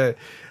person. But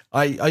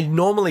I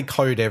normally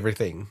code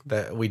everything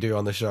that we do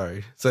on the show.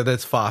 So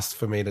that's fast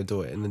for me to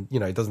do it. And, you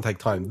know, it doesn't take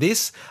time.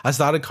 This, I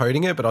started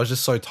coding it, but I was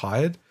just so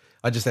tired.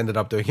 I just ended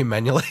up doing it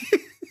manually.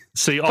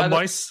 See, on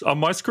my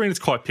screen, it's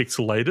quite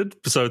pixelated,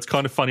 so it's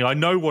kind of funny. I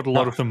know what a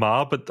lot of them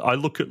are, but I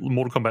look at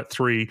Mortal Kombat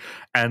 3,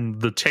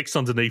 and the text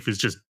underneath is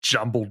just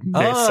jumbled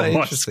mess on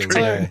my screen.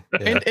 Yeah.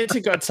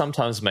 Intergod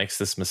sometimes makes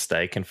this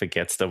mistake and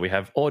forgets that we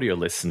have audio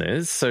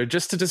listeners. So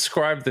just to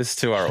describe this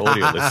to our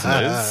audio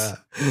listeners,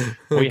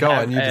 we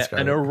have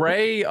an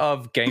array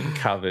of game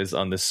covers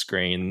on the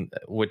screen,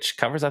 which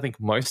covers, I think,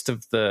 most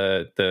of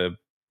the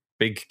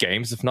big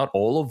games, if not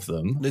all of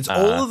them. It's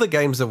all of the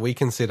games that we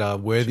consider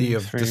worthy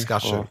of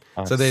discussion.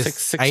 So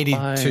there's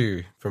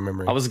 82 from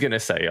memory. I was going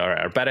to say, all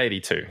right, about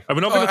 82. And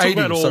we're not going to talk 80,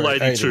 about all sorry,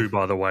 82, 80.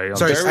 by the way.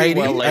 So it's Very 80,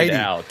 well laid 80.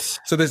 out.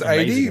 So there's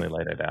 80, Amazingly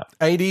laid it out.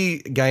 80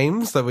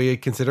 games that we're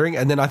considering.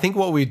 And then I think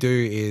what we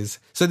do is,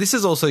 so this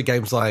is also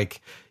games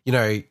like, you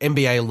know,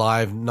 NBA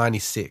Live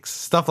 96,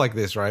 stuff like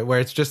this, right? Where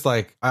it's just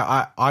like,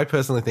 I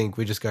personally think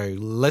we just go,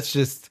 let's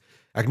just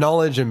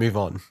acknowledge and move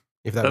on.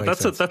 If makes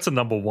sense. That's a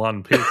number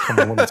one. People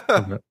come on.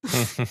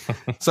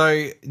 So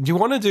do you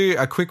want to do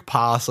a quick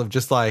pass of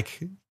just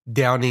like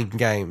downing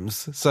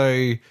games? So,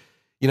 you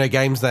know,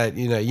 games that,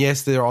 you know,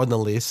 yes, they're on the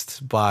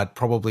list, but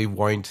probably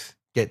won't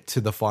get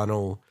to the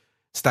final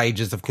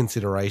stages of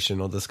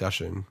consideration or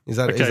discussion. Is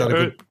that a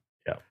good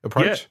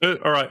approach? Yeah,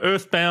 all right.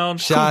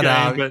 Earthbound. Shut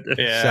up. Game,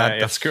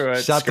 but Screw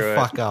it. Shut the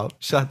fuck up.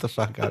 Shut the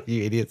fuck up,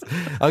 you idiots.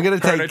 I'm going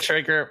to Chrono take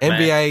Trigger,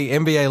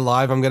 NBA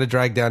Live. I'm going to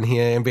drag down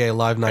here. NBA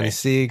Live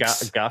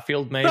 96.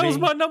 Garfield, maybe? that was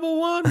my number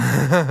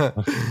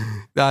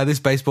one. This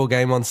baseball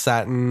game on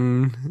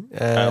Saturn.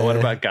 What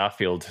about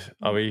Garfield?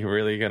 Are we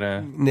really going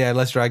to... Yeah,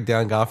 let's drag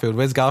down Garfield.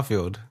 Where's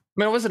Garfield? I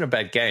mean, it wasn't a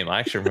bad game.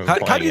 I actually remember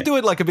playing Can't you do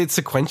it like a bit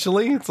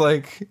sequentially? It's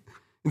like...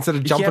 Instead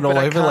of jumping all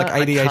over like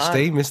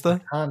ADHD,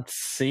 mister. I can't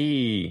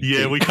see.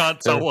 Yeah, we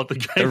can't tell what the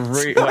game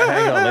is. Wait,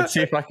 hang on. Let's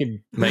see if I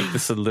can make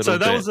this a little So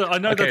that bit. was, I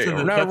know that's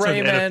an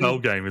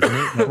NFL game, isn't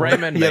it?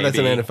 Rayman, Yeah, that's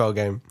an NFL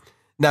game.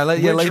 No,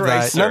 leave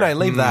that. No,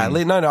 leave that.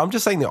 No, I'm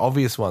just saying the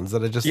obvious ones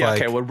that are just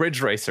like... okay, well,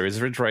 Ridge Racer. Is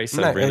Ridge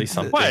Racer really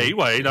something?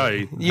 Wait, no.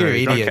 You're an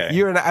idiot. Okay.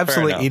 You're an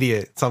absolute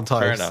idiot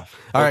sometimes. Fair enough.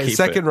 All right,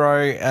 second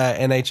row,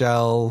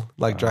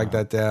 NHL, drag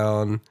that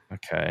down.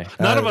 Okay.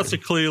 None of us are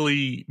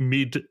clearly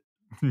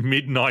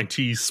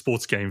mid-90s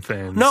sports game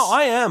fans. No,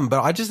 I am,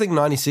 but I just think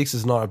 96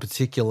 is not a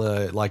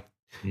particular,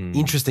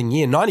 interesting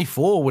year.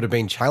 94 would have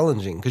been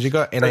challenging because you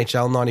got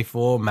NHL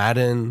 94,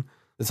 Madden.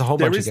 There's a whole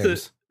bunch of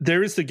games.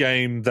 There is the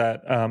game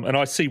that, and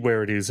I see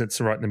where it is.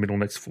 It's right in the middle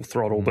next to Full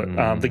Throttle.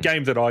 But the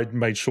game that I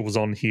made sure was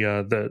on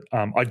here that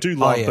I do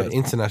love. But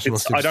International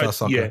Superstar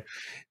Soccer. Yeah,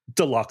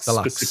 Deluxe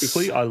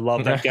specifically. I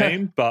love that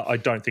game, but I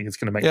don't think it's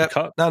going to make the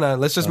cut. No.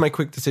 Let's just make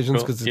quick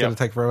decisions because it's going to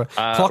take forever.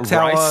 Clock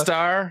Tower.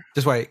 Ristar?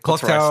 Just wait. Clock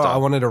Tower, I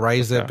wanted to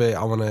raise it, but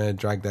I want to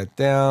drag that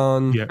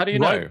down. Yeah. How do you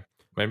know?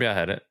 Maybe I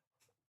had it.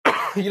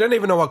 You don't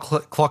even know what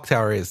Clock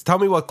Tower is. Tell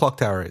me what Clock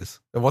Tower is.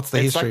 And what's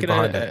the history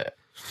behind it?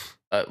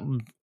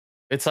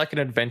 It's like an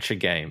adventure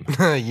game.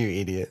 You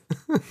idiot.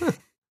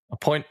 A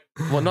point,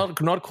 well,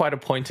 not quite a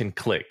point and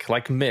click,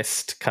 like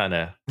Myst kind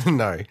of.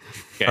 No.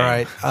 Game. All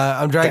right.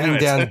 I'm dragging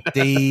down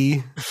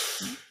D.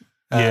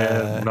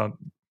 Madden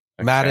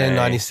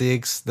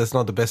 96. That's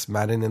not the best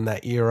Madden in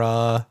that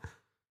era.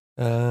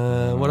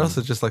 What else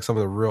is just like some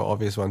of the real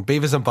obvious ones?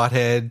 Beavis and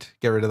Butthead.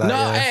 Get rid of that. No,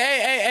 yeah.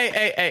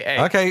 hey.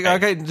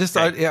 Okay. Just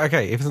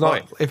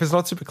if it's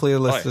not super clear,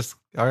 let's just.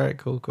 All right,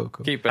 cool.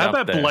 Keep it How up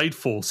about there. Blade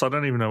Force? I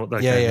don't even know what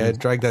that game is. Yeah,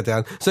 drag that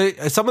down. So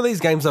some of these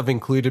games I've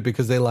included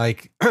because they're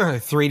like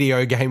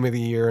 3DO game of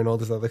the year and all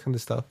this other kind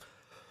of stuff.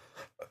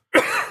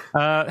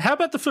 How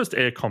about the first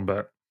Air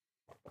Combat?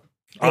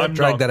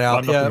 Drag that out.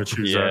 I'm not going to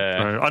choose that.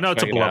 No, I know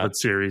it's a beloved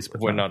series, but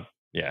we're not.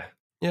 Yeah.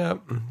 Yeah,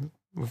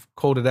 we've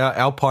called it out.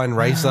 Alpine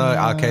Racer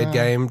arcade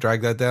game.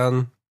 Drag that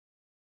down.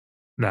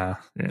 Nah.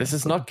 Yeah. This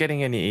is not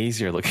getting any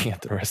easier looking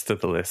at the rest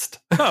of the list.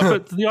 No,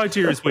 but the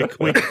idea is we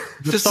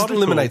just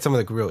eliminate some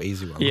of the real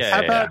easy ones.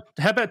 Yeah.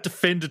 How about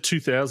Defender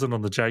 2000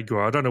 on the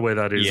Jaguar? I don't know where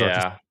that is.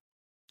 Yeah.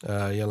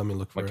 Let me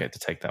look for it. Okay, to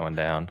take that one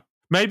down.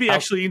 Maybe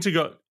actually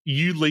Intergot,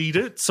 you lead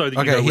it so that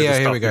you okay, know where the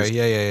here stuff we go. is.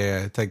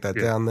 Yeah. Take that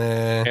down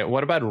there. Okay,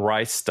 what about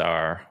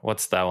Ristar?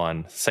 What's that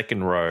one?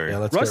 Second row. Yeah,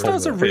 let's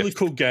Ristar's go a with really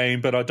cool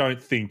game, but I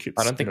don't think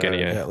it's. I don't think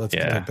any. Let's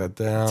take that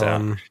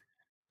down.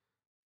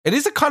 It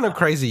is a kind of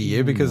crazy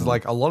year because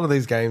like a lot of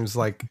these games,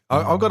 like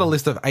I've got a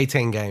list of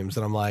 18 games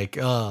and I'm like,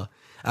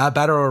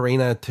 Battle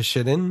Arena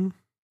Toshinden.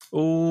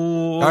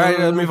 Oh, all right,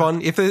 let's move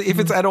on. If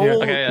it's at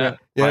all,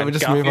 we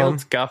just move on.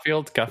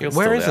 Garfield.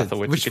 Where is it?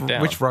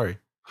 Which row?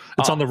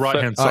 It's on the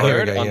right hand side. Here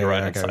we go. On the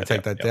right hand side.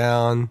 Take that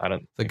down.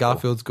 So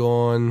Garfield's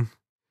gone.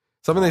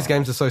 Some of these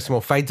games are so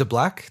small. Fade to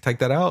Black. Take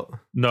that out.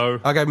 No.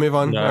 Okay, move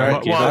on. No. All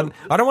right. Well,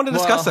 I don't want to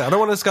discuss it. I don't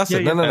want to discuss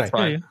it. No.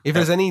 Yeah. If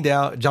there's any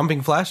doubt,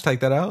 Jumping Flash.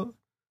 Take that out.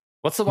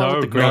 What's the one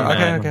with the green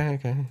man?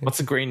 Okay. What's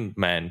the green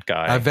man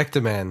guy?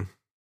 Vector Man.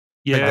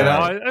 Yeah, that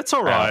out. it's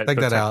all right. Take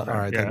that That's out. okay. All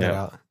right, take Yeah. that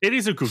out. It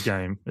is a good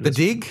game. It The is.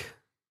 Dig.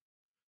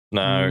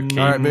 No, Mm,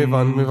 All right, move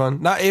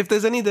on. No, if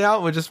there's any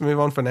doubt, we'll just move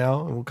on for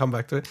now, and we'll come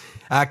back to it.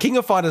 King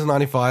of Fighters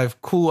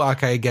 95, cool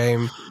arcade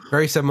game,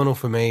 very seminal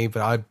for me,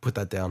 but I'd put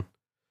that down.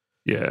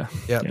 Yeah.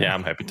 Yep. Yeah,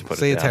 I'm happy to put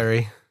See you, it down.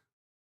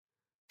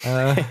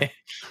 Terry.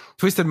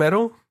 Twisted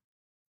Metal.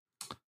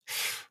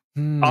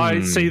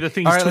 I see the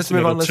thing. All is right, let's Twisted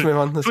move on. Metal Let's 2 move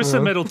on. Let's Twisted move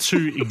on. Metal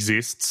 2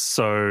 exists,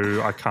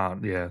 so I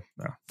can't. Yeah.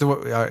 No, So,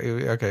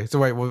 okay. So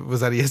wait, was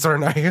that a yes or a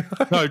no?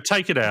 no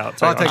take it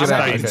out. Oh, take I'm it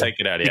out, happy to okay. take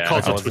it out. Yeah, Because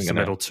I of wasn't Twisted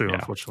gonna- Metal 2, yeah.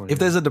 unfortunately. If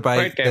there's a debate,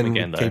 Great game then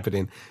again, though. keep it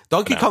in.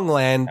 Donkey No. Kong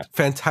Land,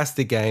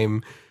 fantastic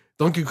game.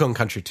 Donkey Kong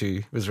Country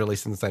 2 was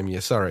released in the same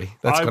year. Sorry,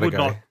 that's I got to would go.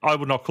 not. I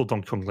would not call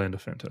Donkey Kong Land a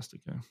fantastic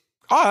game.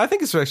 Oh, I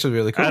think it's actually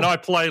really cool. And I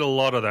played a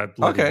lot of that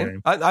bloody Okay,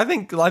 game. I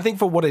think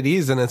for what it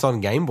is, and it's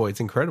on Game Boy, it's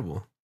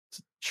incredible.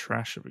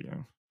 Trash of a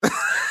game.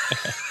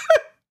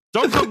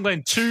 Donkey Kong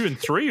Land 2 and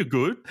 3 are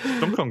good.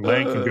 Donkey Kong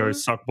Land can go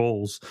suck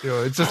balls. You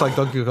know, it's just like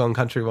Donkey Kong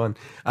Country 1.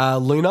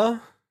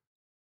 Luna,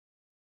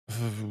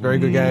 very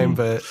good game,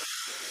 but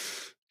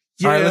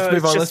Yeah, All right, let's move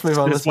it's on, just- let's move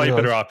on, There's let's way move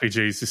on. better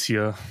RPGs this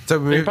year. so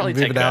move probably it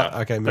take it out.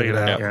 out. Okay, move Take it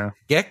out. Yeah.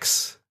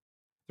 Gex,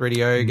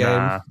 3DO game.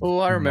 Nah. Oh,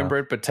 I remember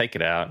it, but take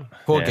it out.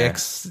 Poor Yeah.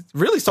 Gex.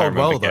 Really I sold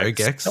remember well, though,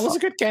 Gex. That was a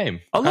good game.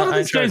 A lot of I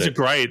these enjoyed games it. are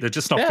great. They're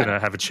just not Yeah. going to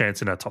have a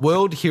chance in our top.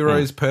 World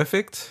Heroes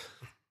Perfect.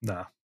 10.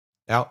 Nah.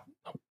 Out.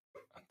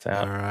 It's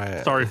out. All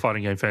right. Sorry,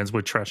 fighting game fans.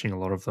 We're trashing a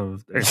lot of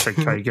the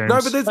SNK games. No,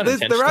 but there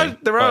intentionally, are a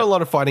but-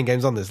 lot of fighting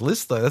games on this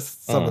list, though. That's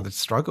some of the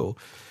struggle.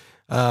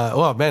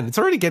 Oh, man, it's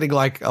already getting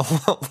like a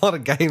lot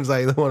of games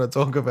I either want to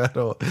talk about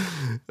or.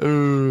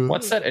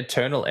 What's that?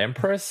 Eternal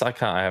Empress? I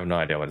have no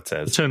idea what it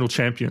says. Eternal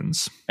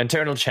Champions.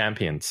 Eternal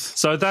Champions.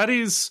 So that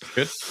is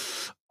Good.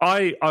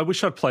 I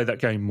wish I'd played that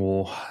game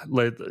more.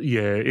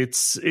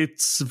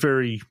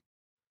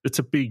 It's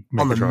a big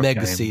On the Mega Drive Mega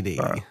game, CD.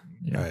 but,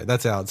 yeah. All right,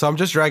 that's out. So I'm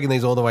just dragging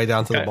these all the way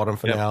down to the Okay, bottom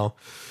for yep. now.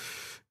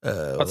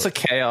 What's the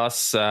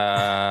Chaos?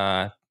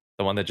 The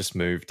one that just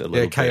moved a little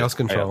Yeah, bit. Chaos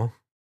Control.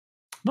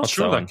 Not What's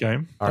sure of that that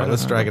game. All right, I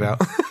let's don't drag it know.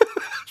 out.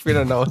 We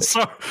don't know it.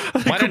 Sorry,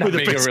 Why could not be the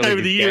make a best really game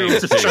of the year.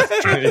 good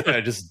Just game? Yeah,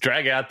 just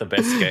drag out the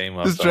best game.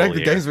 Of Just the drag whole the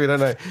year. games we don't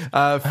know.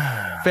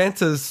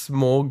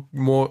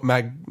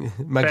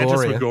 Magoria.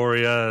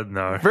 Phantasmagoria,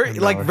 no.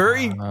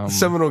 Very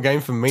seminal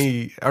game for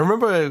me. I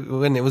remember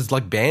when it was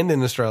like banned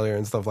in Australia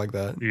and stuff like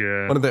that.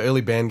 Yeah. One of the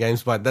early banned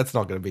games, but that's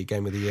not going to be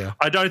game of the year.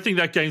 I don't think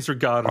that game's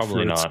regarded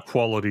Probably for its not.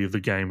 quality of the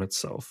game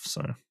itself.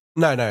 So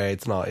No,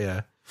 it's not.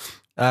 Yeah,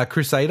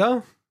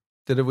 Crusader.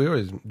 We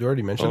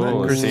already mention that?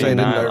 Oh, Crusader. see,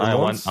 No I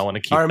Remorse? want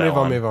to keep All right, that move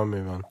one.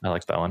 move on. I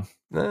like that one.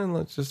 No,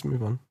 let's just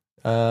move on.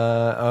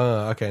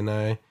 Okay,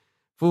 no.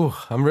 Ooh,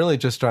 I'm really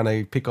just trying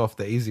to pick off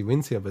the easy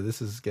wins here, but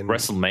this is getting.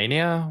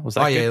 WrestleMania was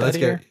that? Oh yeah, good let's that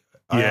year?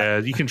 get. yeah,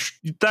 you can.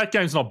 That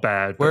game's not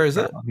bad. Where but, is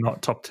it?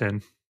 Not top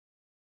 10.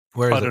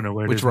 Where is I don't know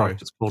where it Which is. row? Mike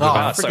just pulled Oh, it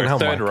Ah, up. freaking sorry, hell,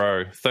 third Mike.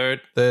 row.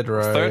 Third Third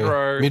row, third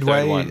one.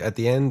 midway at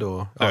the end,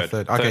 or Third.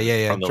 Okay, Third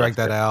yeah. from the Drag left.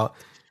 that out.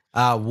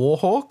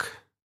 Warhawk,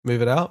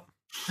 move it out.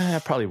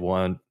 Probably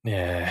one.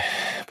 Yeah,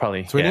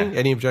 probably. Swinny, Yeah.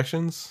 any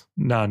objections?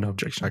 No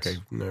objections. Okay,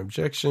 no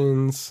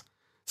objections.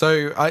 So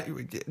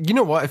you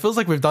know what? It feels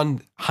like we've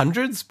done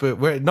hundreds, but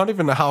we're not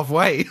even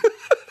halfway.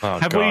 Oh,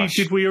 Have gosh.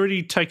 did we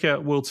already take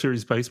out World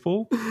Series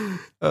Baseball?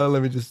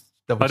 Let me just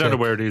double I don't know check.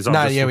 where it is.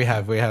 No, yeah, we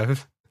have. All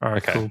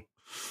right, Okay. cool.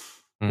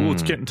 Oh,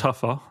 it's Mm. getting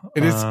tougher.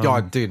 It is,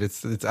 dude.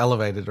 It's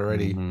elevated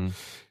already. Mhm.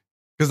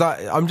 Because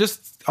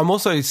I'm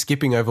also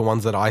skipping over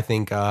ones that I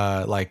think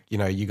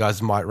you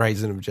guys might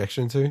raise an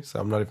objection to. So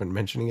I'm not even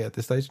mentioning it at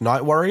this stage.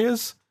 Night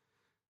Warriors.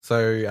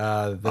 So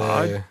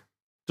the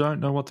Don't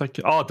know what that.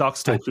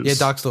 Darkstalkers. Yeah,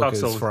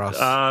 Darkstalkers for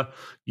us.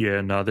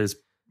 Yeah, no, there's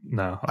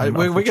no. we're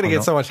going to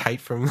get so much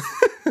hate from.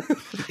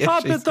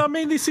 But I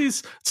mean,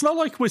 it's not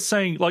like we're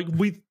saying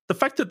the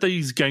fact that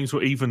these games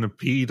were even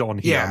appeared on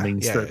here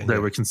means that they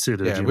were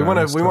considered. Yeah, you we know,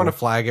 want so- to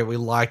flag it. We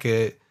like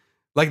it.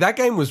 Like that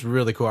game was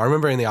really cool. I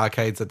remember in the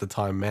arcades at the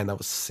time, man, that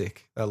was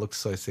sick. That looked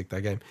so sick,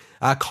 that game.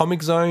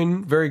 Comic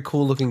Zone, very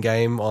cool looking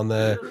game on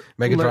the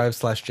Mega Drive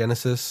 /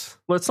 Genesis.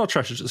 Let's not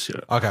trash it just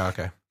yet.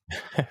 Okay.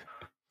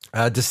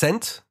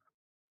 Descent,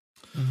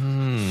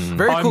 Mm.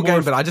 very I'm cool more game,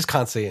 of- but I just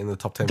can't see it in the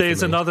top 10. for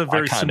There's me. another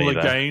very can't similar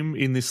either. game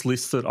in this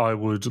list that I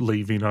would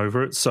leave in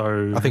over it.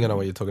 So I think I know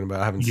what you're talking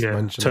about. I haven't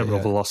mentioned Terminal it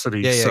yet.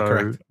 Velocity. Yeah, so,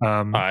 correct.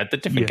 The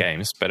different yeah.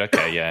 games, but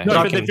okay, yeah. No,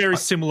 No, but they're very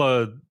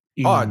similar.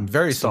 In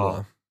Very style.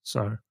 similar.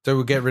 So So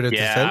we'll get rid of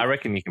Yeah, Descent. I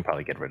reckon you can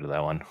probably get rid of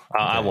that one.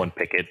 I Okay. won't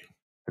pick it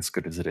as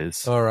good as it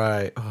is. All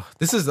right. Oh,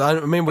 this is,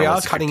 I mean, we That are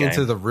was a good cutting into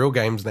game. the real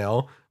games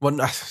now. Well,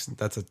 no,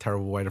 that's a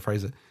terrible way to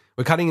phrase it.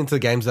 We're cutting into the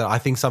games that I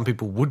think some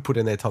people would put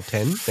in their top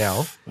 10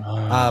 now.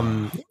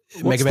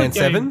 Mega the Man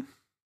game?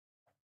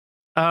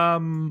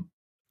 7.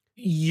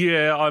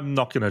 Yeah, I'm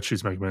not going to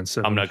choose Mega Man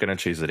 7. I'm not going to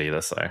choose it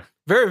either, so.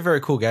 Very, very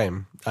cool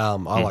game. I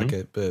like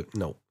it, but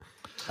no.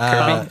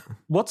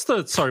 What's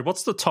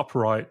the top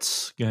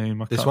right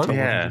game? I This can't one? tell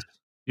what Yeah. it is.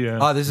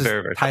 Yeah. This is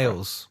Very, very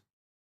Tales.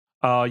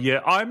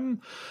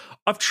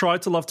 I've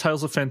tried to love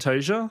Tales of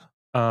Fantasia.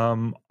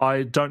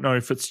 I don't know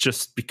if it's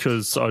just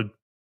because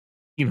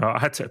I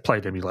had to play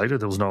it emulated.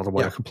 There was no other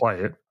way I could play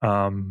it,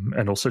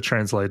 and also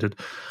translated.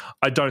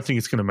 I don't think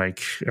it's going to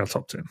make our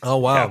top 10. Oh,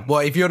 wow. Yeah. Well,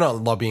 if you're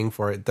not lobbying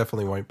for it, it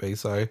definitely won't be.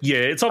 So Yeah,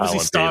 it's obviously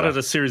won't be started either.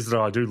 a series that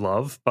I do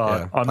love,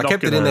 but I'm I not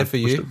kept it in gonna there for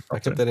push you. it I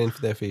top kept 10. that in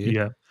there for you.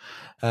 Yeah.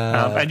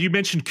 And you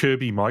mentioned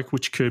Kirby, Mike.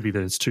 Which Kirby?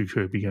 There's 2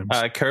 Kirby games.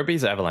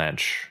 Kirby's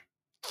Avalanche.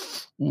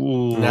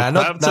 Ooh,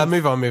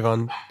 move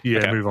on. Yeah,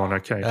 Okay. move on.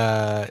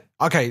 Okay.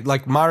 Okay,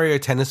 like Mario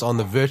Tennis on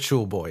the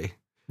Virtual Boy.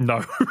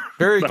 No.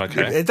 Very,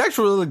 Okay. It's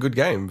actually a really good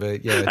game,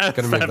 but yeah, it's going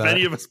to move Have that.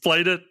 any of us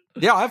played it?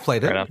 Yeah, I've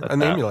played it Right after on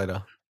the that.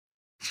 emulator.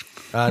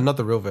 Not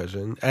the real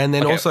version. And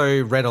then Okay.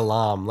 also Red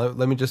Alarm. Let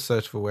me just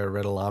search for where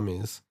Red Alarm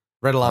is.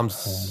 Red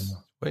Alarm's...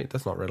 Wait,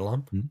 that's not Red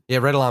Alarm. Yeah,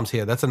 Red Alarm's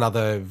here. That's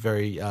another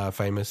very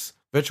famous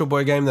Virtual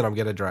Boy game that I'm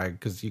going to drag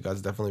because you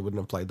guys definitely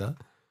wouldn't have played that.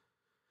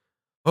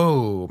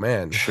 Oh,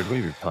 man. Should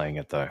we be playing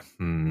it though?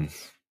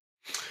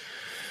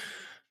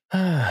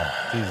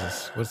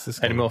 Jesus, what's this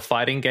Any game? more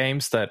fighting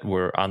games that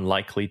were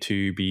unlikely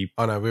to be?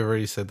 Oh, no, we've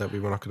already said that we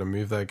were not going to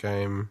move that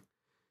game.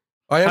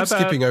 I am How about-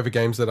 skipping over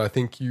games that I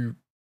think you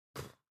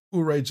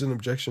will raise an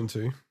objection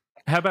to.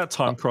 How about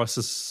Time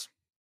Crisis?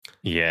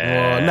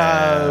 Yeah.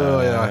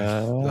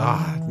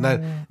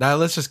 No,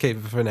 let's just keep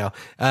it for now.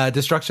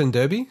 Destruction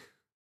Derby.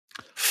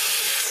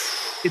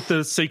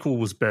 The sequel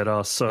was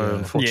better, so Yeah.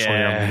 unfortunately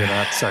I'm going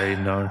to say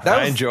no. That I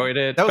was- enjoyed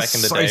it that was back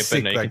in the so day,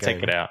 sick, but now you that can take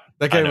game. it out.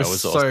 That I game know, was, it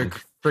was so awesome.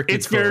 freaking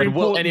It's cool. very Will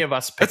important. any of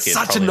us pick It's it?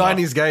 such a Probably not.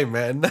 90s game,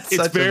 man. That's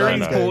It's such very a 90s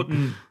game.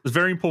 important. It's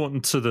very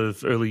important to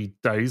the early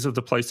days of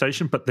the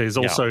PlayStation, but there's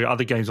also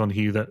other games on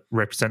here that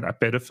represent that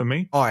better for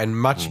me. Oh, and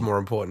much more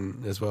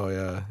important as well.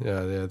 Yeah,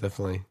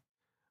 definitely.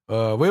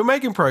 We're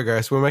making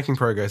progress.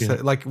 Yeah.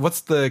 Like,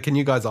 can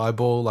you guys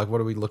eyeball? Like, what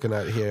are we looking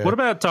at here? What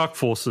about Dark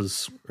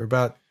Forces? We're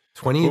about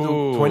 20,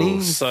 Ooh,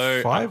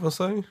 25 or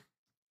so?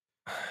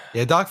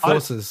 Yeah, Dark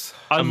Forces.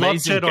 I love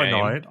Amazing Jedi game.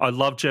 Knight. I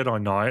love Jedi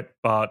Knight,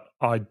 but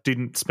I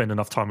didn't spend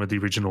enough time with the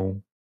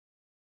original.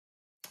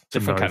 to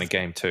Different know. kind of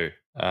game too.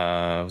 It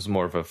was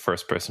more of a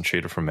first-person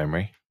shooter from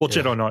memory. Well,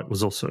 Yeah. Jedi Knight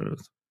was also.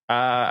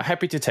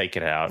 Happy to take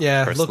it out.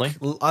 Yeah, personally.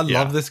 look, I Yeah.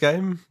 love this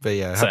game, but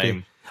yeah, happy.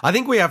 Same. I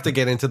think we have to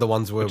get into the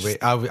ones where we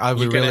are we You're gonna have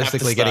to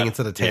realistically getting start-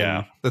 into the 10,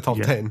 yeah. the top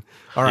Yeah. 10.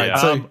 All right, Yeah.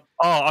 so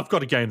I've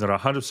got a game that I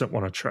 100%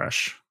 want to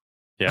trash.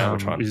 Yeah,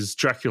 which one? Is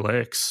Dracula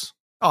X.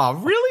 oh,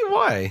 really?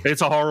 Why?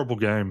 It's a horrible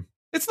game.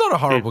 It's not a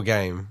horrible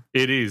game.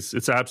 It is.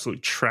 It's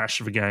absolute trash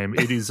of a game.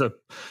 It is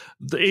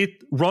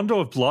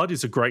Rondo of Blood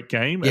is a great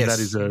game, and Yes.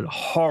 that is a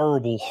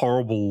horrible,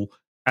 horrible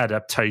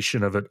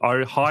adaptation of it.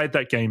 I hired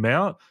that game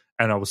out,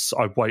 and I'm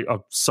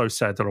so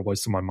sad that I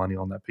wasted my money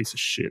on that piece of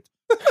shit.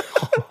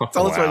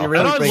 Tell us what you And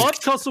really I think. love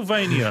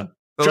Castlevania.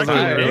 Tell us what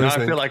you Dracula really I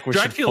think. feel like we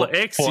Dracula should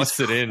X force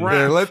is it in.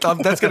 crap. Yeah,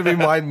 that's going to be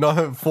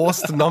my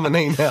forced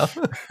nominee now.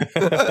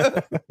 You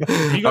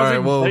guys All right,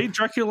 even well, played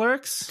Dracula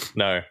X?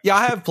 No, yeah,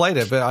 I have played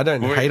it, but I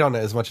don't We- hate on it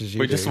as much as you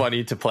we do. just want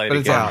you to play it but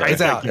it's again. out. guys.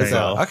 It's out. Hate It's that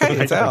out. game. Okay,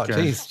 Hate it's that out. game.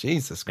 Jeez,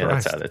 Jesus Yeah,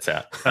 Christ. that's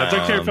out. That's out. I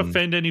don't care if I Um,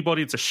 offend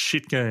anybody. It's a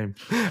shit game.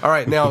 All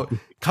right, now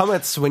come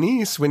at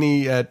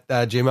Swinny at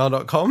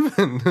gmail.com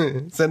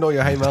and send all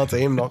your hate mail to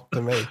him, not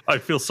to me. I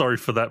feel sorry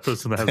for that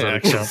person that has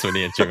that Yeah, account.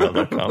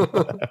 Swinny@gmail.com.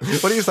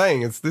 What are you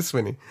saying? It's this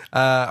Swinny.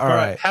 All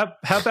right. How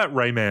about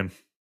Rayman?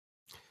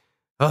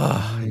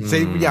 Oh,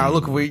 see, yeah,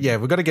 look, we've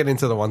got to get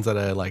into the ones that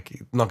are like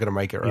not going to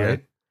make it,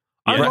 right?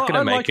 You're I not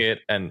going to like- make it,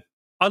 and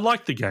I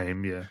like the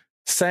game, yeah.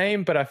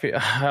 same. But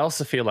I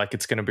also feel like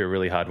it's going to be a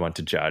really hard one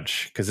to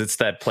judge because it's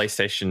that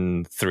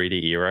PlayStation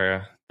 3D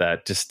era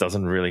that just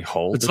doesn't really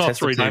hold. It's the not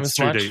test of 3D, time it's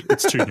as much. 2D.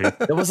 It's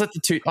 2D. There was the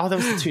 2. Oh, there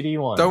was the 2D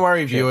one. Don't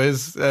worry,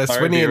 viewers.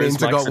 Swinny and viewers,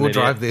 Intergot Mike's will an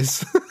drive idiot.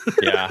 this.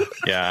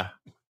 Yeah.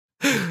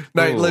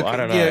 No, Ooh, look, I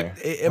don't yeah,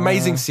 know.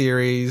 amazing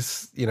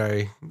series. You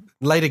know,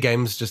 later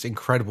games just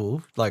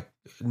incredible. Like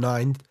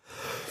 9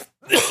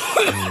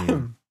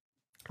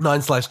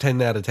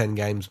 9/10 out of 10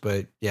 games,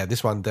 but yeah,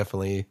 this one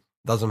definitely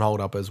doesn't hold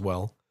up as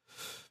well.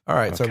 All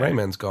right, so Okay.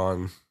 Rayman's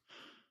gone.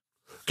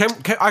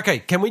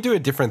 Can we do a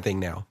different thing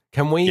now?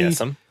 Can we?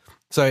 Yes.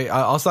 So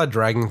I'll start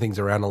dragging things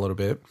around a little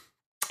bit.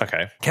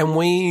 Okay. Can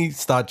we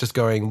start just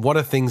going? What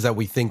are things that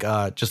we think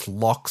are just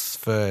locks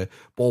for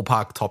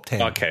ballpark top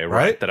 10? Okay.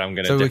 Right. That I'm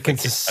going to. So we can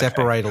just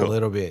separate a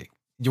little bit.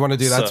 You want to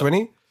do that, So-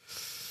 Swinny?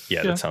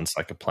 Yeah, Yeah. that sounds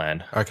like a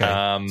plan.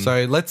 Okay.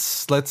 So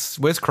let's.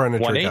 Where's Chrono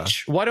one Trigger?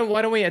 each. Why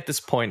don't we at this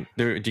point?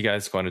 Do you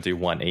guys want to do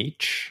one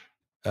each?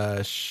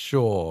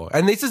 Sure.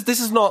 And this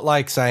is not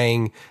like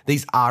saying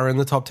these are in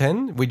the top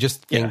 10. We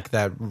just think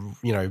that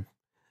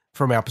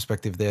from our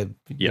perspective, they're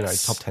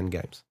Yes. top 10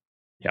 games.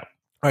 Yeah.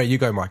 All right, you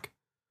go, Mike.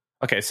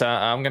 Okay, so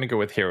I'm going to go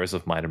with Heroes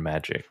of Might and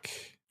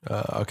Magic.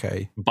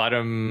 Okay.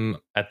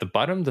 At the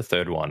bottom, the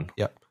third one.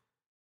 Yep.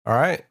 All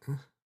right,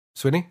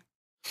 Swinny.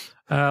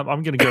 I'm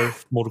going to go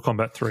with Mortal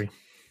Kombat 3.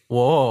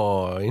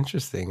 Whoa,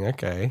 interesting.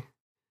 Okay.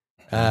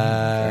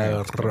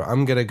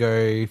 I'm gonna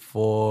go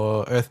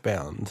for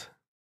Earthbound.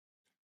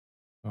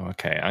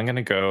 Okay, I'm going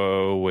to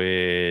go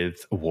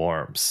with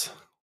Worms.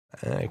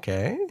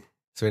 Okay,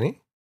 Swinny.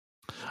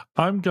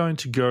 I'm going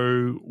to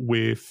go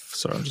with,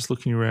 sorry, I'm just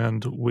looking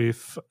around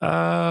with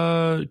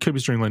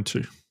Kirby's Dream Land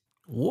 2.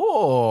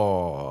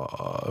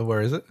 Whoa.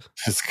 Where is it?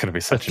 It's going to be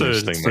such an Third,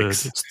 interesting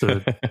it's mix.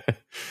 third. It's third.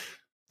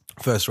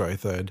 First row,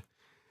 third.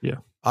 Yeah.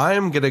 I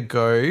am going to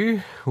go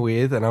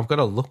with, and I've got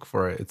to look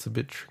for it. It's a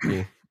bit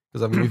tricky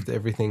because I've moved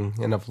everything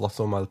and I've lost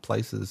all my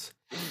places.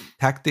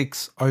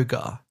 Tactics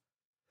Ogre.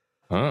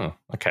 Oh,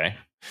 okay.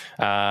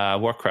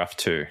 Warcraft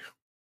 2.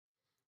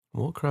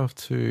 Warcraft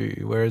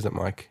 2. Where is it,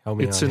 Mike? Help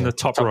me It's out Oh, in here. the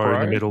top row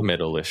in the middle.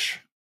 Middle-ish.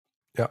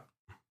 Yep.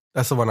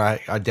 That's the one I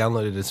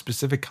downloaded a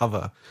specific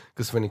cover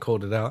because when he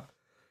called it out.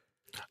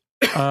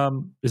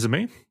 Is it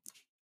me?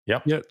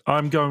 Yep. Yeah,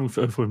 I'm going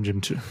for Earthworm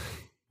Jim 2.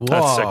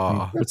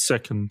 Whoa. It's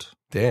second.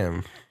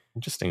 Damn.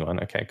 Interesting one.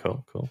 Okay,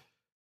 cool.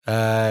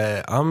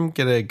 I'm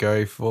going to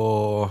go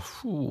for.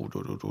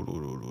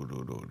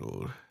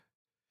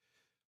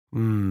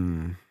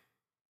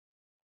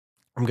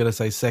 I'm going to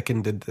say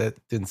second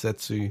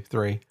Densetsu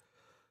 3.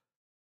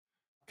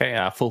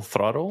 Okay, Full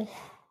Throttle.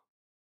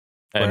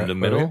 And Where- the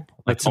middle. where?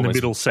 That's in the Almost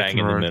middle, bang second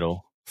in the row.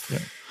 middle. Yeah.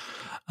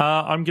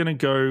 I'm going to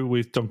go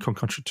with Donkey Kong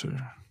Country 2.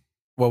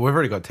 Well, we've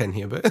already got 10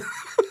 here, but.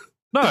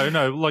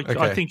 No, like Okay.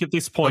 I think at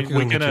this point Donkey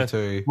Kong we're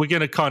Country 2.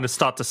 gonna kind of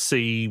start to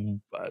see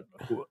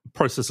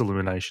process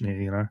elimination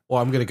here. You know,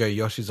 Well, I'm going to go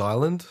Yoshi's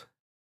Island.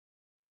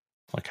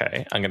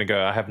 Okay, I'm going to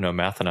go I Have No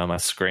Mouth and I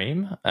Must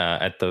Scream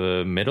at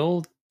the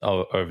middle,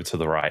 over to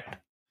the right,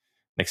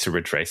 next to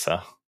Ridge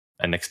Racer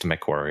and next to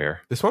Mech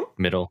Warrior. This one?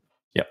 Middle.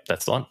 Yep,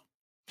 that's the one.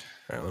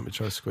 All right, let me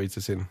try to squeeze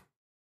this in.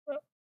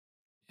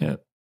 yeah.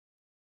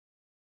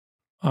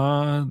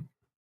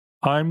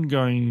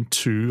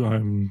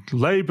 I'm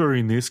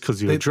laboring this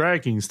because you're They-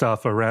 dragging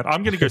stuff around.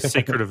 I'm going to go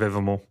Secret of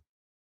Evermore.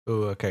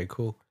 Oh, okay,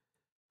 cool.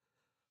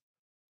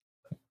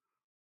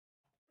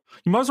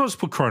 You might as well just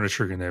put Chrono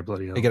Trigger in there,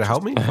 bloody hell. You going to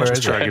help me? Where Just is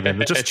drag it? it in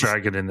there. Just It's-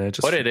 drag it in there.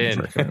 Just Put it in.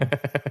 drag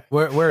it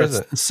Where is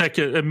That's it?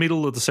 Second,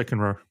 middle of the second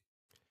row,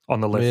 on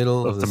the left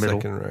Middle of the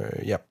middle, second row.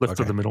 Yep. left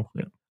okay. of the middle.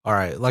 Yeah. All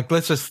right,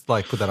 let's just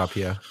put that up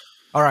here.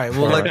 All right,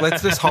 well, All right.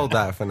 let's just hold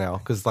that for now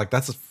because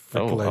that's a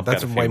Oh, I've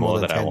that's got a way few more more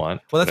than that I 10.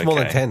 want. Well, that's more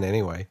than Okay. 10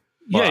 anyway.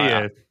 Well,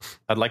 yeah.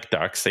 I'd like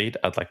Darkseid.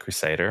 I'd like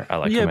Crusader. I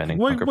like Yeah, Command and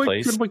we're Conquer,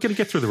 please. going to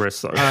get through the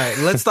rest, though. All right,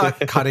 let's start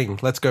cutting.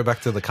 Let's go back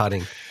to the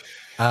cutting.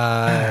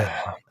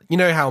 You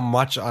know how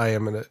much I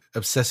am an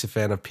obsessive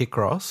fan of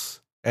Picross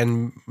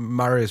and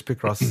Mario's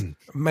Picross.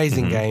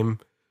 Amazing game.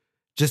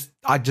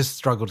 I just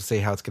struggle to see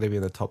how it's going to be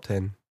in the top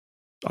 10.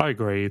 I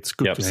agree. It's a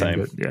good Yep, game, same.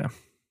 but yeah.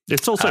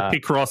 It's also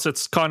Picross.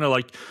 It's kind of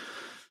like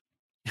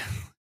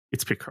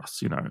it's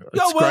Picross, you know. It's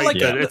No, well, great. like,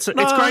 but yeah. it's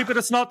Nah. great, but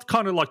it's not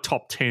kind of like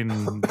top 10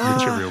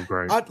 material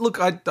grade.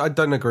 I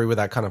don't agree with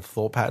that kind of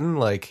thought pattern.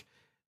 Like,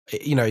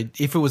 you know,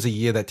 if it was a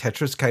year that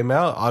Tetris came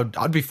out,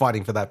 I'd be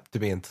fighting for that to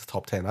be in the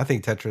top 10. I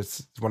think Tetris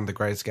is one of the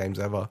greatest games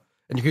ever.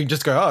 And you can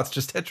just go, it's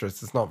just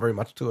Tetris. It's not very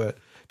much to it.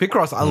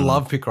 Picross, I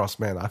love Picross,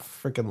 man. I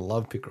freaking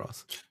love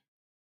Picross.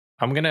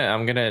 I'm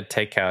gonna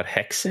take out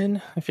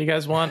Hexen if you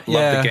guys want. Yeah,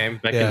 Love the game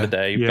back yeah. in the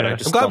day, Yeah. but I I'm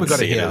just I'm glad don't we got it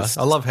see here. as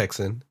I love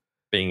Hexen.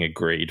 being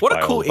agreed. What by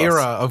a cool all of us.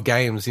 era of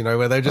games, you know,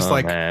 where they're just Oh,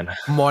 like man.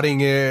 modding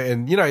it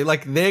and, you know,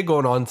 like they're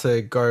going on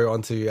to go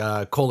on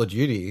to Call of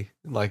Duty,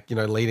 like, you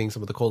know, leading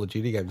some of the Call of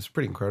Duty games. It's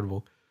pretty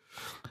incredible.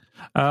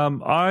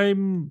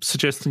 I'm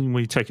suggesting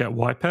we take out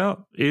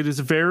Wipeout. It is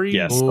a very,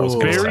 Yes, I was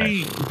gonna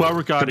very well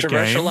regarded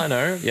Controversial, game. I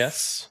know.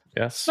 Yes.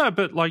 No,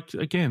 but like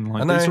again,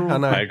 like I know, these are all, I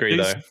know. I agree,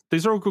 these, though.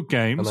 these are all good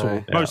games, I know,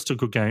 or yeah. most are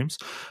good games.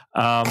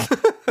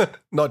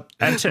 Not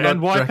And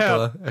Wipeout-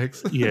 Dracula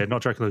X. Yeah,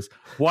 not Dracula's.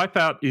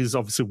 Wipeout is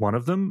obviously one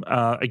of them.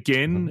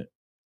 Again,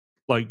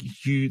 like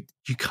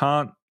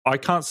I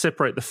can't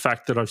separate the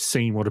fact that I've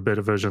seen what a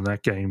better version of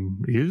that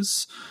game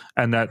is,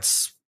 and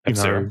that's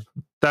F-Zero.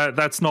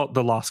 that's not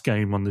the last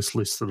game on this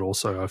list. That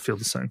also I feel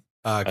the same.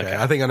 Okay,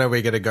 I think I know where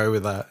you're going to go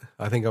with that.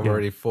 I think I'm Yeah.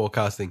 already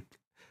forecasting.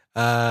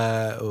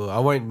 I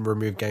won't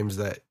remove games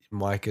that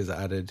Mike has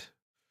added.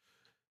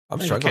 I'm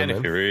You struggling, can if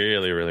man. you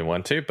really, really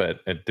want to, but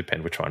it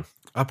depends which one.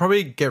 I'll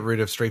probably get rid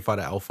of Street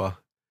Fighter Alpha.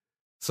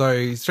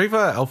 So Street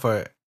Fighter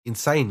Alpha,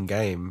 insane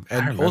game, I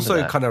and remember also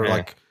that, kind of yeah.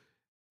 like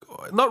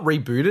not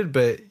rebooted,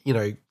 but you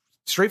know,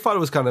 Street Fighter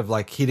was kind of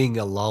like hitting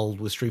a lull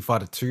with Street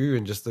Fighter 2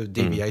 and just the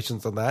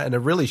deviations on that, and it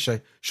really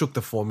shook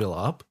the formula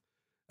up,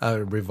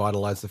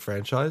 revitalized the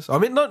franchise. I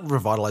mean, not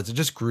revitalized; it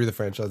just grew the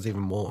franchise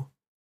even more.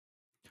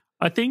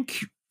 I think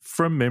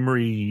from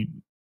memory,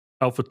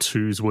 Alpha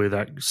 2 is where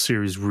that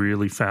series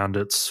really found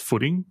its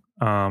footing.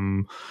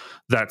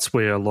 That's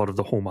where a lot of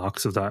the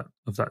hallmarks of that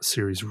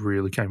series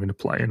really came into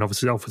play. And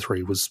obviously Alpha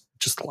 3 was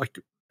just like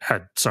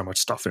had so much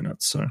stuff in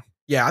it. So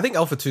Yeah, I think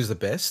Alpha 2 is the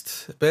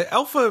best, but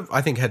Alpha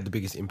I think had the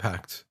biggest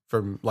impact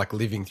from like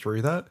living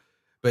through that.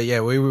 But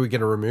yeah, we were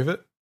going to remove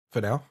it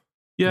for now.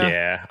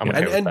 yeah. I'm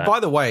okay with And that. by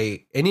the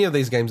way, any of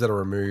these games that are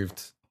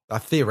removed,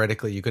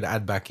 theoretically you could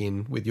add back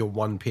in with your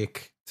one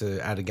pick to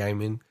add a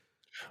game in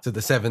to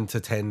the 7 to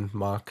 10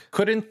 mark.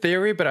 Could in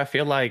theory, but I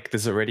feel like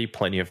there's already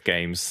plenty of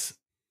games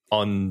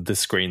on the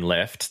screen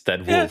left that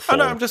will Yeah, I fall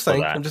know. I'm just for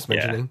saying. that. I'm just Yeah.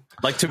 mentioning.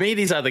 Like, to me,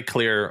 these are the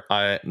clear.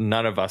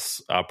 None of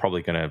us are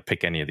probably going to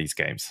pick any of these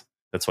games.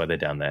 That's why they're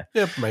down there.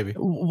 Yeah, maybe.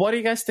 What do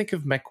you guys think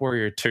of Mech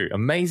Warrior 2?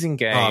 Amazing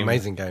game. Oh,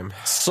 amazing game.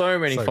 So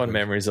many So fun good.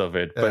 memories of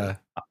it. Yeah.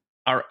 But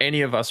are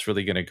any of us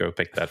really going to go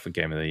pick that for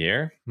Game of the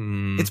Year?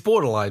 It's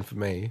borderline for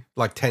me,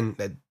 like 10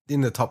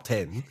 in the top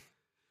 10.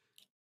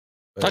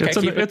 Okay,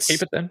 It's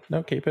keep it then.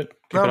 No, keep it.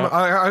 Keep No, it up.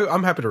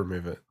 I'm happy to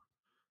remove it.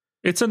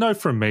 It's a no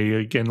from me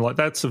again. Like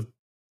that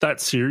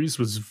series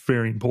was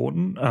very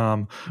important.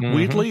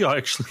 Weirdly, I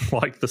actually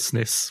like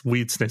the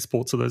weird SNES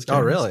ports of those games.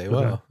 Oh, really?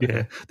 Wow.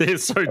 Yeah, they're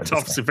so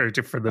obviously very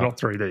different. They're not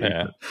 3D.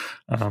 Yeah.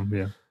 But,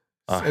 yeah.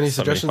 Any so many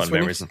suggestions, fun Sweeney?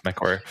 memories of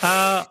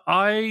MechWarrior.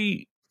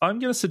 I'm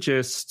going to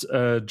suggest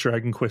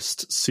Dragon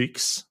Quest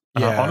 6.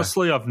 Yeah.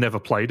 Honestly, I've never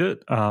played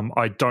it.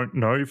 I don't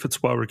know if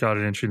it's well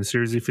regarded entry in the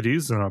series. If it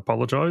is, then I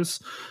apologize,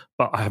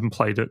 but I haven't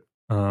played it,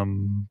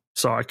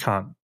 so I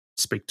can't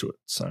speak to it.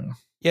 So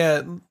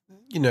Yeah,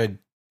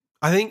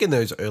 I think in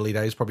those early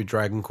days, probably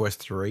Dragon Quest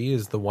 3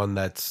 is the one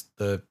that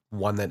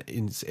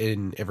is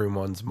in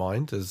everyone's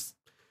mind as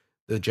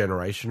the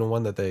generational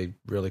one that they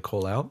really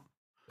call out.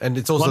 And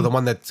it's also the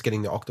one that's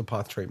getting the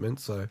Octopath treatment,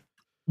 so...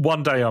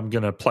 One day I'm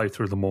going to play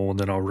through them all and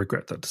then I'll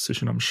regret that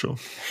decision, I'm sure.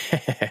 Yeah,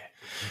 What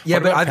but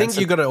about I think Panzer-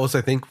 you got to also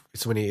think,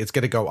 Swinny, it's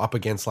going to go up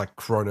against like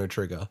Chrono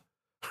Trigger,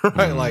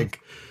 right?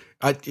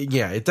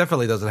 It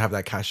definitely doesn't have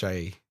that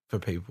cachet for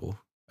people.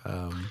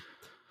 I'm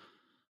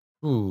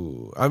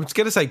just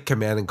going to say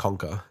Command and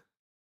Conquer.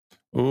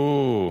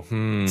 Ooh.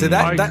 So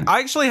that I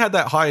actually had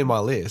that high in my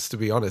list, to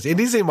be honest. It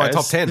is in my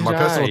top 10, my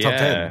personal top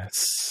 10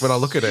 when I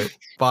look at it.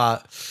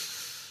 But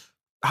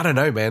I don't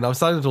know, man. I'm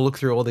starting to look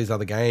through all these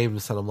other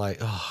games and I'm like,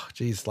 oh,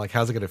 geez, like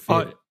how's it going to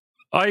fit?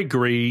 I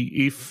agree.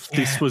 If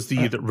this was the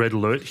year that Red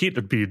Alert hit,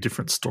 it'd be a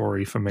different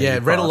story for me. Yeah,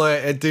 Red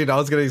Alert, dude, I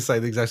was going to say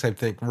the exact same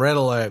thing. Red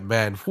Alert,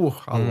 man. Whew,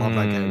 I love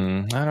that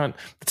game. I don't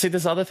see.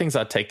 There's other things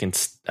I'd take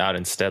out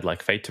instead,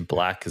 like Fate to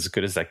Black. As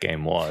good as that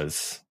game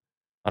was,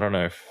 I don't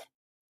know if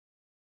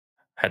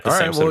had the All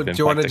same right, sort well, of do impact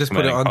you want to that just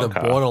put it Command on and the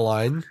Conquer.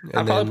 borderline? I'll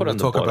And probably then put it we'll on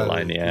the talk about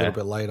borderline, it a yeah. little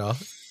bit later.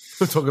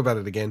 We'll talk about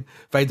it again.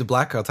 Fade to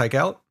Black, I'll take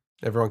out.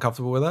 Everyone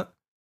comfortable with that?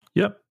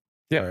 Yep.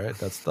 Yep. All right,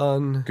 that's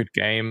done. Good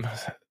game.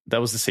 That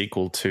was the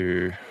sequel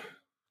to.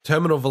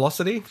 Terminal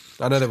Velocity.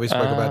 I know that we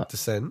spoke about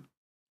Descent.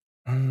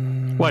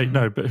 Wait,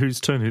 no, but whose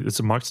turn? It's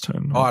a Mike's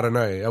turn. Oh, I don't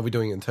know. Are we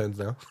doing it in turns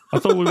now? I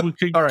thought we would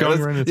keep All right, going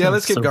around.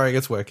 let's keep going.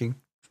 It's working.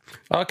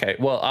 Okay,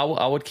 well,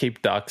 I would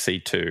keep Dark Sea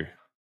 2.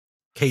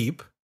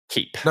 Keep.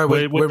 Keep. No,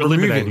 we're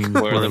eliminating.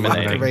 removing. We're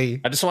eliminating. Fuck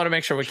me. I just want to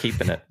make sure we're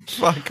keeping it.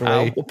 Fuck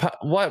me.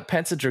 What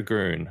Panzer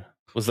Dragoon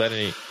was that?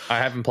 I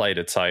haven't played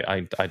it, so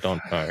I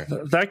don't know.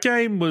 That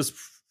game was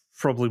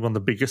probably one of the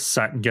biggest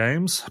Saturn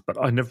games, but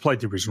I never played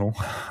the original.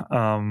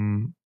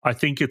 I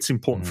think it's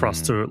important for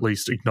us to at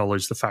least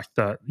acknowledge the fact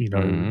that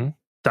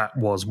that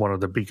was one of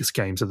the biggest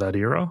games of that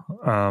era.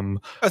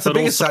 It's the but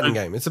biggest also- Saturn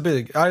game.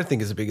 I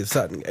think it's the biggest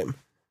Saturn game.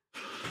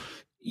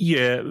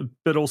 Yeah,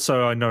 but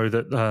also I know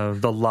that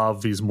the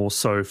love is more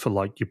so for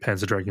like your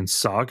Panzer Dragoon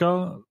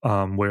Saga,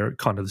 where it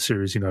kind of the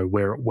series,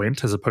 where it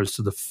went as opposed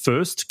to the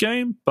first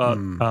game. But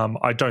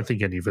I don't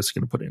think any of us are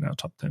going to put it in our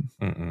top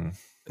 10.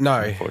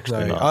 No,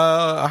 Unfortunately no. not.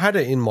 I had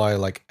it in my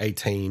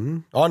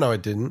 18. Oh no, I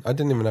didn't. I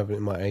didn't even have it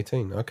in my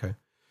 18. Okay.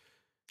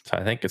 So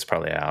I think it's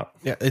probably out.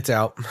 Yeah, it's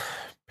out.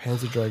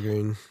 Panzer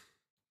Dragoon.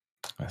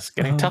 It's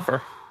getting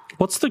tougher.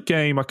 What's the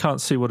game? I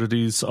can't see what it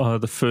is.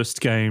 The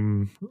first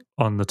game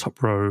on the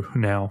top row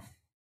now.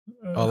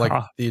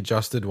 Oh, the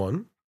adjusted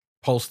one.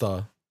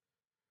 Polestar.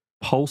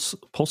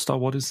 Polestar,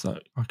 what is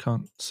that? I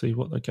can't see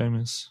what that game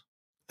is.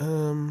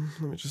 Let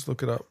me just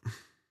look it up.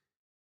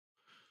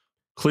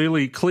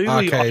 Clearly,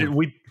 Arcade.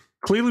 we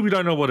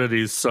don't know what it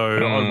is, so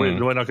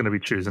we're not going to be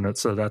choosing it.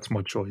 So that's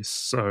my choice.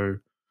 So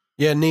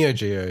Yeah, Neo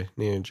Geo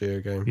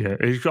game. yeah,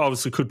 it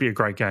obviously could be a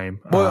great game.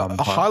 Well,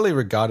 but highly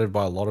regarded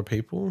by a lot of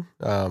people.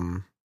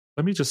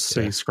 let me just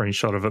see a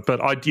screenshot of it.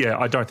 But I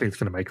don't think it's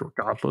going to make it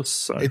regardless.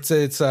 So.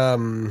 It's a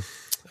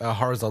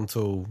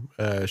horizontal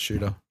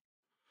shooter.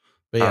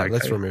 But yeah,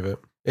 let's Okay. remove it.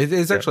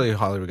 It's actually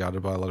highly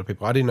regarded by a lot of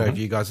people. I didn't know if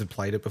you guys had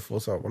played it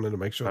before, so I wanted to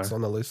make sure it's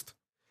on the list.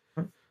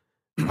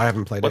 I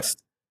haven't played it.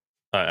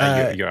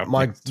 You're up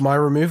my next. my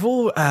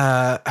removal,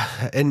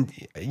 and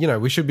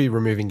we should be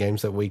removing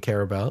games that we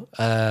care about.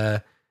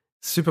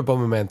 Super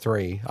Bomberman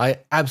 3. I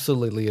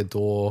absolutely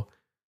adore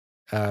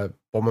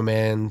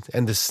Bomberman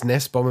and the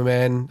SNES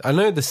Bomberman. I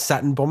know the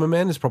Saturn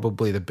Bomberman is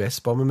probably the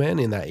best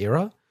Bomberman in that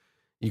era.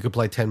 You could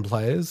play 10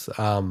 players.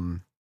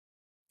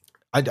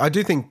 I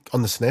do think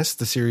on the SNES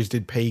the series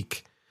did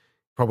peak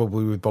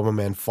probably with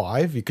Bomberman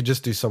 5. You could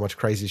just do so much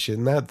crazy shit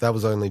in that. That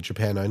was only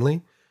Japan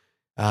only.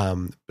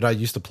 But I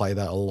used to play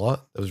that a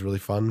lot. It was really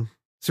fun.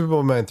 Super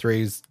Bomberman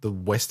 3 is the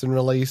Western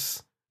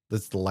release.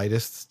 That's the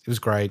latest. It was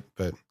great,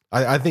 but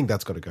I think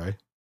that's got to go.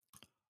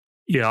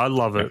 Yeah, I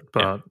love it,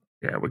 but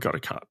we got to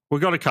cut. We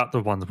got to cut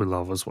the ones we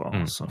love as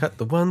well. So. Cut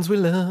the ones we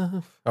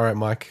love. All right,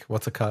 Mike,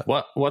 what's a cut?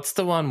 What's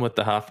the one with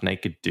the half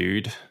naked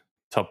dude?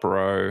 Top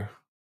row.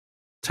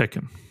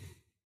 Tekken,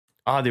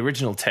 The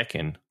original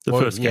Tekken. the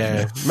first game.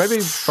 Yeah, maybe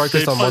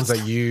focus The on ones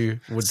first- that you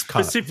would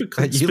cut.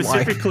 Specifically, that you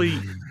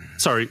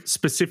like.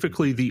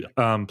 specifically the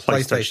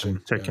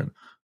PlayStation Tekken. yeah.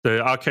 The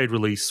arcade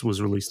release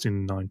was released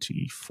in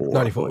 94.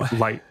 94.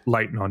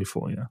 Late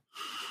 94, yeah.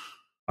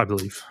 I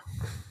believe.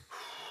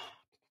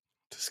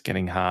 It's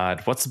getting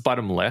hard. What's the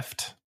bottom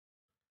left?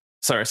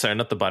 Sorry,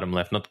 not the bottom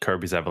left, not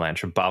Kirby's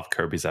Avalanche. Above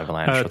Kirby's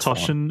Avalanche. What's that one?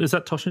 Toshin, is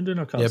that Toshinden?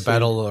 I can't Yeah, see.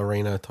 Battle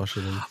Arena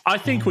Toshinden. I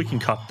think we can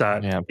cut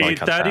that. Yeah, probably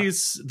cut that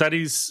that.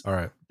 is All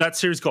right. that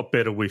series got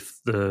better with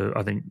the,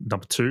 I think,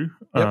 number 2.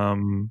 Yep.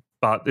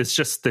 But it's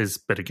just there's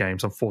better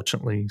games,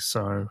 unfortunately.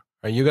 So All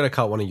right, you got to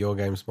cut one of your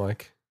games,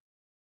 Mike.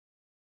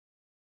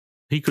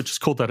 he could just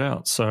call that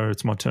out. So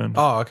it's my turn.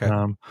 Oh, okay.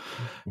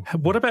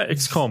 What about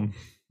XCOM?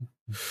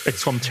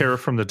 XCOM Terror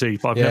from the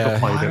Deep. I've Yeah. never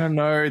played I it. don't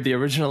know. The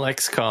original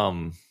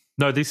XCOM.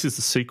 No, this is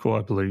the sequel,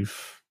 I believe.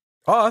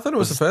 Oh, I thought it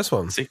was the first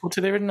one. Sequel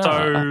to the original? So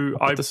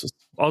I thought this was...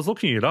 I was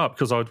looking it up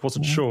because I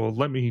wasn't sure.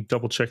 Let me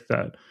double check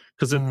that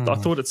because I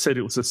thought it said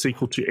it was a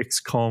sequel to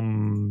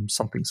XCOM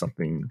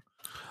something.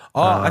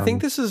 Oh, I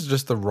think this is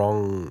just the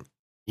wrong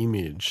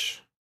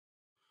image.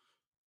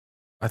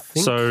 I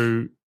think.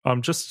 So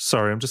I'm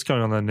just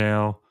going on there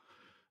now.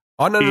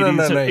 Oh, no.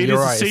 It You're is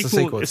right. It's a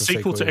sequel. A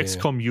sequel to yeah.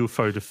 XCOM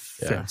UFO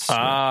Defense.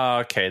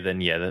 Okay, then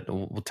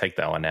we'll take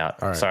that one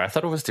out. All right. Sorry, I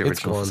thought it was the It's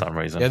original for gone. some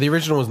reason. Yeah, the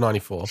original was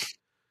 94.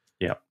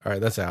 Yeah. All right,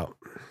 that's out.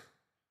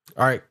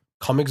 All right,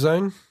 Comic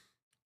Zone.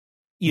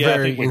 Yeah, I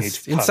Very think we need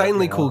to cut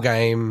insanely it now. cool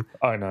game.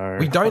 I know.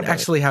 We don't I know.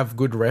 actually have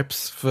good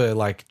reps for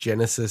like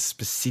Genesis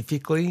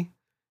specifically,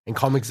 and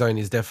Comic Zone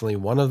is definitely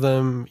one of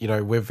them. You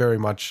know, we're very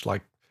much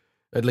like,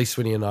 at least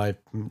Swinny and I,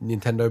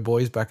 Nintendo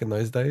boys back in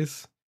those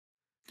days.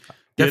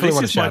 Definitely this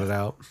want to is shout my- it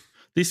out.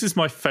 This is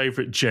my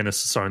favorite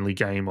Genesis only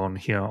game on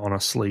here,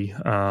 honestly.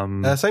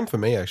 Same for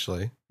me,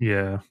 actually.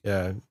 Yeah.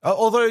 Yeah.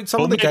 Although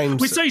some of the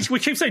games, we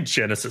keep saying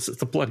Genesis. It's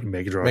the bloody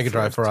Mega Drive. Mega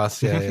Drive for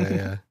us,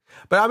 yeah.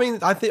 But I mean,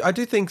 I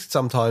do think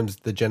sometimes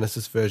the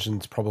Genesis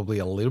version's probably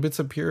a little bit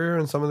superior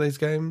in some of these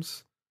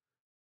games.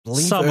 I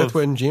believe Some of-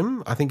 Earthworm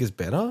Jim, I think, is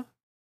better.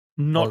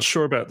 Not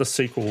sure about the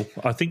sequel.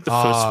 I think the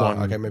first one.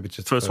 Okay, maybe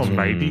just the First one,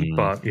 one. maybe,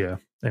 but yeah.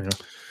 Anyway,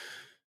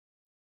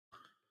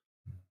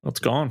 it's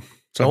gone.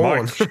 So Go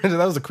on. Mike,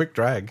 That was a quick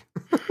drag.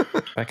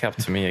 Back up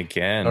to me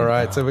again. All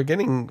right, so we're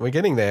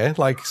getting there.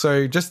 Like,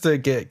 so just to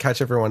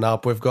catch everyone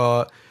up, we've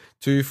got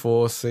 2,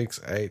 4,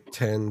 6, 8,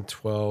 10,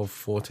 12,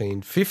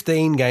 14,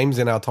 15 games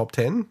in our top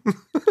 10.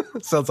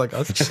 Sounds like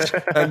us.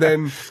 And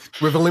then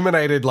we've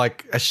eliminated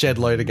like a shed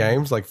load of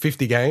games, like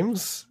 50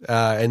 games.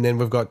 And then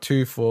we've got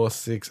 2, 4,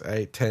 6,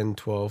 8, 10,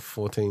 12,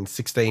 14,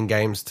 16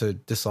 games to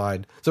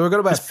decide. So we've got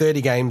about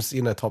 30 games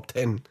in a top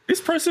 10. this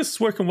process is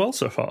working well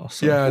so far.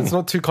 So. Yeah, it's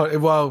not too...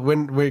 well,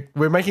 when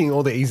we're making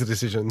all the easy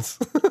decisions.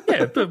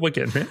 Yeah, but we're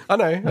getting there. I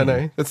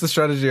know. That's the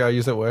strategy I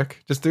use at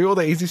work. Just do all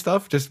the easy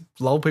stuff. Just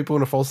lull people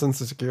in a false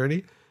sense of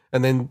security,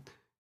 and then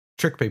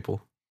trick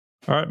people.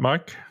 All right,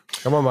 Mike.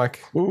 Come on,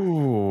 Mike.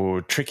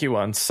 Ooh, tricky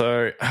one.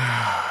 So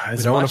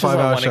as don't want much a as I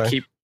 5-hour want to show.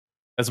 keep,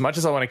 as much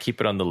as I want to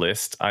keep it on the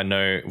list, I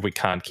know we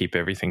can't keep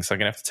everything, so I'm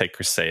gonna have to take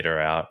Crusader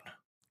out.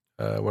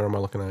 Where am I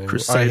looking at?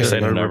 Crusader.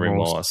 Crusader, No no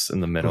Remorse. remorse in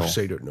the middle.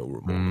 Crusader, no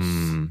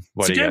remorse.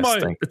 What do you guys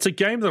think? It's a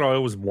game that I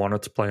always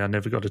wanted to play. I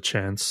never got a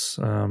chance.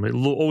 It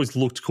always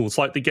looked cool. It's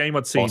like the game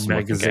I'd see Awesome in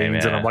looking magazines, game,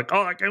 and yeah. I'm like,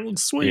 oh, that game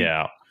looks sweet.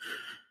 Yeah,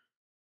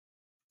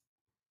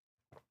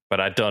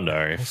 but I don't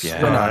know if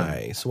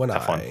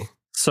Have fun.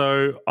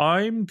 So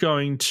I'm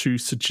going to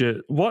suggest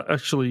I'm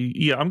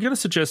going to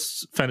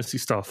suggest Phantasy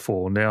Star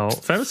 4. Now,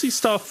 Phantasy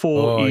Star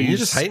 4 Oh, is... you're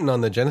just hating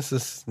on the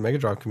Genesis Mega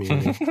Drive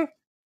community.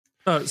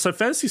 So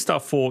Phantasy Star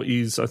 4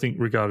 is, I think,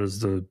 regarded as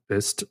the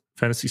best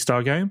Phantasy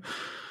Star game.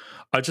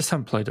 I just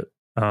haven't played it,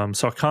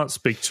 so I can't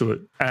speak to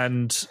it.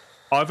 And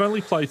I've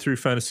only played through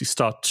Phantasy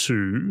Star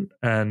 2,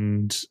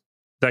 and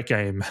that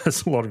game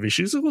has a lot of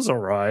issues. It was all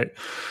right,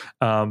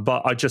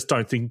 but I just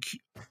don't think,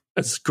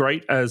 as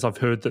great as I've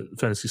heard that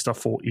Phantasy Star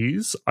 4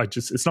 is,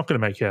 it's not going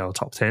to make our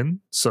top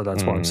 10, so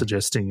that's why I'm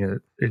suggesting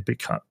it be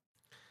cut.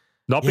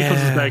 Not because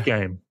it's a bad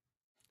game.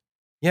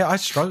 Yeah, I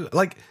struggle.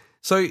 Like,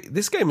 so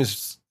this game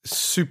is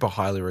super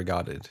highly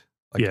regarded.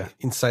 Like, Yeah.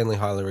 insanely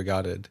highly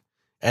regarded.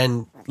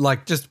 And,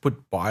 like, just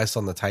put bias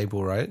on the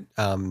table, right?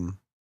 You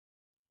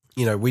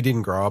know, we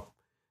didn't grow up,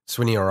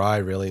 Swinny or I,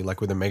 really,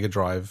 like, with a Mega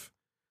Drive.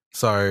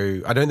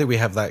 So I don't think we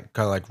have that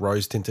kind of, like,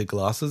 rose-tinted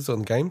glasses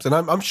on games. And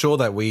I'm sure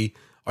that we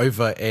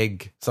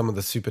over-egg some of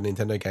the Super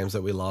Nintendo games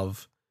that we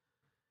love.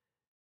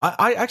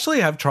 I actually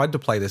have tried to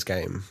play this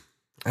game,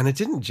 and it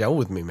didn't gel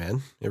with me,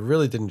 man. It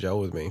really didn't gel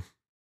with me.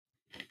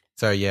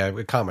 So, yeah,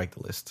 it can't make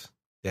the list.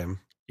 Damn.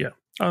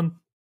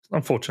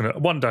 Unfortunate.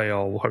 One day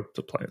I'll hope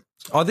to play it.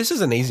 Oh, this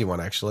is an easy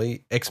one,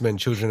 actually. X-Men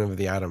Children of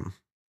the Atom.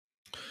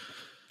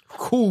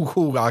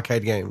 Cool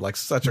arcade game. Like,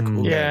 such a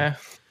cool game. Yeah,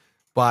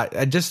 But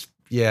I just,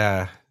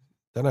 don't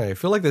know. I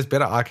feel like there's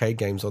better arcade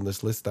games on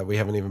this list that we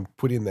haven't even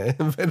put in there.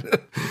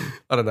 But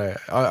I don't know.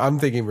 I'm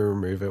thinking we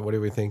remove it. What do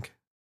we think?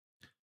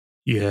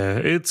 Yeah,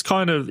 it's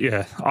kind of,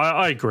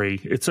 I agree.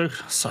 It's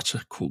such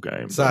a cool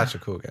game. Such a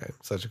cool game.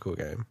 Such a cool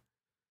game.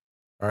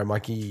 All right,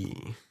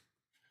 Mikey.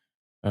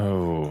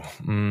 Oh,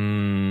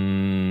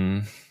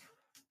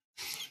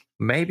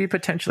 maybe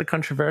potentially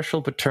controversial,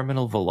 but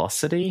Terminal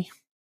Velocity.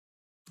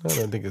 I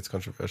don't think it's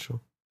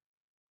controversial.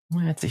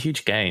 Well, it's a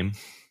huge game.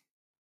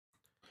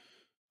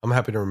 I'm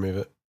happy to remove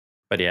it.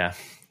 But yeah,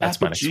 that's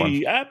my next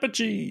one.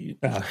 Apogee.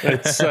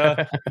 It's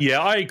I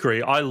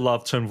agree. I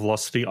love Turn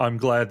Velocity. I'm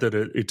glad that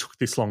it took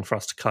this long for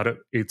us to cut it.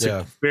 It's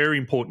a very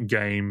important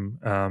game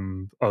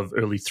of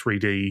early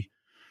 3D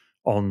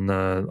on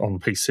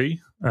PC.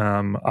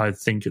 I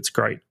think it's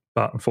great,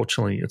 but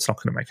unfortunately, it's not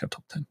going to make our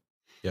top 10.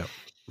 Yeah,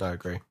 I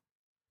agree.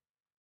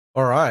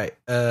 All right.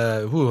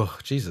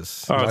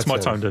 Jesus. Oh, it's my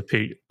time to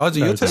Pete. Oh, is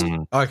it your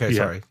turn? Okay, yeah.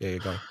 sorry. Yeah, you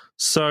go.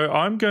 So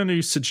I'm going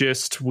to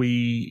suggest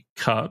we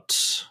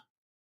cut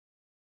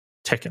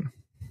Tekken.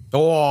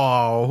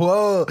 Oh,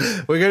 whoa.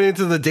 We're getting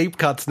into the deep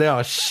cuts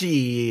now.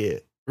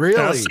 Shit. Really?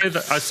 I say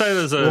that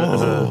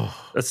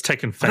as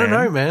Tekken fan. I don't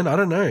know, man. I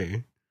don't know.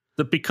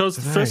 Because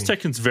the first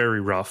Tekken's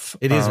very rough.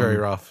 It is very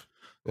rough.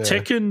 Yeah.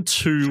 Tekken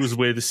 2 is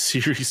where the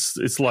series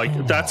is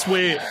like that's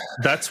where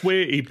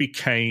it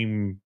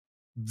became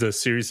the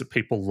series that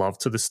people love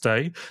to this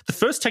day. The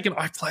first Tekken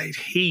I played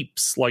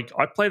heaps. Like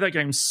I play that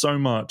game so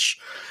much.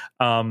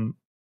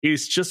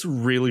 It's just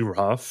really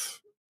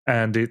rough,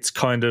 and it's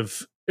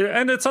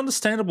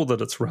understandable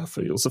that it's rough.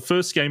 It was the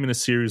first game in a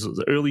series. It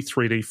was early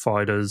 3D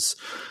fighters.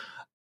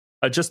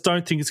 I just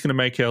don't think it's going to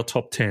make our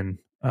top 10.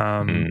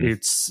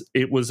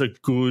 It was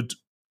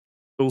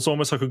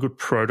almost like a good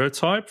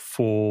prototype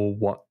for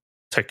what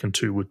Tekken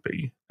 2 would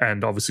be.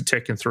 And obviously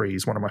Tekken 3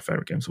 is one of my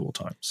favorite games of all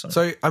time.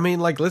 So I mean,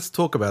 like, let's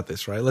talk about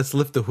this, right? Let's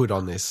lift the hood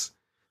on this.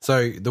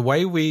 So the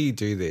way we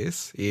do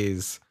this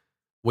is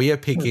we are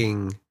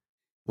picking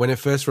when it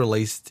first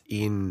released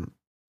in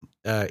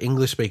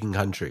English-speaking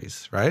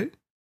countries, right?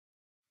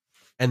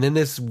 And then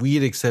there's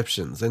weird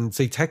exceptions. And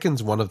see,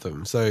 Tekken's one of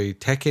them. So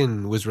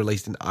Tekken was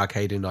released in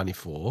arcade in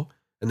 94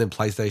 and then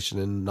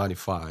PlayStation in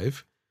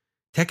 95.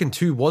 Tekken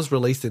 2 was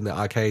released in the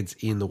arcades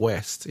in the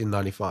West in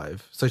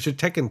 95. So should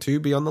Tekken 2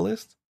 be on the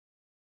list?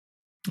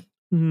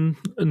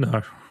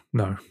 No.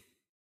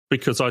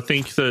 Because I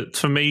think that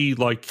for me,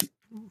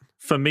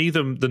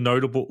 the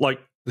notable, like,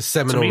 the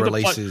seminal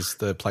release is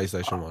the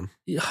PlayStation one.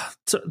 Yeah,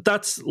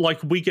 that's like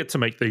we get to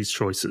make these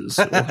choices.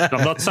 I'm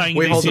not saying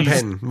we hold the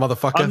pen,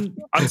 motherfucker.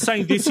 I'm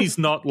saying this is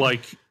not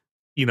like,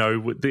 you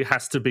know, it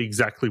has to be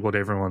exactly what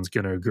everyone's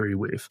going to agree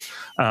with.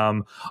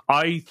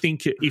 I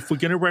think if we're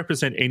going to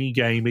represent any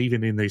game,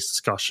 even in these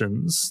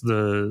discussions,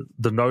 the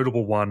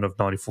notable one of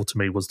 94 to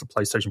me was the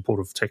PlayStation port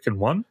of Tekken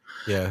 1.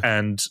 Yeah.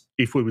 And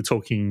if we were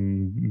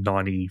talking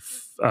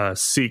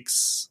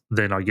 96,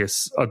 then I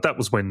guess that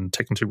was when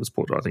Tekken 2 was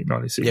ported, I think,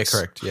 96. Yeah,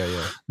 correct.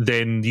 Yeah.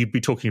 Then you'd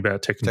be talking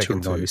about Tekken 2 in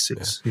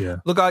 96. Yeah.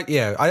 Look,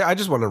 I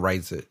just want to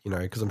raise it, you know,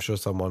 because I'm sure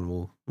someone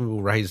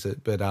will raise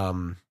it. But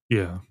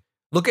yeah.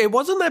 Look, it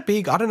wasn't that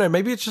big. I don't know.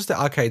 Maybe it's just the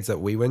arcades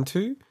that we went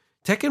to.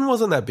 Tekken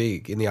wasn't that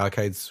big in the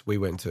arcades we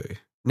went to.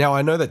 Now,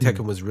 I know that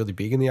Tekken was really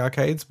big in the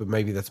arcades, but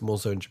maybe that's more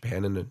so in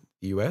Japan and the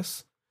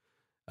US.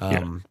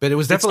 But it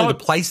was definitely the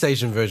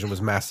PlayStation version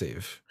was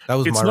massive. That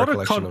was my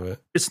recollection of it.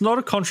 It's not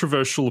a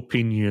controversial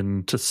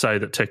opinion to say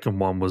that Tekken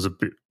 1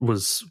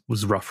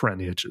 was rough around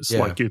the edges. Yeah.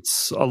 Like,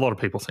 it's a lot of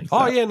people think that.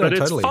 Oh, yeah, no, but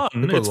totally. It's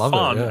fun. People it's love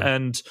fun. It, yeah.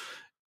 And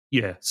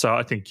yeah, so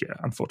I think,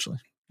 unfortunately.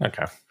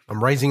 Okay.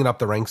 I'm raising it up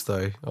the ranks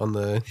though on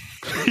the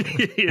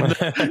in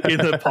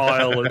the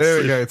pile.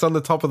 There we go. It's on the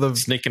top of the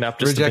sneaking up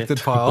just rejected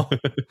pile.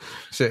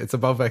 Shit, it's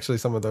above actually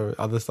some of the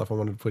other stuff I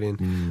wanted to put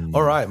in.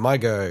 All right, my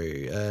go.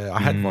 I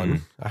had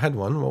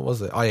one. What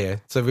was it? Oh yeah.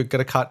 So we've got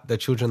to cut the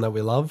children that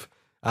we love.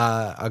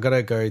 I got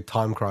to go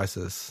Time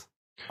Crisis.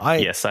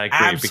 Yes, I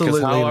agree.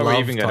 Because how are we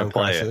even going to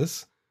play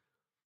it?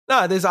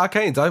 No, there's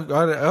arcades. I've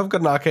got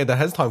an arcade that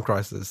has Time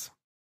Crisis.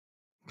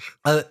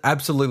 I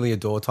absolutely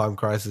adore Time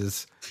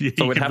Crisis.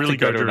 So we'd have really to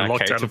go to an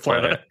arcade to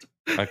play it.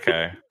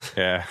 Okay,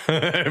 yeah.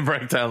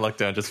 Break down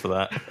lockdown just for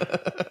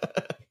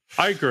that.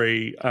 I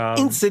agree.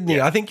 In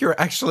Sydney, I think you're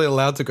actually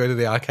allowed to go to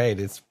the arcade.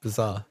 It's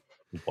bizarre.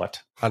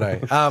 What? I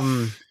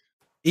know.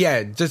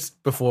 Yeah,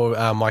 just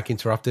before Mike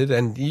interrupted,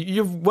 and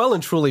you're well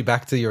and truly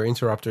back to your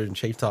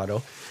interrupter-in-chief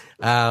title.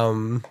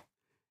 Yeah,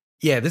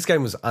 this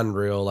game was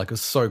unreal. Like, it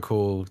was so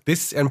cool.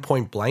 This and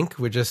Point Blank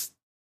were just,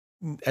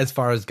 as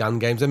far as gun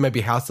games, and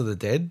maybe House of the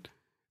Dead,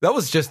 that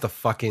was just the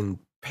fucking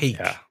peak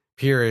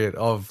period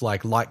of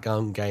like light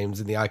gun games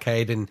in the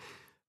arcade. And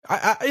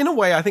I, in a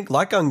way, I think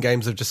light gun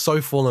games have just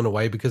so fallen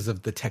away because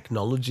of the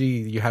technology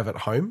you have at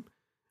home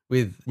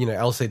with, you know,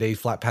 LCD,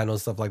 flat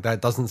panels, stuff like that.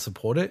 It doesn't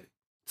support it.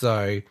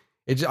 So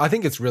I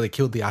think it's really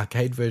killed the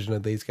arcade version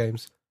of these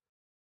games.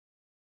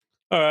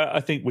 I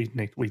think we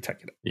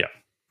take it. Yeah.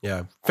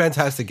 Yeah.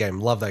 Fantastic game.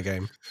 Love that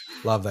game.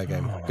 Love that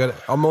game.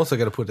 I'm also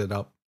going to put it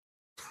up.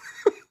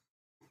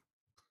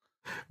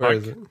 Where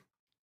is it?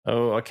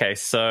 Oh, okay.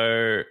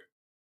 So,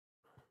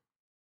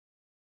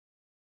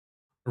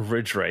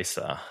 Ridge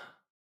Racer.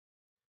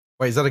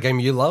 Wait, is that a game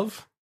you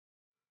love?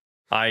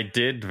 I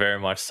did very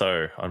much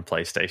so on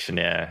PlayStation,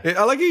 yeah.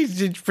 I like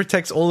he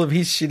protects all of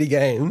his shitty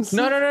games.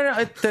 No.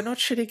 They're not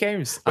shitty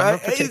games.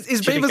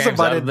 Is Beavis and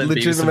Butthead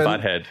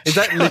legitimate? Is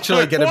that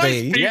literally going to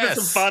be? Beavis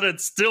and Butthead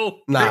still?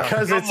 No.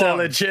 Because it's a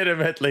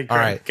legitimately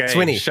great game.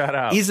 Swinny, shut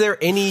up. Is there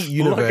any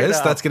universe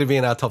that's going to be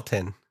in our top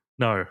 10?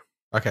 No.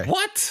 Okay.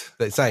 What?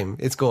 Same.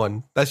 It's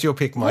gone. That's your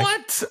pick, Mike.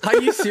 What?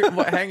 Are you serious?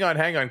 Hang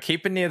on.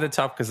 Keep it near the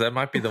top because that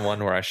might be the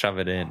one where I shove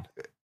it in.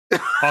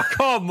 Oh,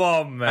 come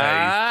on,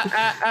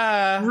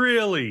 mate.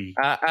 Really?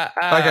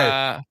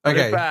 Okay. Put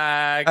it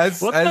back.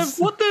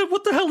 What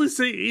the hell is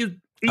it?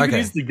 Even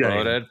is the game?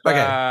 Put it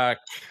back.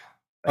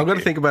 I'm going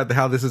to think about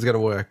how this is going to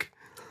work.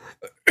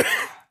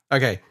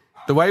 Okay.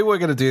 The way we're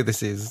going to do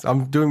this is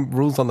I'm doing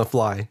rules on the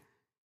fly.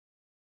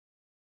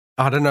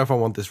 I don't know if I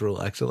want this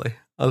rule, actually.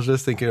 I was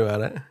just thinking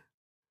about it.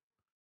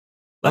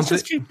 Let's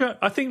just keep going.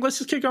 I think let's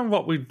just keep going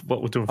what we're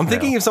doing. I'm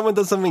thinking if someone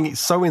does something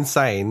so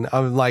insane,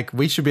 I'm like,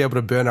 we should be able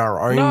to burn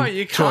our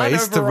own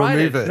choice to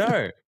remove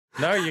it.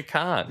 No, you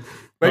can't.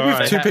 Maybe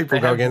if two people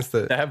go against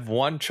it. They have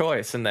one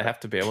choice and they have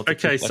to be able to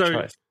keep that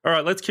choice. All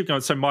right, let's keep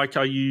going. So, Mike,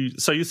 you're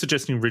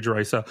suggesting Ridge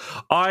Racer.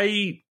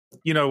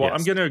 You know what? Yes.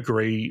 I'm going to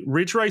agree.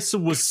 Ridge Racer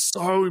was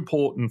so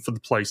important for the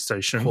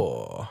PlayStation.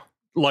 Oh.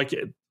 Like,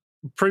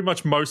 pretty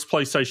much most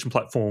PlayStation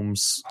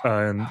platforms,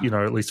 and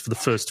at least for the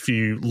first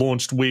few,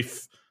 launched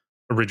with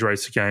a Ridge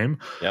Racer game.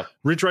 Yep.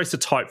 Ridge Racer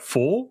Type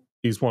 4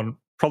 is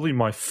probably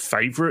my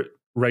favorite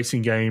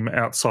racing game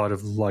outside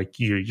of like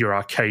your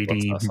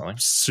arcadey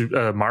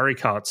Mario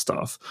Kart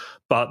stuff.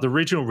 But the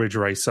original Ridge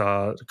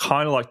Racer,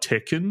 kind of like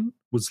Tekken,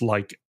 was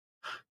like,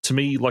 to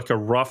me, like a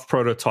rough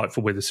prototype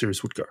for where the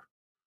series would go.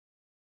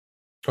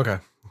 Okay.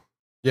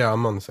 Yeah,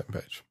 I'm on the same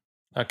page.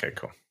 Okay,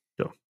 cool.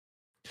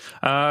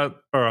 All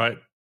right.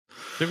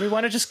 Do we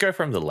want to just go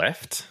from the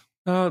left?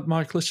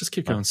 Mike, let's just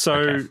keep going.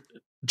 So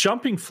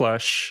Jumping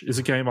Flash is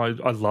a game I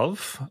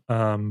love,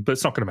 but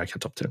it's not going to make our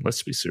top 10.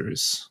 Let's be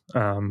serious.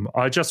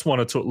 I just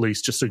wanted to at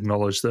least just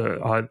acknowledge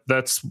that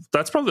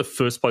that's probably the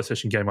first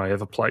PlayStation game I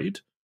ever played,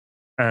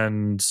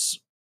 and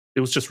it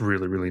was just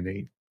really, really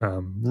neat,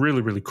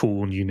 really, really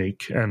cool and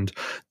unique. And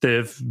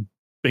there've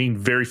been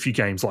very few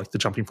games like the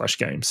Jumping Flash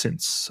game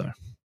since. So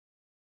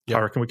I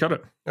reckon we cut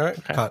it. All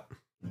right, cut.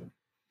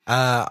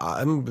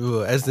 I'm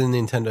as the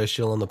Nintendo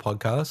shill on the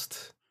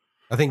podcast.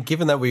 I think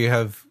given that we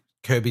have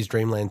Kirby's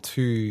Dream Land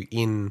 2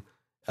 in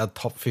our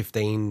top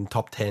 15,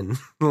 top 10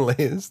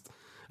 list,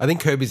 I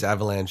think Kirby's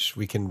Avalanche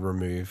we can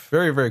remove.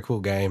 Very, very cool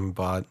game,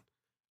 but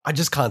I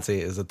just can't see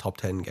it as a top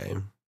 10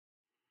 game.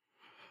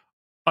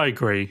 I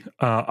agree.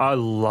 I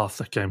love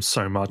that game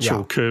so much.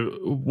 Yeah.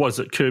 Was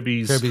it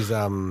Kirby's? It's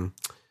in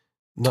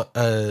the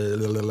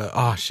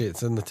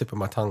tip of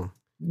my tongue.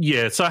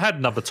 Yeah, so I had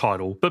another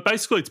title, but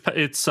basically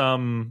it's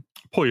Puyo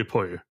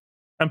Puyo,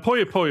 and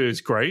Puyo Puyo is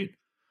great.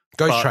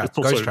 Ghost Trap.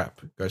 Ghost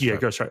Trap. Yeah.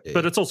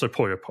 But it's also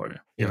Puyo Puyo.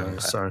 You know,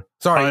 so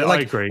sorry, I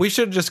agree. We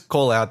should just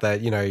call out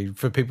that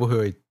for people who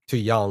are too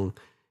young,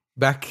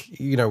 back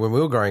when we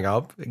were growing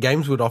up,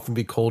 games would often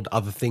be called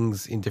other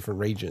things in different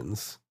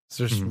regions. It's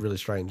just really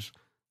strange.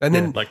 And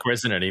then like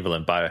Resident Evil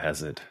and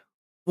Biohazard.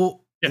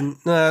 Well.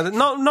 No,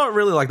 not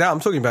really like that. I'm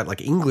talking about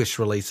like English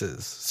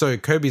releases. So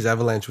Kirby's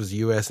Avalanche was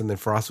US, and then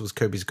for us it was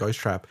Kirby's Ghost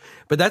Trap.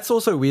 But that's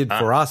also weird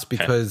for us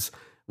because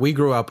we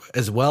grew up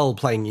as well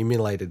playing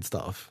emulated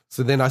stuff.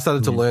 So then I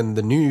started to learn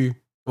the new,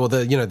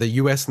 the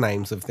US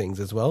names of things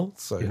as well.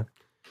 So,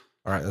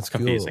 all right, that's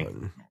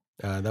confusing.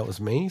 Cool. That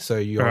was me. So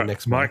you're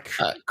next, Mike.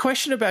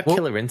 Question about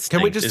Killer Instinct.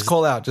 Can we just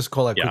call out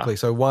quickly?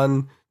 So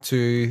 1,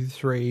 2,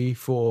 3,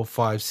 4,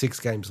 5, 6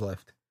 games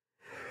left.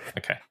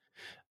 Okay.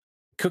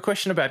 Quick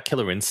question about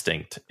Killer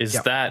Instinct. Is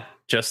that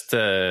just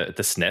the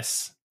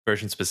SNES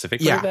version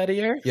specifically that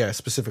year? Yeah,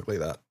 specifically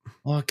that.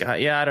 Oh, God,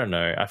 I don't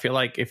know. I feel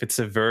like if it's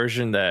a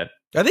version that...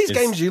 Are these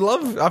games you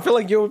love? I feel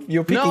like you're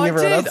picking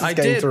everyone else's games. I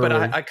did, but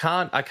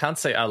I can't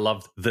say I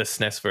loved the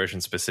SNES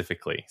version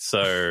specifically.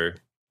 So...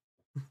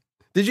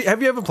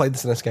 Have you ever played the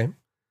SNES game?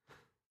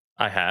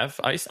 I have.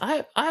 I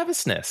have a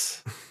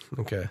SNES.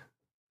 Okay.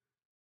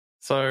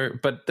 So,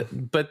 but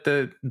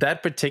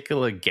that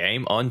particular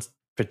game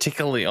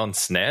particularly on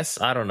SNES,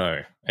 I don't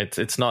know.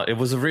 It's not. It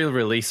was a real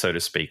release, so to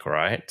speak,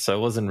 right? So it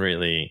wasn't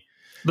really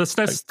the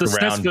SNES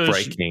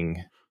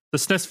groundbreaking. The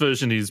SNES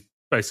version is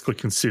basically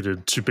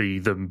considered to be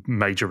the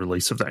major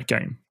release of that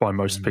game by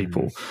most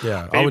people.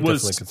 Yeah, I would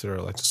definitely consider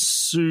it like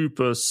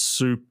super,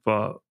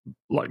 super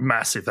like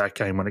massive, that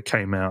game when it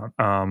came out.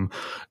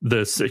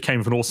 It came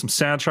with an awesome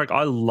soundtrack.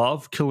 I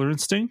love Killer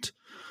Instinct.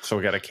 So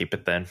we got to keep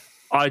it then.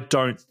 I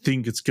don't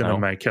think it's going to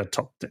make our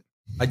top 10.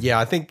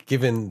 I think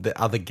given the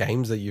other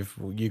games that you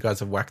guys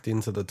have whacked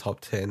into the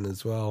top 10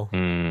 as well.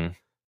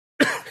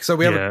 So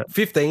we have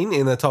 15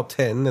 in the top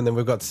 10, and then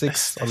we've got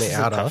 6 on the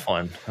outer. Tough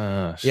one.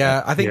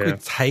 I think we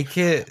take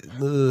it.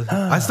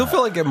 I still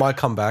feel like it might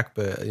come back,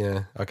 but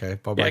okay.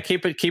 Yeah,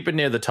 keep it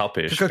near the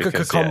top-ish.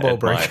 Combo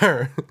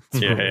breaker.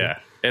 Yeah.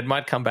 It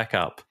might come back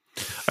up.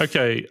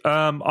 Okay,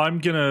 I'm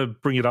going to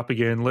bring it up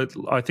again.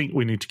 I think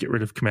we need to get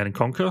rid of Command &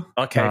 Conquer.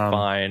 Okay,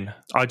 fine.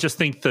 I just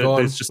think that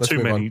there's just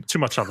too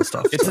much other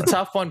stuff. It's a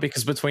tough one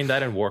because between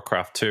that and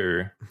Warcraft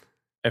 2,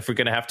 if we're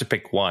going to have to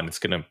pick one, it's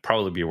going to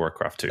probably be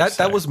Warcraft 2.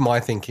 That was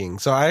my thinking.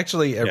 So I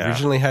actually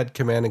originally had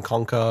Command &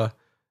 Conquer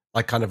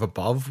like kind of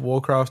above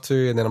Warcraft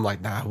 2, and then I'm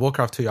like, nah,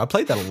 Warcraft 2. I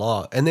played that a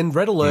lot. And then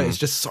Red Alert is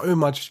just so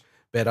much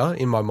better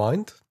in my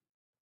mind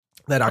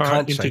that I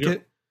can't shake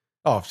it.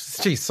 Oh,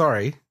 geez,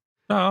 sorry.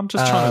 No, I'm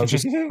just trying to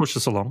just push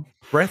us along.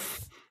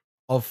 Breath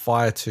of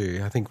Fire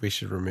 2. I think we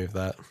should remove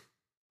that.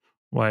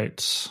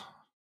 Wait.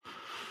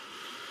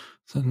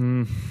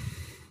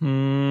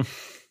 Man,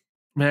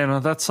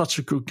 that's such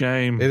a good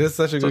game. It is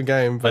such a good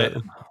game, but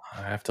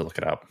I have to look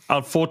it up.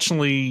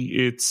 Unfortunately,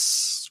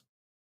 it's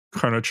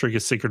Chrono Trigger,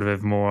 Secret of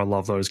Evermore. I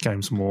love those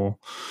games more.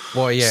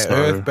 well, yeah, So-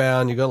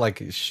 Earthbound. You got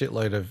like a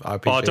shitload of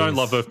RPGs. Oh, I don't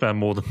love Earthbound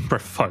more than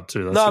Breath of Fire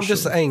 2. That's No, for I'm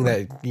just sure. saying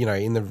that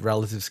in the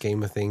relative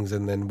scheme of things,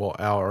 and then what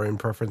our own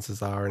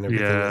prepreferences are, and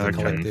everything Yeah, as a okay.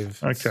 collective.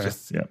 It's Okay,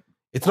 just- yeah.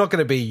 it's not going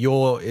to be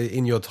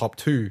in your top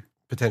 2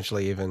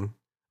 potentially even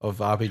of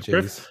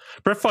RPGs.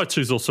 Breath of Fire 2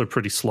 is also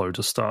pretty slow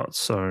to start,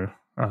 so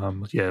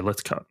yeah,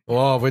 let's cut.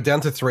 Oh, we're down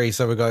to 3.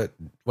 So we got,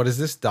 what is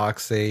this?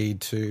 Darkseid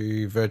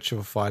 2,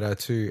 Virtua Fighter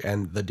 2,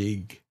 and The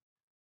Dig.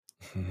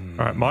 All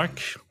right,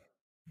 Mike.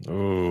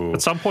 Ooh.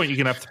 At some point, you're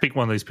going to have to pick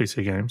one of these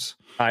PC games.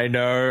 I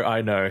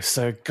know.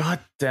 So, god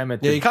damn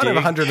it. Yeah, The you can't have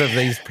Dig- 100 of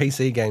these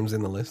PC games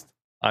in the list.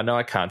 I know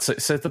I can't.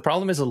 So the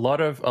problem is a lot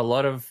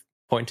of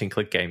point and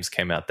click games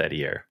came out that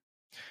year,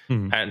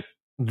 Hmm. and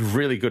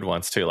really good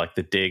ones too, like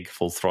The Dig,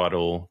 Full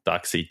Throttle,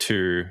 Darkseid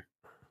 2.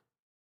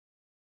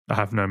 I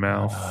have no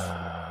mouth.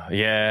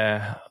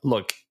 Yeah.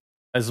 Look,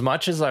 as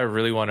much as I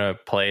really want to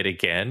play it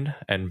again,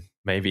 and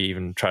maybe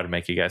even try to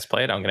make you guys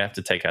play it, I'm gonna have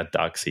to take out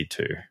Darkseid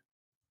 2.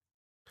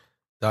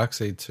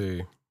 Darkseid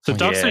 2. So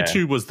Darkseid Yeah.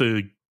 2 was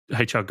the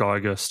HR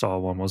Geiger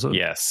style one, was it?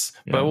 Yes,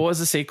 Yeah. but what was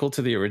the sequel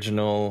to the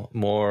original,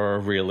 more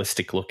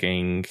realistic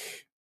looking?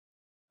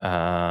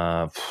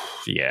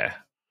 Yeah.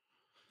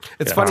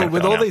 It's Yeah, funny, take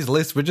with that all out. these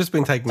lists, we've just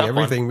been taking Tough one.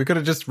 everything. We could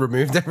have just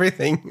removed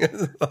everything.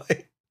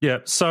 Like- Yeah.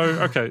 So,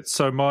 okay.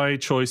 So my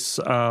choice,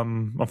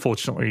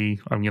 unfortunately,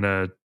 I'm going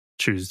to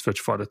choose Virtua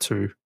Fighter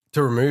 2.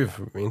 to remove.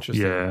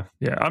 Interesting. Yeah.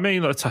 Yeah. I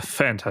mean, it's a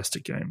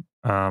fantastic game.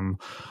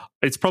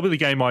 It's probably the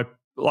game I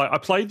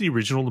played the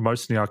original the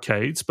most in the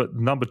arcades, but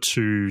number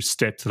 2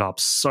 stepped it up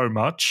so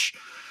much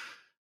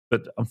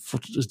that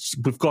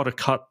we've got to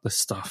cut this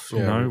stuff. You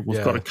Yeah, know, we've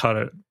yeah. got to cut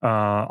it.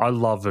 I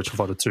love Virtua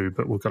Fighter 2,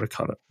 but we've got to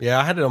cut it. Yeah,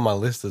 I had it on my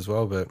list as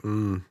well, but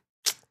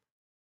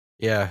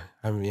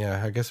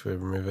I guess we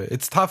remove it.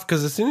 It's tough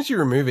because as soon as you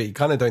remove it, you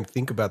kind of don't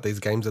think about these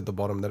games at the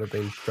bottom that have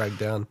been dragged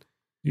down.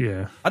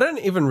 Yeah. I don't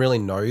even really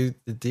know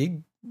The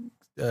Dig,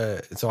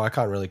 so I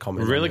can't really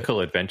comment. Really on it.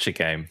 cool adventure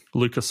game.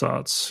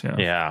 LucasArts. Yeah.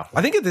 Yeah.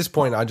 I think at this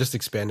point, I just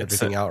expand It's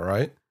everything out,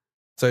 right?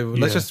 So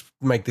let's Yeah. just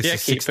make this Yeah, a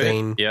keep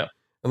 16, it. Yeah.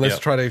 and let's yeah.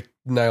 try to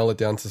nail it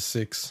down to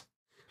 6.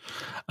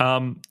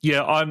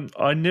 Yeah,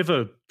 I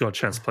never got a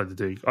chance to play The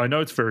Dig. I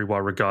know it's very well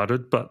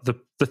regarded, but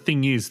the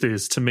thing is,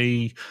 there's to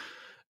me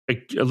a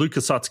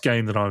LucasArts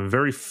game that I'm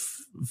very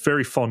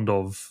fond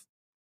of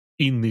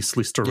in this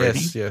list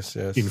already Yes.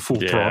 in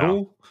Full Yeah.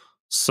 Throttle.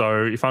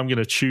 So if I'm going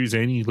to choose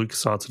any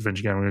LucasArts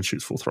adventure game, I'm going to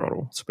choose Full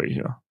Throttle to be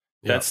here.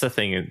 That's the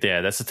thing.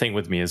 Yeah, that's the thing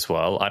with me as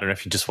well. I don't know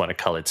if you just want to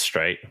call it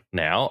straight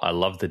now. I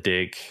love The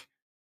Dig,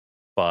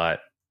 but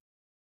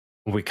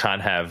we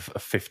can't have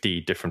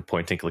 50 different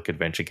point and click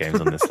adventure games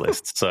on this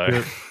list. So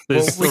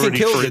There's we can already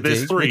kill three. The There's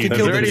Dig. three. We can There's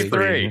kill The already Dig.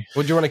 three.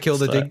 Would you want to kill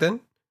The So- Dig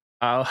then?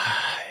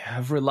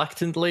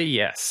 Reluctantly,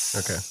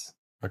 yes.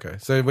 Okay.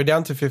 So we're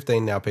down to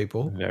 15 now,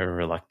 people. Very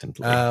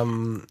reluctantly.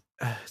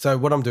 So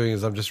what I'm doing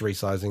is I'm just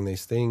resizing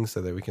these things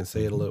so that we can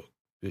see it a little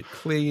bit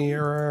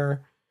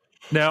clearer.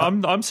 Now,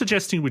 I'm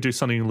suggesting we do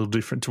something a little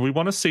different. Do we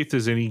want to see if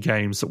there's any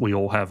games that we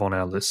all have on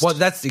our list? Well,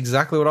 that's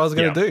exactly what I was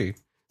going to do.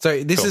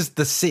 So this Cool. is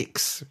the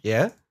 6,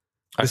 yeah?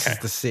 This Okay. is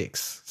the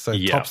 6. So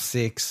Yeah. top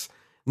 6.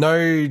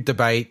 No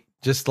debate.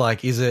 Just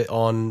like, is it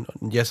on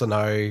yes or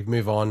no?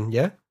 Move on,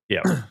 yeah?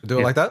 Yeah. Do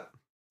it like that?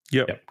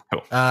 Yep. Yep.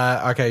 Cool.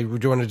 Okay,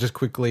 would you want to just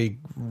quickly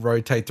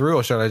rotate through,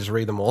 or should I just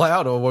read them all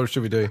out, or what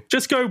should we do?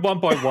 Just go one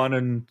by one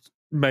and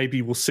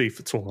maybe we'll see if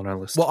it's all on our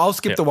list. Well, I'll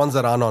skip Yep. the ones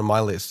that aren't on my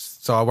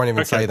list, so I won't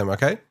even Okay. say them,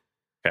 okay?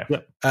 Okay.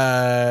 Yep.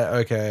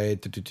 Okay.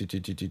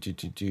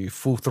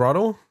 Full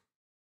Throttle.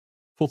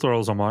 Full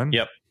Throttle's on mine.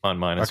 Yep. On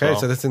mine as Okay, well.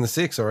 so that's in the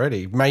 6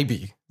 already.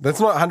 Maybe. That's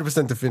not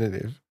 100%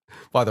 definitive,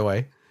 by the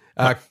way.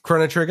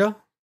 Chrono Trigger.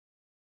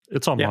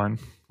 It's on Yeah. mine.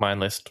 Mine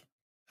list.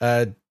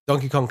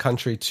 Donkey Kong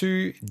Country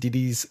 2,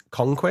 Diddy's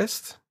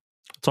Conquest.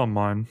 It's on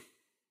mine.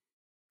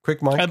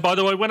 Quick, Mike. And by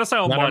the way, when I say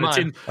on Not mine, on it's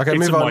in, Okay, it's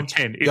move in my on.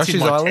 10. It's Yoshi's in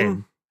my Island?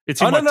 10.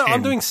 It's in Oh, my no, 10.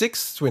 I'm doing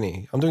 6,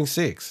 Swinny. I'm doing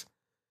 6.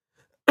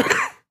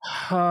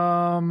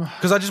 Well,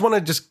 Because I just want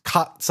to just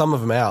cut some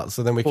of them out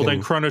so then we can...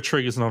 then Chrono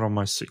Trigger's not on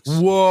my 6.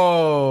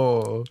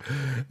 Whoa.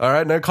 All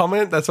right, no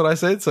comment. That's what I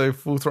said. So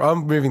Full Throttle.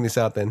 I'm moving this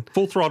out then.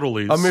 Full Throttle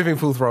is. I'm moving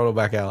Full Throttle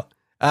back out.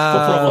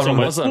 Throttle's on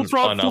my- was on Full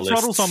our Throttle's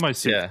list. on my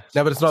 6. Yeah.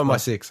 No, but it's not on my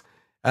 6.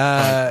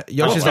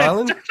 Yoshi's Oh.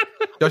 Island.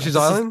 Yoshi's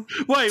Island.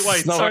 Wait.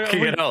 It's not So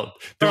working at all.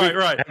 Do Right, we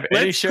right. have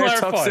any Let's share top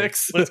clarify.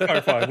 6? Let's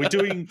clarify. We're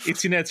doing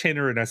it's in our 10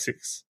 or in our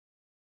 6.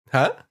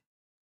 Huh?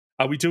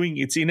 Are we doing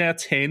it's in our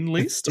 10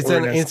 list? It's or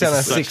in our Such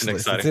an 6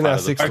 list. exciting It's in part our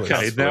of the 6 list.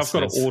 Okay, list. now I've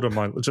got Listeners. to order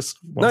my just.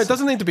 No, it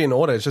doesn't need to be in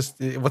order. It's just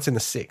what's in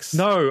the 6.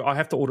 No, I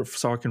have to order it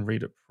so I can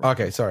read it.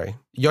 Okay, sorry.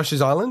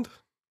 Yoshi's Island.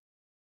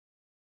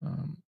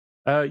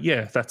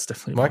 Yeah, that's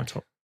definitely my Mike?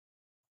 top.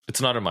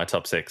 It's not in my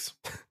top 6.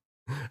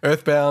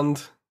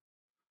 Earthbound.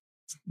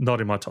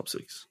 Not in my top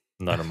 6.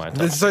 Not in my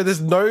top. So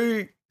there's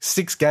no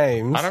 6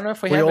 games. I don't know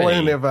if we we have all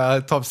any. only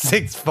have top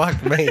 6.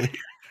 Fuck me.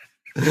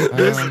 We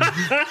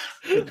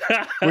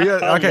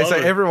are, I okay, love so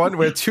it. everyone,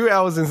 we're 2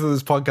 hours into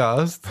this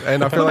podcast,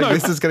 and I feel like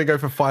this is going to go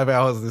for 5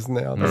 hours. This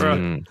now.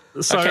 Mm.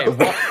 So Okay,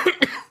 what-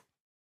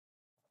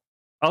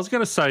 I was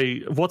going to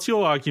say, what's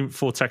your argument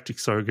for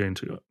Tactics Ogre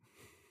into it?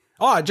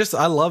 Oh,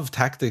 I love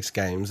tactics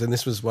games, and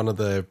this was one of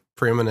the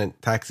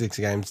preeminent tactics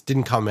games.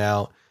 Didn't come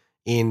out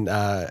in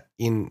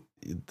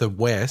the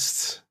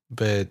West,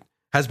 but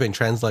has been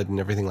translated and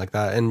everything like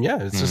that. And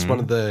yeah, it's just one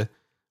of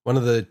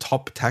the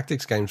top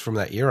tactics games from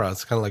that era.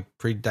 It's kind of like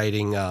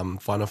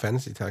predating Final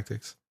Fantasy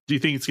Tactics. Do you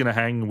think it's going to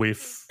hang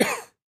with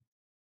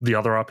the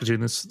other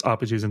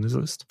RPGs in this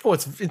list? Oh,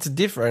 it's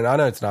different. I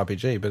know it's an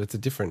RPG, but it's a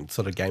different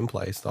sort of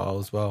gameplay style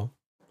as well.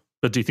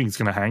 But do you think it's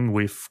going to hang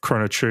with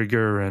Chrono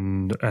Trigger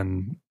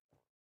and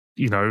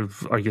you know,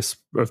 I guess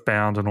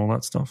Earthbound and all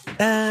that stuff?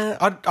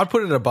 I'd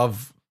put it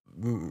above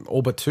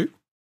all but 2.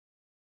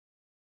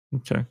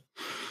 Okay.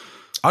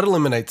 I'd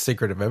eliminate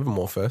Secret of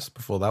Evermore first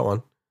before that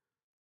one.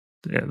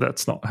 Yeah,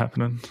 that's not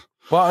happening.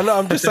 Well, no,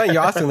 I'm just saying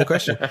you're asking the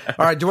question.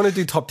 All right, do you want to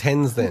do top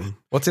 10s then?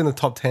 What's in the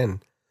top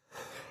 10?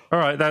 All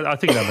right, I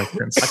think that makes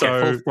sense. Okay,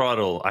 So Full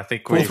Throttle. I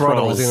think Full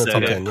Throttle was in the said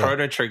top it. 10, yeah.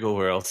 Chrono Trigger,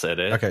 we all said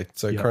it. Okay,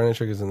 so Yeah. Chrono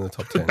Trigger's in the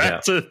top 10.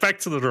 back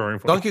to the drawing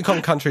board. Donkey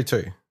Kong Country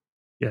 2.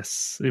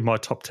 Yes, in my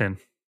top 10.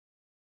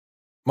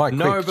 Mike,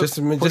 No, quick, but just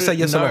put say it-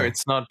 yes or no.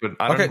 it's not. But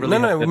I don't Okay, really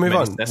no, have we'll that move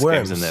many on. SNES Worms.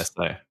 games in there,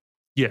 so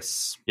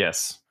Yes.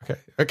 yes. Okay.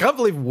 I can't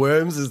believe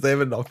Worms is there,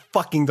 but not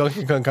fucking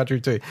Donkey Kong Country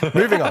 2.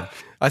 Moving on.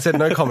 I said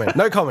no comment.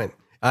 No comment.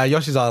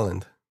 Yoshi's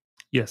Island.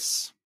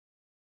 Yes.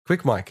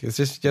 Quick, Mike. It's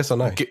just yes or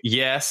no.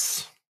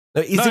 Yes.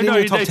 No, is it in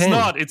your top it's 10?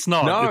 not. It's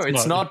not. No,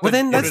 it's not. Well, but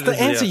then put that's it the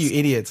as answer, yes. you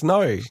idiots.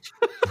 No.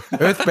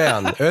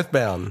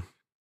 Earthbound.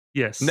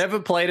 Yes. Never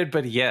played it,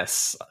 but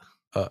yes.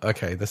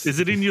 Okay. Is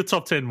it in your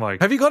top 10,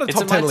 Mike? Have you got a It's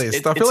top in my- 10 list?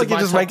 it- I feel it's like in you're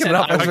my just top making 10. it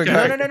up as we're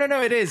Okay. going.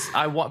 No, it is.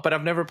 But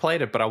I've never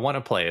played it, but I want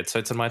to play it, so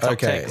it's in my top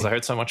 10 because I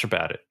heard so much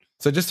about it.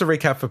 So just to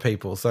recap for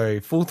people. So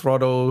Full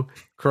Throttle,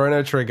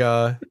 Chrono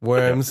Trigger,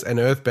 Worms, and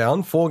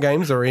Earthbound. 4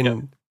 games are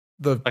in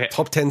the Okay.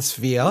 top 10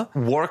 sphere.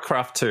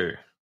 Warcraft 2.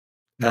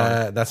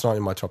 That's not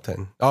in my top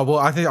 10. Oh, well,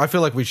 I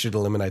feel like we should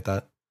eliminate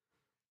that.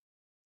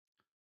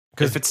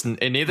 If it's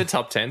in either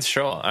top 10s,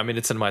 sure. I mean,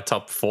 it's in my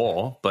top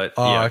 4, but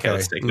Oh, yeah, okay.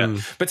 let's take that.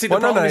 Mm. But see, Well,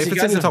 the problem is if you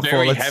it's in guys your are top 4,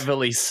 very let's-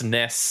 heavily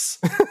SNES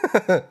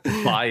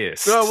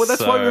biased. well,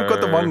 that's why we've got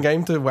the so- one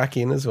game to whack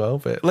in as well.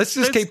 But let's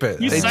just keep it.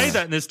 You It's say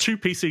that, and there's 2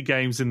 PC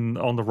games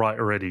on the right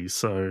already.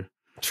 So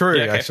True,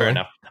 Yeah, okay, actually. fair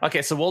enough.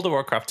 Okay, so World of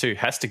Warcraft 2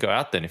 has to go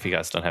out then if you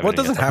guys don't have Well, it.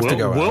 it doesn't have to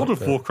go World out, of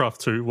but-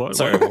 Warcraft 2. What?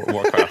 Sorry,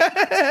 Warcraft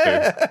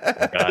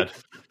 2. God.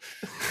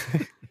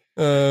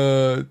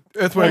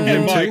 Earthworm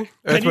Jim 2. Mike, can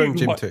Earthworm you-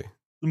 Jim Mike- 2.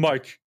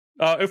 Mike,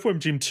 Earthworm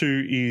Jim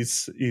 2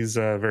 is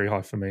very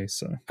high for me.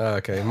 So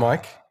Okay,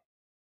 Mike.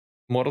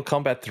 Mortal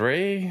Kombat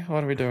 3?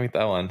 What are we doing with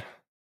that one?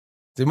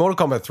 The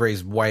Mortal Kombat 3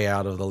 is way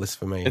out of the list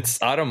for me.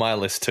 It's out of my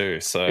list too,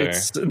 so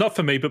it's not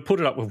for me. But put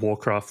it up with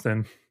Warcraft,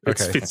 then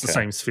it Okay. fits the Okay.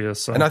 same sphere.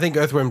 So and I think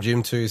Earthworm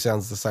Jim 2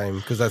 sounds the same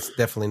because that's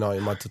definitely not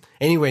in my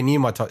anywhere near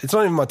my top. It's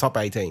not even my top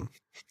 18.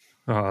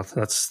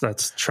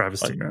 that's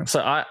travesty, man.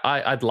 So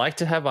I'd like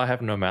to have I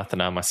have no mouth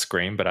and on my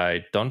screen, but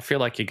I don't feel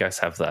like you guys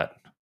have that.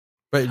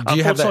 But do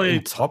you have that in Unfortunately-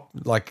 top?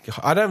 Like,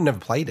 I've never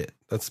played it.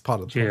 That's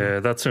part of the problem. Yeah,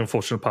 that's an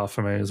unfortunate part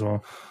for me as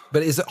well.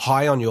 But is it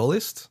high on your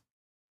list?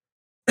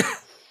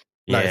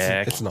 No,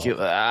 Yeah, it's not.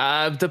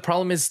 The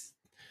problem is,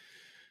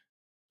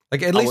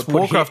 Like, at I least would put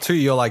Warcraft 2,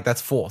 you're like,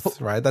 that's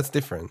 4th, right? That's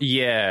different.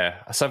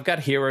 yeah. So I've got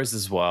Heroes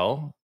as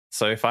well.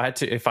 So if I had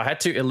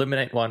to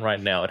eliminate one right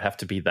now, it'd have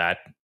to be that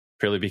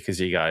purely because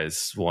you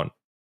guys won't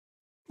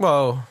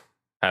Well,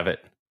 have it.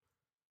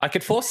 I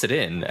could force it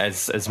in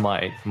as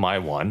my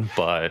one,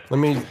 but let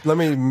me I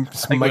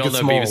think we make all it know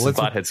small. Beavis and Let's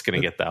Butthead's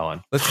going to get that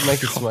one.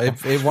 make it small.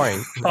 It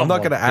won't. I'm Come not on,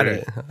 going to add dude.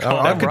 it. Come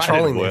I'm on,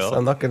 controlling right, this. Will.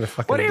 I'm not going to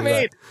fucking What do you do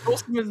mean?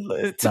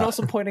 that. It's an Nah.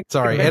 awesome point.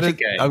 Sorry, adventure edit.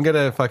 game. I'm going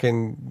to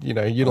fucking,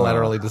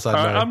 unilaterally decide no.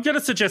 I'm going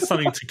to suggest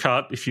something to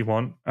cut if you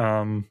want.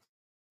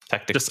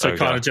 Tactics Just to Ogre.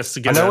 kind of just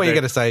to I get. know out what you're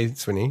there. going to say,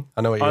 Swinny.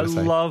 I know what you're I going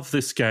to say. love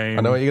this game.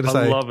 I know what you're gonna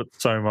say. I love it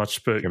so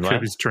much, but Dreamland?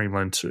 Kirby's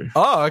Dreamland 2.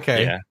 Oh,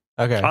 okay. Yeah.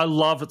 Okay. I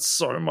love it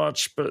so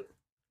much, but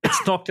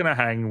it's not going to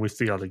hang with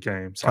the other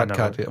games. I know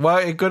Cut. it. Well,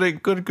 it got a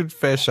good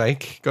fair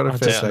shake. Got a I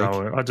fair just shake.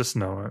 know it. I just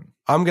know it.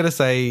 I'm going to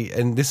say,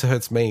 and this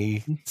hurts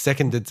me,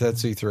 second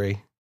Densetsu 3.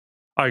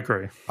 I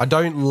agree. I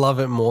don't love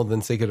it more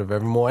than Secret of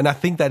Evermore. And I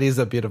think that is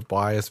a bit of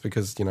bias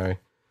because,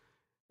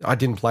 I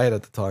didn't play it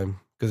at the time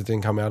because it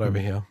didn't come out over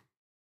here.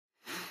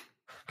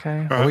 Okay.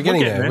 All right, We're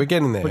getting getting there. We're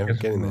getting there. We're We're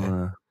getting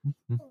there.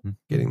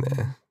 Getting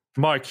there.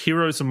 Mike,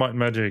 Heroes of Might and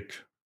Magic.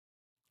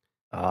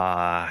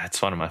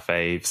 It's one of my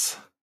faves.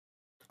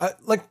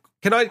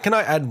 Can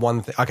I add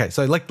one thing? Okay,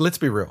 so let's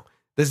be real.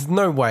 There's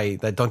no way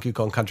that Donkey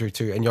Kong Country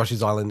 2 and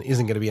Yoshi's Island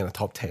isn't going to be in a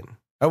top 10.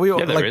 Are we all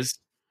Yeah, there is.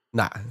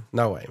 Nah,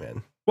 no way,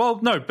 man. Well,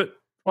 no, but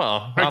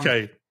Well,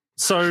 okay.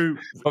 So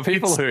for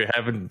people it's- who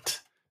haven't,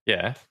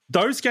 yeah,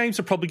 those games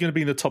are probably going to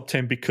be in the top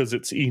 10 because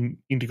it's in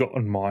Indigo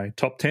on my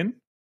top 10.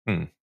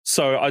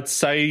 So I'd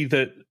say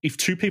that if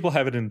two people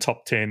have it in the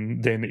top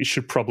 10, then it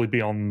should probably be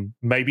on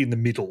maybe in the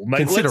middle.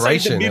 Consideration,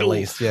 let's say the middle, at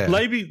least, yeah.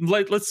 Maybe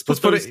let's Let's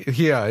put it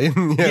here.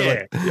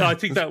 Yeah, I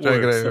think that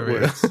works. That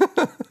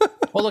works.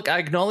 Well, look, I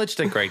acknowledge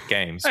they're great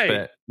games, Hey.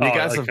 but you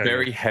guys are okay.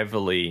 very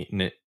heavily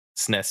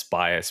SNES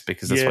biased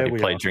because that's what you we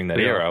played are. during that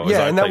We are. era.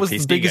 Yeah, I and that played was the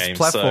PC biggest games,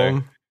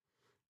 platform.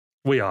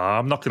 We are.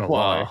 I'm not going to So,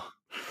 lie. well,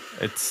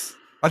 it's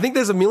I think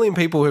there's a million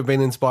people who've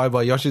been inspired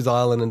by Yoshi's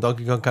Island and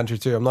Donkey Kong Country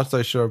 2. I'm not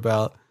so sure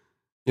about,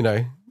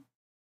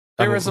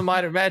 Heroes of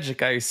Might and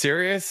Magic. Are you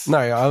serious? No,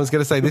 I was going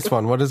to say this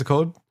one. What is it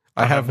called?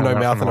 I have no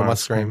mouth and I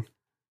must scream.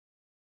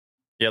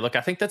 Yeah, look,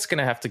 I think that's going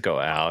to have to go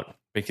out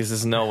because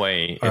there's no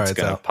way All right, it's it's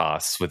going to out.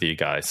 pass with you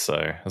guys.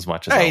 So as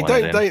much as Hey, I want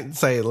it in. don't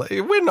say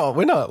it.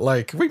 We're not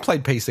like we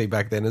played PC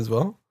back then as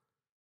well.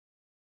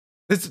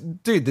 There's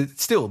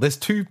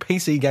two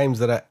PC games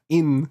that are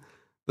in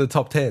the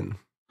top 10.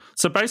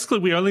 So basically,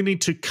 we only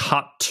need to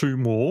cut two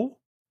more,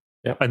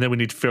 and then we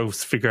need to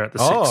figure out the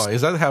Oh, sixth.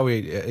 is that how we?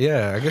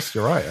 Yeah, I guess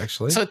you're right.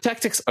 Actually, So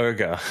Tactics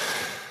Ogre.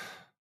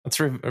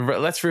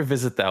 Let's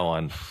revisit that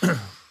one.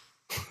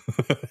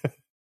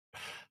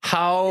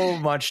 How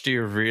much do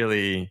you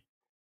really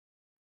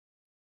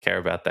care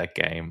about that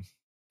game?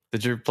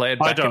 Did you play it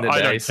back in the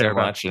I day don't so care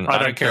about- much? And I I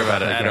don't don't care care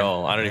about it about at that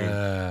all. I don't even.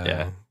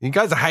 Yeah. you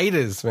guys are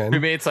haters, man. For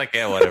me, it's like,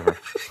 yeah, whatever.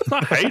 It's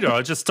not hater.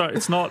 I just don't.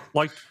 It's not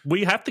like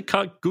we have to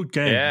cut good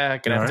games. Yeah,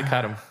 gonna have to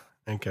cut them.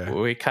 Okay,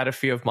 We cut a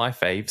few of my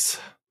faves.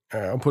 all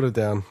right, I'll put it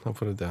down.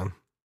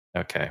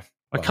 Okay.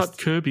 I cut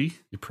Kirby.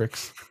 You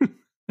pricks.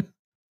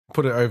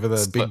 Put it over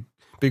the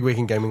big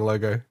Weekend Gaming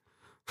logo.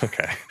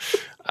 Okay.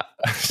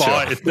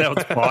 Buy. Sure. Now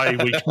it's buy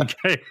weekend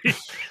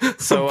game.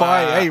 So,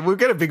 hey, we'll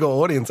get a bigger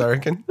audience, I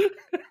reckon.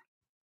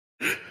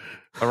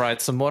 all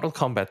right. So Mortal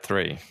Kombat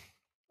 3.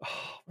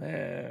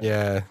 Man.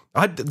 Yeah,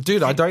 I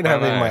don't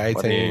have it in my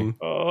What do you- 18.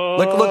 Oh,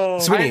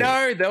 Look, Swinny. I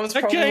know. That was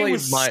That game probably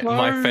was my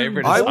so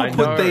favorite. I will put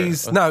know.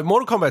 these. No,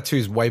 Mortal Kombat 2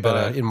 is way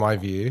better in my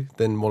view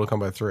than Mortal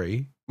Kombat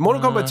 3.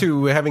 Mortal Kombat 2,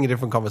 we're having a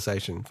different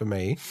conversation for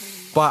me.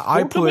 But I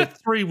Mortal put. Kombat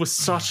 3 was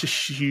such a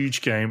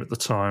huge game at the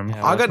time.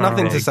 Yeah, I got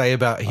nothing to Um, say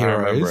about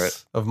remember Heroes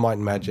it. of Might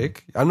and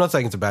Magic. I'm not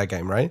saying it's a bad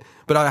game, right?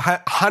 But I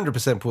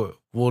 100% put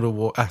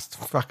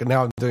fucking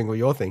now I'm doing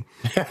your thing.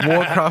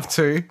 Warcraft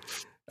 2,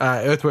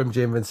 Earthworm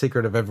Jim, and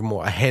Secret of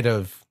Evermore ahead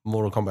of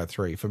Mortal Kombat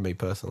 3 for me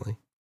personally.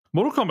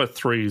 Mortal Kombat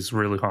 3 is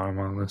really high on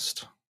my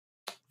list.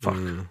 Fuck.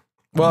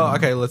 Well,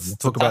 okay, let's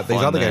talk about tough these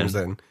one, other man. games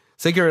then.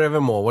 Secret of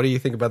Evermore, what do you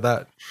think about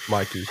that,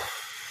 Mikey?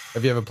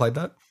 Have you ever played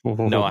that?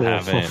 No, I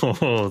haven't.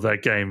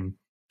 That game.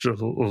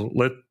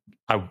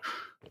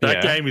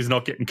 That game is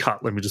not getting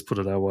cut. Let me just put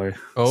it that way.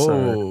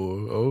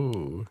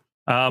 Oh.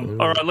 All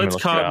right, let's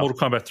look it cut up. Mortal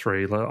Kombat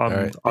 3.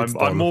 right, it's done.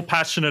 I'm more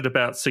passionate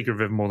about Secret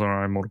of Evermore than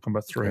I am Mortal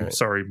Kombat 3. Right.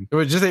 Sorry. It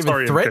would just even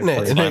Sorry, threaten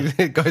okay, it that's and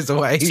it goes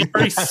away.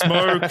 Sorry,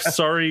 Smoke.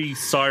 Sorry,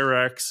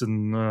 Cyrax.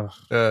 And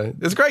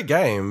It's a great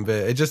game, but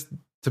it just,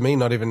 to me,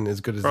 not even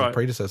as good as the Right.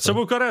 predecessor. So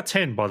we've got our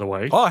 10, by the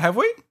way. Oh, have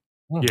we?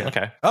 Yeah.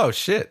 Okay. Oh,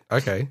 shit.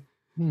 Okay.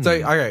 So,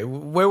 okay,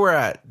 where we're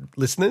at,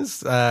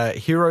 listeners,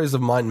 Heroes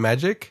of Might and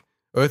Magic,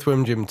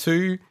 Earthworm Jim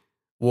 2,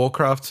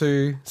 Warcraft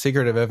 2,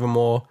 Secret of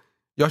Evermore,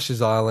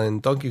 Yoshi's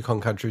Island, Donkey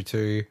Kong Country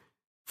 2,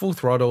 Full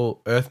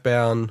Throttle,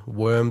 Earthbound,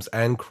 Worms,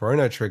 and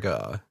Chrono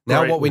Trigger. Now,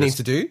 Great what we need list.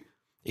 to do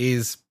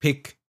is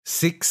pick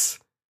 6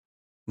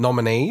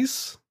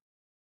 nominees.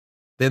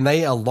 Then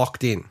they are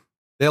locked in.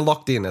 They're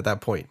locked in at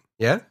that point.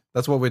 Yeah?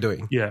 That's what we're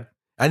doing. Yeah.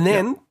 And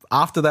then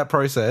after that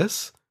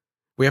process,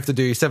 we have to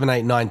do 7,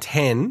 8, 9,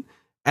 10,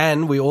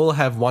 and we all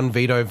have one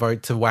veto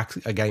vote to whack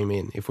a game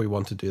in if we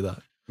want to do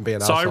that. And be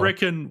an So I arsehole.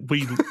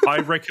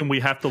 reckon we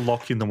have to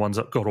lock in the ones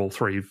that got all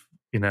 3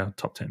 in our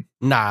top 10.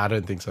 Nah, I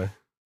don't think so.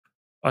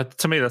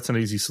 To me, that's an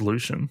easy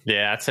solution.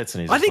 Yeah, that's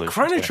an easy I think solution,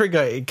 Chrono yeah.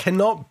 Trigger it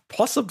cannot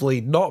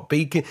possibly not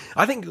be.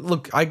 I think.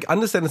 Look, I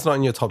understand it's not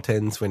in your top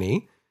 10,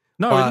 Swinny.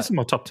 No, But- it is in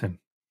my top 10.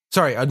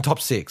 Sorry, on top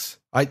 6.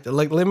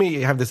 Let me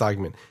have this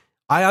argument.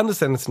 I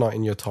understand it's not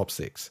in your top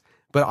 6,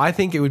 but I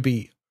think it would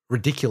be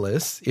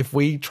ridiculous if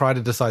we try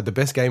to decide the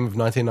best game of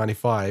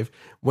 1995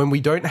 when we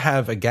don't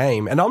have a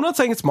game. And I'm not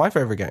saying it's my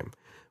favorite game,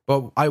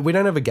 but we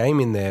don't have a game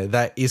in there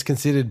that is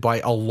considered by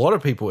a lot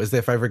of people as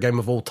their favorite game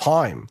of all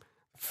time.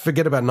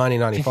 Forget about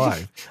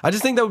 1995. I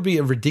just think that would be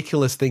a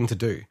ridiculous thing to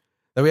do.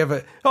 That we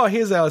have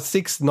here's our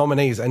 6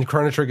 nominees and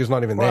Chrono Trigger's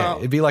not even there. Well,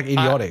 It'd be like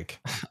idiotic.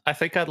 I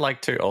think I'd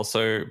like to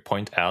also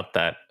point out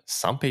that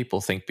some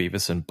people think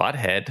Beavis and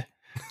Butthead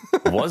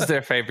was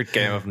their favorite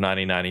game of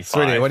 1995.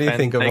 Sweetie, what do you and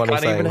think of they what I'm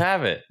can't even saying?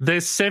 have it.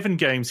 There's 7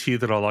 games here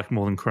that I like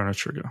more than Chrono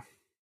Trigger.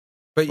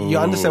 But you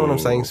understand what I'm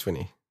saying, Ooh.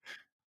 Swinny?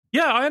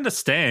 Yeah, I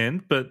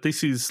understand, but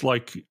this is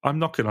like, I'm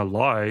not going to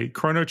lie.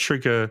 Chrono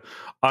Trigger,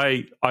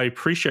 I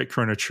appreciate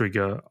Chrono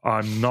Trigger.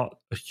 I'm not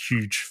a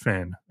huge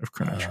fan of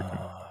Chrono Trigger.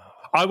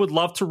 I would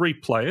love to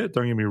replay it,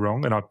 don't get me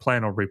wrong, and I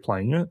plan on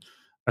replaying it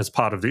as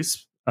part of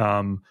this.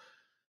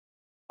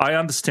 I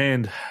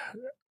understand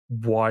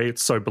why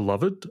it's so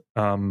beloved.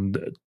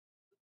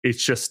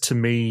 It's just, to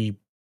me,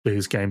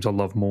 there's games I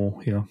love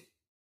more here.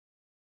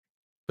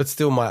 But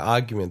still, my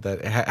argument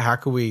that how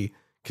could we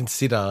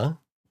consider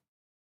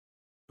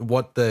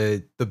what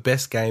the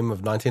best game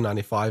of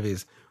 1995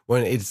 is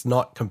when it's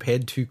not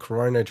compared to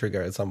Chrono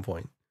Trigger at some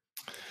point.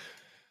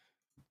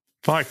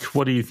 Mike,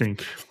 what do you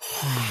think?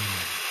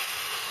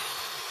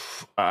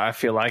 I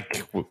feel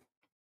like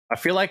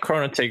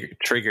Chrono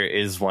Trigger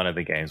is one of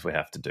the games we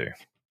have to do.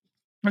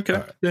 Okay, All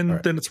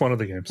right, then it's one of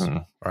the games. Mm.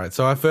 All right,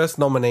 so our first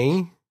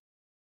nominee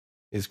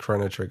is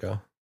Chrono Trigger.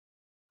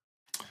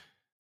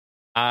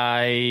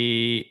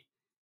 I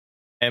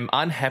am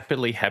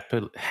unhappily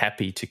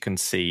happy to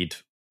concede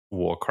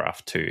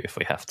Warcraft 2 if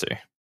we have to.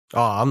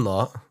 Oh, I'm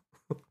not.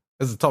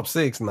 It's a top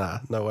 6? Nah,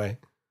 no way.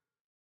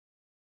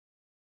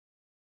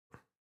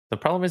 The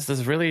problem is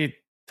there's really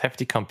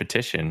hefty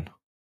competition.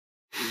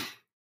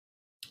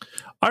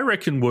 I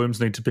reckon Worms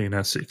need to be in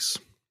our 6.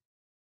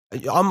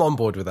 I'm on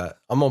board with that.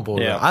 I'm on board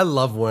with Yeah. that. I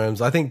love Worms.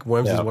 I think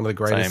Worms is Yeah, one of the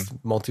greatest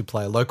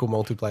local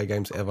multiplayer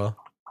games ever.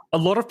 A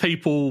lot of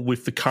people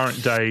with the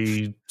current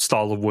day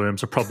style of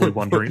Worms are probably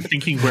wondering,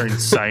 thinking we're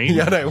insane.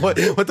 Yeah, I know. What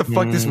the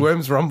fuck, this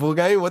Worms Rumble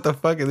game? What the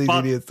fuck are these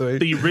But idiots doing?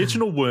 the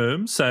original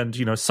Worms and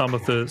some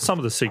of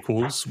the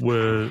sequels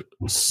were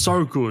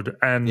so good,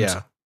 and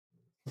Yeah.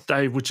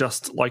 they were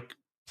just like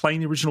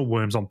playing the original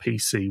Worms on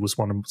PC was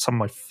some of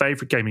my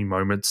favorite gaming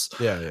moments.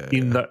 Yeah.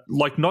 In that,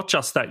 like, not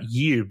just that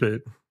year,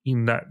 but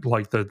in that,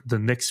 like, the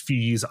next few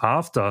years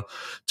after,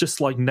 just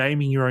like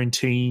naming your own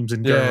teams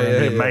and going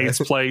around your mate's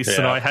place. Yeah.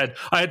 And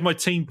I had my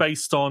team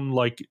based on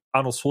like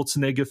Arnold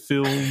Schwarzenegger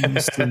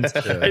films, and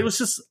it was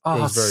just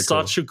was very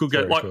such cool. a good game.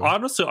 Very Like, cool.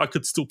 honestly, I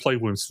could still play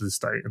Worms to this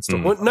day and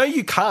still. Well, no,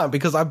 you can't,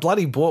 because I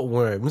bloody bought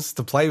Worms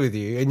to play with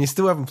you, and you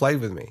still haven't played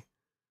with me.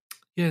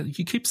 Yeah,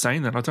 you keep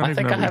saying that. I don't I even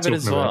think know I what have you're it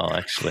as talking about. well,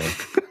 actually.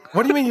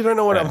 What do you mean you don't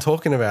know what Yeah. I'm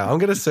talking about? I'm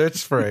going to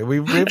search for it. We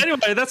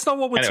Anyway, that's not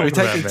what we're Anyway, we talking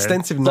take about, man.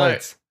 extensive So-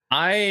 notes.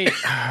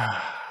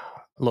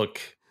 Look,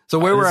 So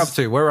where we're up this-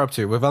 to?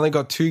 We've only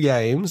got 2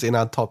 games in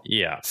our top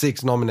yeah.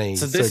 6 nominees.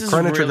 So this is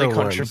Chrono really Trigger and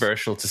Worms.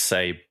 controversial to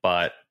say,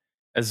 but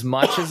as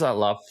much as I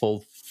love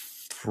Full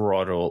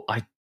Throttle,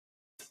 I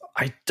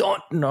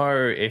don't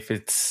know if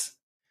it's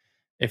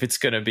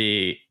going to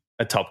be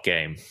a top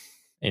game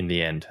in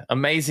the end.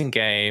 Amazing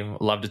game,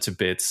 loved it to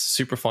bits,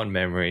 super fun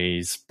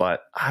memories,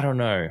 but I don't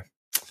know,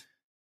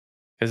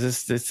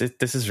 because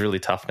this is really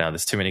tough now.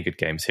 There's too many good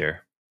games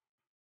here.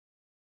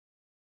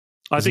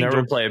 I There's think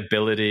no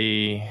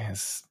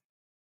replayability.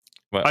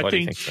 What do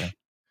you think? Sir?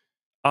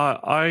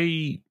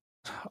 I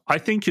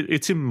think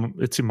it's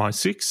in my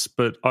 6,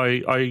 but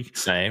I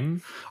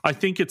Same.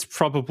 think it's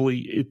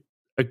probably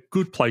a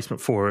good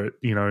placement for it.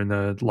 In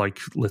the, like,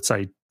 let's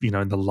say,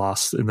 in the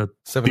last, in the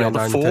 7, the 8, other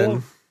 9, 4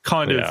 10.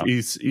 kind Yeah. of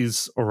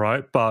is all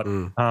right, but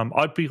Mm.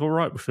 I'd be all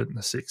right with it in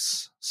the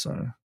 6.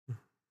 So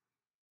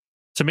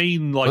to me,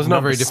 like, It was not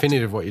number very s-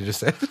 definitive what you just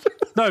said.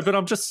 No, but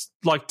I'm just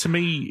like, to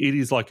me, it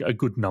is like a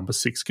good number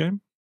 6 game.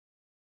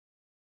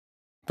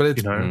 But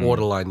it's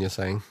borderline, you're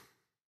saying.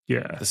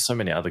 Yeah. There's so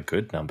many other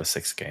good number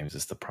 6 games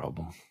is the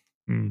problem.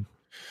 Mm.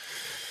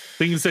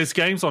 Thing is, there's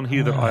games on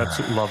here that I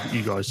absolutely love that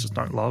you guys just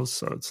don't love.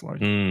 So it's like,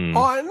 Mm.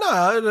 Oh, no.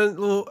 I don't,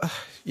 well,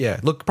 yeah,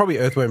 look, probably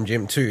Earthworm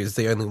Jim 2 is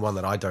the only one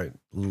that I don't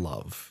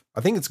love.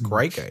 I think it's a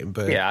great game,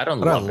 but Yeah, I don't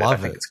love love it. I it.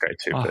 think it's great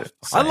too. Oh, But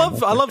I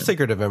same. love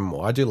Secret of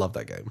Evermore. I do love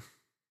that game.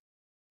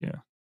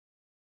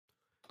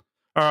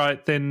 all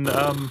right, then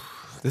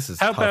This is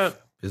How tough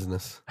about-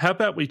 business. how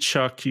about we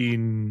chuck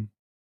in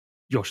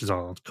Yoshi's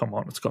Island? Come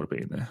on, it's got to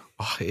be in there.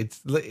 Oh,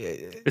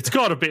 It's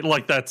got to be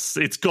like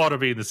it's got to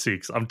be in the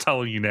 6. I'm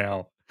telling you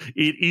now,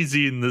 it is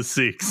in the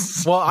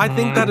 6. well, I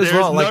think that as There's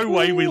well. no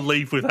way we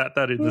leave without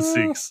that in the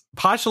 6.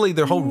 Partially,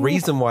 the whole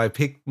reason why I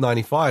picked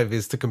 95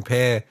 is to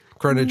compare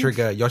Chrono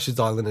Trigger, Yoshi's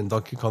Island, and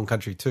Donkey Kong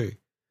Country 2.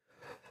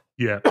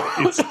 Yeah,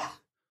 it's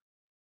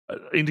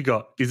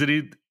Indigo. Is it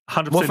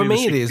 100%? Well, for in the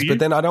me it 6 is, for you? but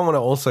then I don't want to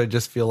also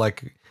just feel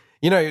like,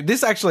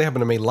 this actually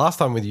happened to me last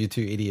time with you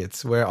 2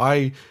 idiots, where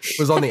I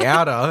was on the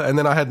outer and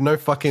then I had no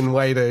fucking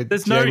way to.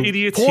 There's no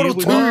idiots Portal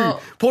here. 2,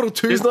 Well, Portal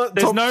 2 is not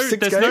top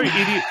 6 game.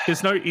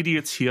 There's no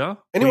idiots here.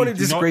 Anyone We who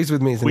do not- disagrees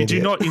with me is an We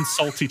idiot. do not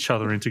insult each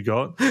other into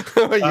God.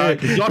 Yeah.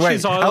 Yoshi's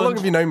Wait, how long Island-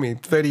 have you known me?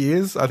 30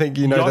 years? I think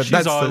you know Yoshi's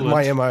that's Island.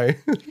 my MO.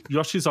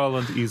 Yoshi's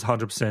Island is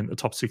 100% a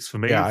top 6 for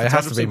me. Yeah, If it it's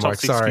has to be 100% top Mike.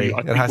 6 for Sorry, you, I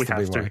it think has we to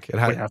have be to. Mike. We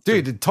have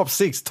to. Dude, top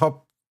 6,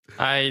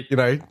 I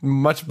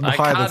much I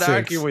higher than can't 6.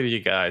 argue with you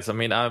guys. I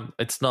mean,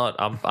 it's not.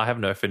 I have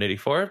no affinity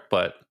for it,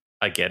 but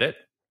I get it.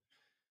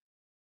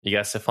 You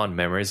guys have fond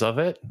memories of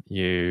it.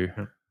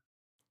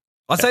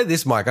 I say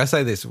this, Mike. I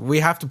say this. We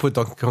have to put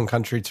Donkey Kong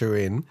Country 2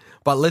 in,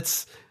 but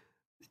let's,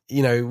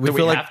 we Do feel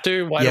we like have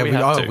to? Why yeah, do we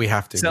have to? we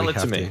have to. Sell We it to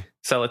have me. to.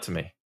 Sell it to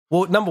me.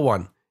 Well, number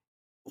one,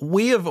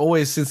 we have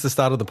always, since the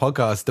start of the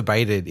podcast,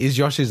 debated, is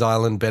Yoshi's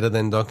Island better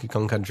than Donkey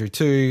Kong Country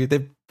 2?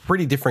 They're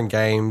pretty different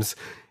games.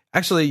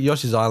 Actually,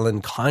 Yoshi's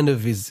Island kind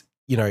of is,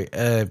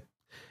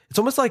 it's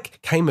almost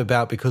like came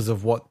about because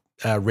of what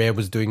Rare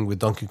was doing with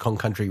Donkey Kong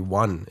Country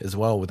 1 as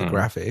well, with the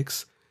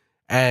graphics.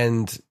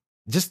 And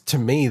just to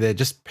me, they're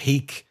just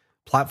peak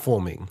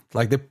platforming.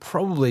 Like, they're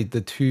probably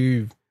the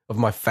 2 of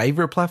my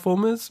favorite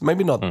platformers.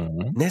 Maybe not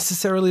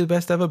necessarily the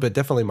best ever, but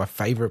definitely my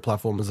favorite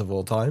platformers of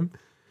all time.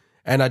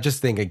 And I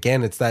just think,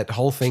 again, it's that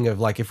whole thing of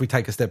like, if we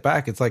take a step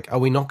back, it's like, are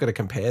we not going to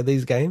compare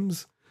these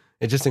games?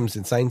 It just seems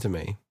insane to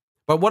me.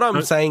 But what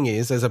I'm saying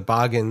is, as a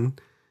bargain,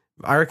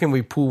 I reckon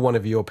we pull one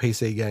of your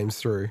PC games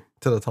through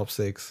to the top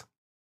 6.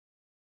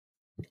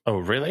 Oh,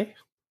 really?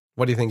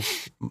 What do you think?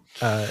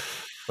 What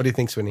do you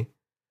think, Swinny?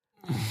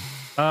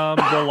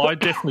 Well, I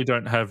definitely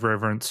don't have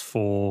reverence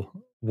for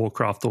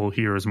Warcraft or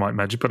Heroes Might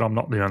Magic, but I'm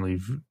not the only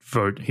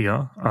vote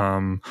here.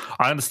 I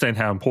understand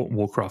how important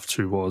Warcraft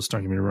 2 was,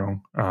 don't get me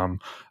wrong.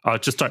 I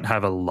just don't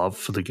have a love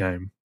for the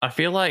game. I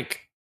feel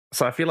like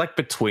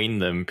between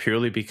them,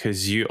 purely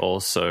because you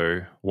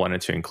also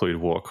wanted to include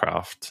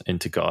Warcraft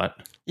into GOT.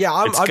 Yeah,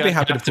 I'd be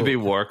happy to be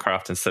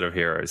Warcraft instead of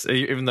Heroes.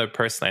 Even though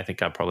personally, I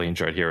think I probably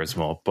enjoyed Heroes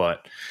more.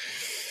 But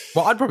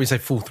I'd probably say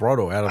Full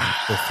Throttle out of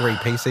the 3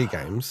 PC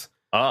games.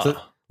 So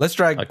let's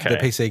drag the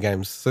PC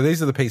games. So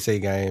these are the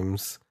PC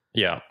games.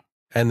 Yeah,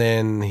 and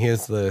then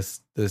here's the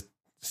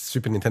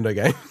Super Nintendo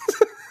games.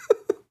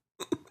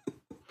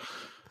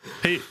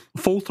 Hey,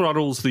 Full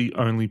Throttle's the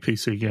only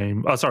PC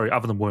game.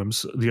 Other than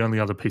Worms, the only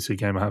other PC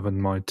game I have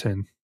in my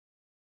 10.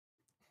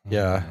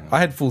 Yeah, I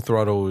had Full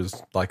Throttle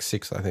was like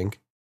 6, I think.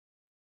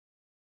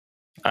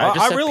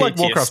 I really like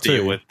Warcraft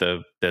 2 with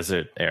the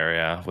desert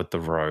area with the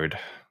road.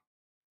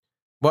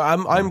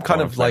 Well, I'm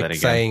kind of like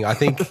saying, I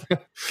think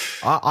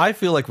I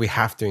feel like we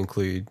have to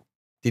include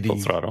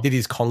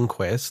Diddy's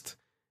Conquest.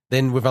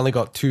 Then we've only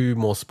got 2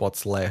 more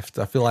spots left.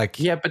 I feel like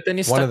but then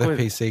one of the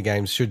PC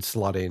games should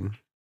slot in.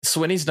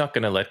 Swinny's not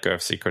going to let go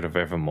of Secret of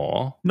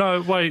Evermore.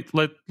 No, wait.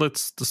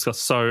 Let's discuss.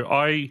 So,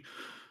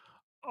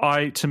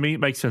 to me, it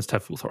makes sense to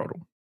have Full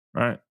Throttle,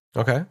 right?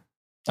 Okay.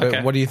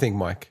 So what do you think,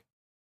 Mike?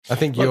 I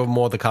think you're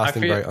more the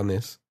casting vote on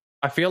this.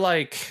 I feel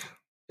like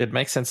it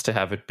makes sense to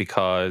have it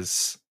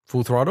because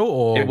Full Throttle,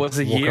 or it was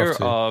a Warcraft year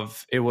 2?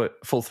 of it was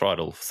Full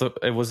Throttle. So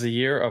it was a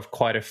year of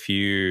quite a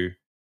few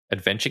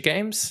adventure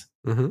games,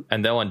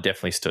 and that one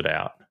definitely stood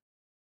out.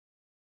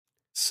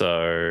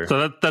 So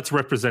that's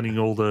representing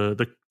all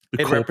the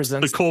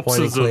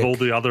corpses of all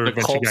the other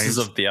adventure games.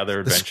 Of the other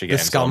adventure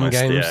games. The Scum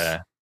games. Yeah.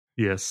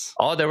 Yes.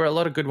 Oh, there were a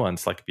lot of good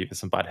ones like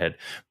Beavis and Butthead.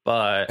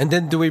 And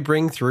then do we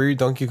bring through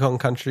Donkey Kong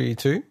Country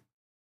 2?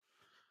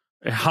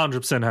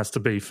 100% has to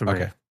be for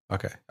me.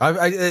 Okay. I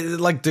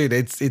like, dude,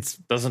 it's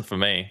doesn't for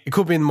me. It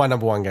could be my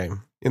number 1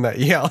 game in that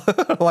year.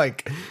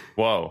 Like,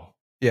 whoa.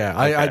 Yeah,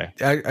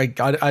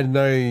 I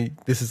know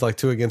this is like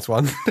 2 against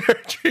 1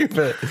 territory,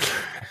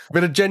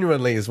 but it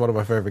genuinely is one of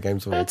my favorite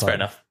games of all time. That's fair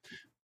enough.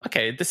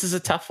 Okay, this is a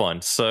tough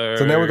one. So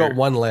now we've got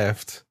 1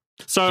 left.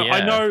 So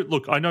I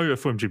know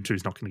Earthworm Jim 2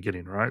 is not going to get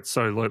in, right?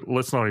 So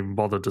let's not even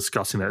bother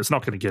discussing that. It's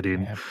not going to get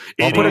in. Yeah.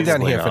 I'll put it down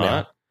here for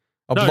now.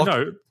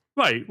 No.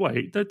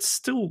 Wait. It's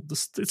still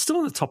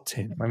in the top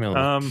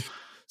 10.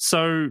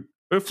 So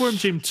Earthworm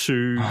Jim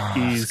 2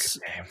 is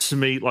to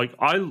me like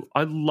I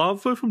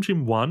love Earthworm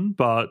Jim 1,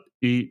 but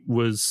there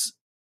was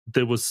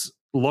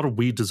a lot of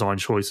weird design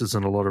choices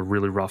and a lot of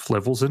really rough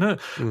levels in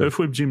it.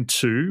 Earthworm Jim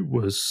 2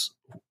 was,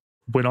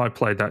 when I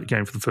played that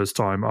game for the first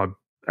time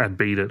and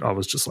beat it, I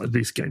was just like,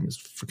 this game is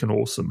freaking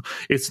awesome.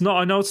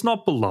 I know it's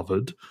not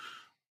beloved,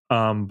 but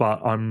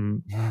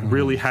I'm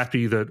really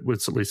happy that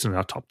it's at least in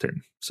our top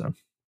 10. So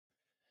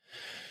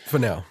for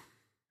now.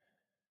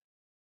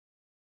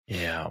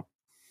 Yeah.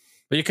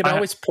 But you can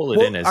always pull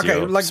it in as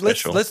your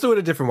special. Let's do it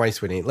a different way,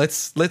 Swinny.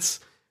 Let's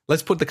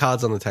put the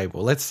cards on the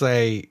table. Let's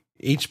say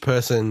each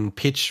person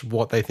pitch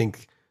what they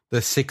think the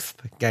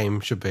 6th game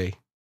should be.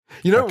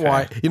 You know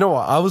why? You know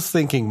what? I was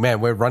thinking, man,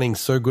 we're running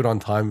so good on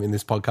time in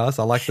this podcast.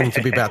 I like them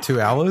to be about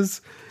 2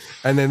 hours.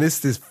 And then this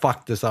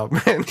fucked us up,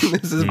 man.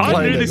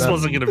 I knew this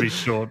wasn't going to be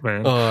short,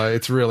 man. Oh,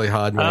 it's really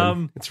hard,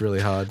 man. It's really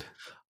hard.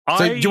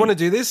 So do you want to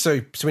do this? So,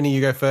 Swinny,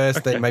 you go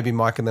first, then maybe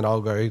Mike, and then I'll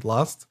go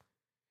last.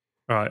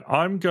 All right.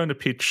 I'm going to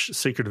pitch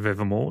Secret of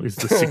Evermore is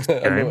the 6th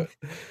game.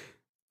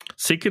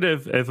 Secret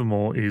of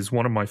Evermore is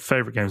one of my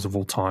favorite games of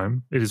all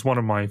time. It is one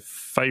of my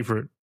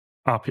favorite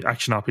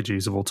action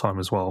RPGs of all time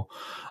as well.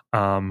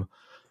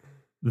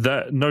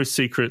 That no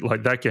secret,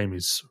 like that game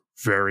is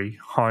very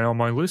high on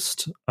my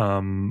list.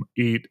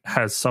 It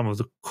has some of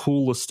the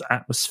coolest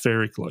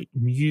atmospheric like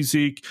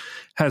music,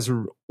 has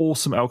an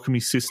awesome alchemy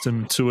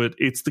system to it.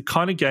 It's the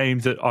kind of game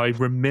that I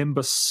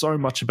remember so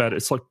much about it.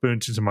 It's like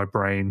burnt into my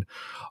brain.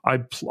 I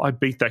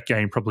beat that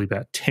game probably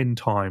about 10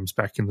 times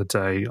back in the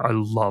day. I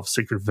love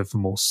Secret of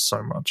Evermore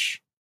so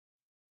much.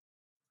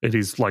 It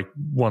is like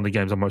one of the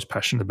games I'm most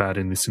passionate about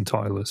in this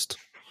entire list.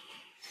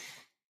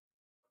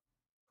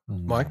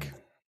 Mike?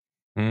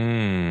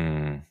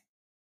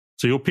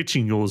 So you're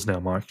pitching yours now,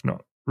 Mike,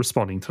 not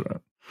responding to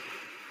that.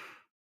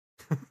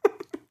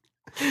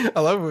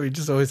 I love it. We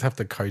just always have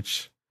to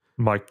coach.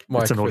 Mike,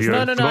 it's an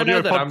audio, no,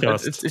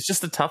 podcast. It's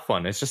just a tough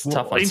one. It's just a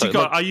tough one.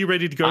 Indigo, are you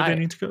ready to go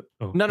then, Indigo?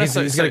 Oh. No. He's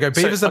going to go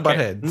Beavis and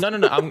Butthead. No.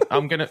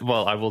 I'm going to.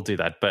 Well, I will do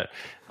that, but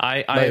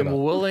I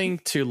am willing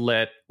to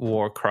let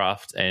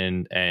Warcraft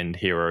and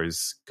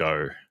Heroes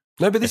go.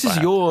 No, but this is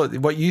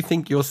what you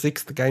think your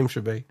 6th game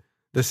should be.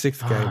 The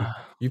 6th game.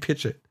 You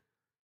pitch it.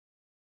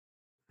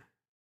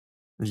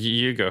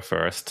 You go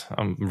first.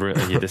 I'm really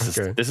Okay.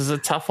 this is a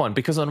tough one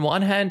because on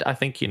one hand, I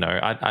think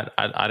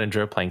I'd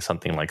enjoy playing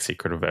something like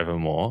Secret of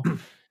Evermore.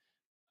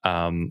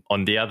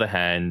 On the other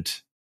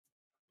hand,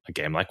 a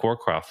game like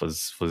Warcraft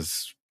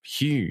was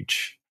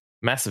huge,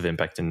 massive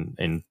impact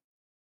in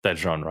that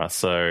genre.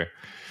 So,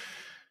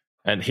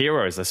 and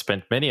Heroes, I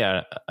spent many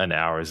an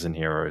hours in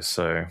Heroes,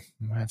 so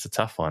it's a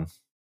tough one.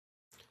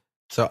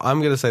 So I'm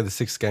going to say the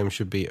sixth game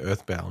should be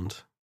Earthbound.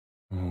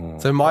 Oh,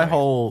 So my boy.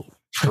 whole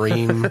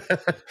dream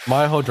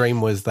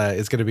was that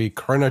it's going to be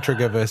Chrono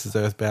Trigger versus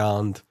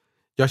Earthbound,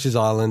 Yoshi's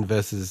Island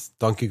versus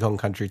Donkey Kong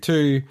Country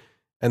 2,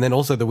 and then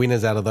also the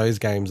winners out of those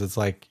games. It's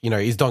like, you know,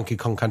 is Donkey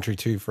Kong Country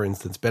 2, for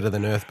instance, better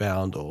than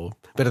Earthbound or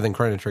better than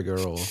Chrono Trigger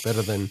or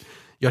better than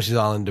Yoshi's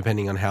Island,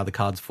 depending on how the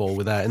cards fall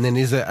with that. And then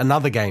is it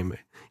another game,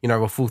 you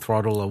know, a Full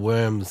Throttle or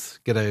Worms,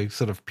 get a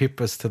sort of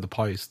pip us to the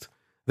post?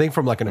 I think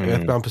from like an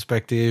Earthbound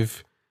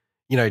perspective,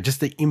 you know, just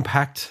the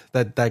impact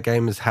that that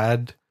game has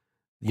had,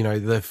 you know,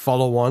 the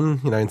follow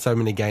on, you know, in so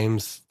many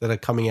games that are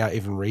coming out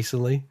even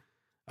recently.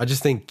 I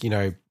just think, you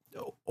know,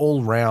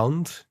 all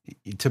round,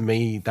 to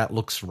me, that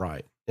looks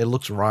right. It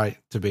looks right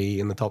to be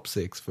in the top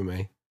 6 for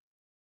me.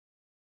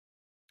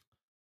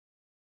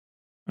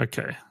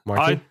 Okay.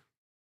 Mikey?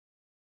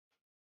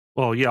 That's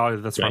why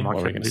Jane, what Mike were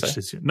you hadn't gonna pitched say?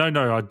 his yet.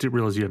 No, I didn't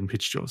realize you hadn't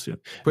pitched yours yet.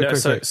 Quick.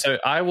 So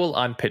I will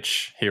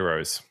unpitch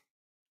Heroes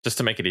just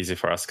to make it easy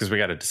for us because we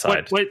got to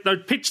decide. Wait, no,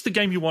 pitch the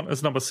game you want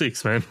as number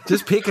 6, man.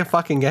 Just pick a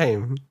fucking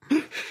game.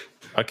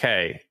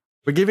 Okay,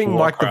 We're giving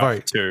Mike the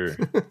Warcraft vote.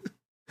 2.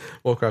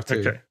 Warcraft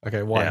 2.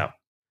 Okay, why? Yeah.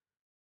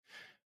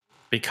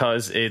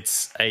 Because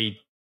it's a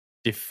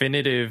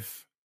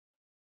definitive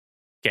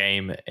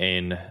game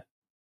in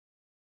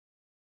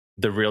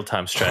the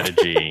real-time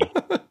strategy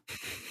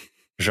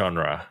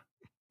genre.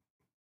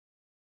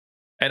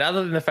 And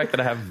other than the fact that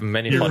I have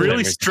many You're fond really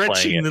memories of playing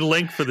stretching it. the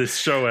length of this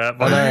show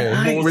out. I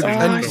know. More With, than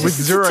and usual. with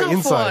It's zero a tough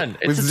insight. one.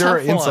 With It's a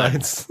zero tough one.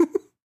 insights.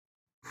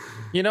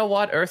 You know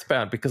what?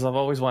 Earthbound, because I've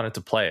always wanted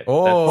to play it.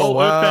 Oh,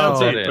 wow. Earthbound's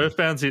That's it. it.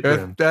 Earthbound's it.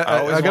 Earth, then. I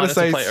always I gotta wanted to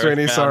say, play Sweeney,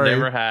 Earthbound, sorry.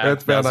 never have.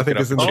 Earthbound, Now I think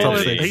look it's it in up the on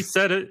top Oh, TV. 6. he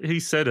said it. He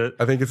said it.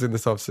 I think it's in the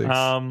top 6.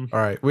 All Um,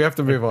 right, we have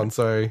to move on.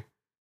 So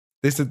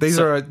these So,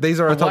 are our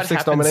But top what 6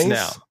 happens nominees.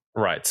 now?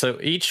 Right. So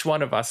each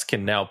one of us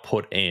can now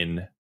put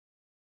in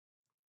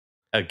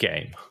a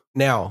game.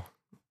 Now,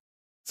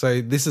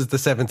 so this is the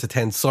 7 to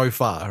 10 so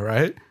far,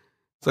 right?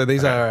 So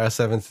these Okay. are our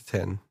 7 to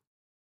 10.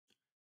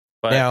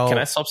 But Now- can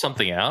I swap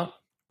something out?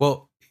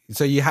 Well,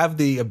 so you have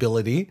the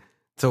ability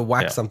to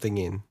whack Yeah. something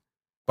in,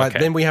 but Okay.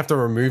 then we have to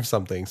remove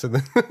something. So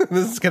this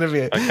is going to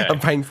be Okay. a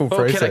painful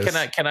Well,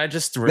 process. can I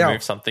just remove No.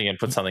 something and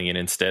put something in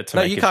instead to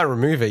No, make you it can't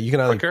remove it. You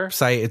can only quicker?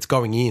 say it's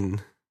going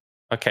in.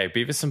 Okay,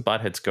 Beavis and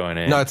Butthead's going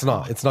in. No, it's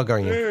not. It's not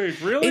going in. dude,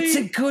 really? It's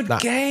a good Nah,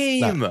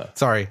 game.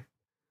 Sorry.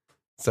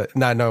 So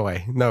no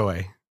way.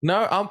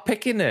 No, I'm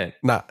picking it.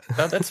 No,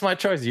 No, that's my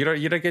choice. You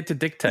don't get to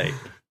dictate.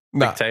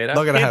 no, Dictator. not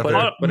going to Yeah, happen.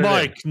 but- Put it in.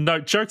 Mike, no,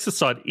 jokes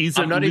aside, is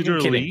it I'm not even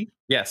literally... kidding.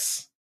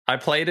 Yes. I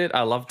played it.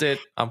 I loved it.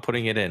 I'm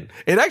putting it in.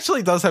 It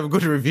actually does have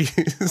good reviews.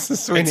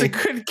 Sweeney. It's a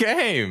good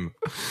game.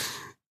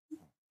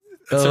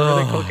 It's a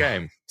really cool Ugh.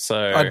 game.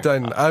 So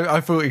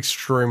I feel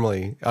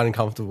extremely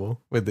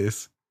uncomfortable with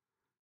this.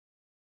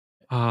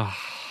 Ah.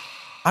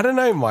 I don't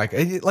know, Mike.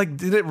 Like,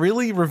 did it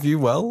really review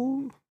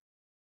well?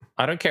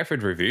 I don't care if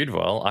it reviewed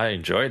well. I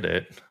enjoyed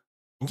it.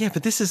 Yeah,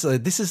 but this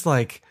is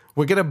like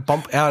we're gonna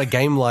bump out a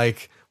game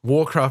like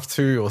Warcraft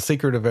 2 or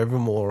Secret of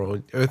Evermore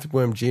or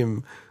Earthworm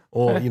Jim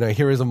or you know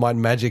Heroes of Might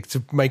and Magic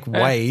to make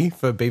way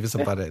for Beavis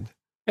and Butthead.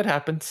 It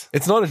happens.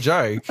 It's not a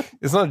joke.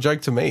 It's not a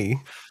joke to me.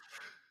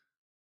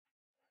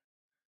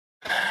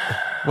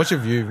 What's your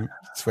view,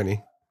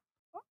 Sweeney?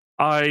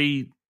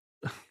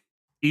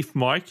 If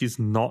Mike is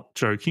not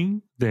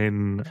joking,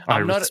 then I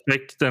I'm not-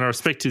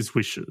 respect his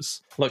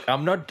wishes. Look,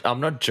 I'm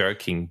not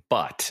joking,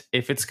 but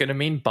if it's going to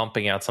mean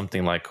bumping out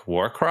something like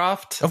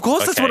Warcraft, Of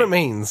course, that's okay, what it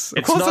means. Of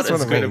It's course, not that's as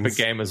what good it of a means.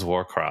 game as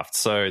Warcraft,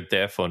 so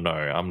therefore, no,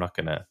 I'm not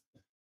going to.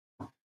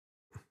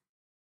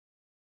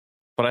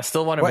 But I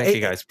still want to Wait, make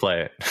you guys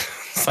play it.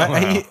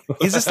 somehow.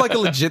 Is this like a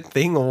legit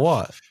thing or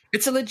what?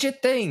 It's a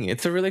legit thing.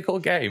 It's a really cool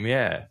game.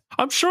 Yeah.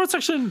 I'm sure it's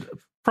actually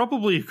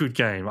probably a good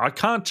game. I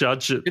can't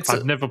judge it.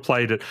 I've never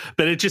played it,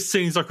 but it just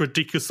seems like a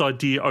ridiculous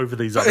idea over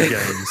these other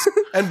games.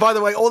 And by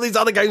the way, all these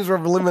other games were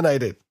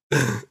eliminated.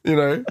 You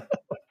know,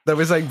 that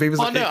we're saying Beavis.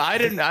 Oh no, I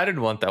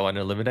didn't want that one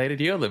eliminated.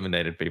 You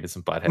eliminated Beavis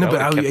and Butthead. No, I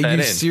but would've are kept that you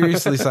in.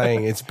 seriously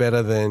saying it's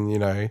better than, you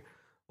know,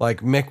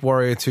 like Mech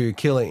Warrior 2,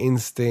 Killer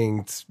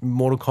Instinct,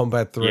 Mortal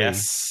Kombat 3?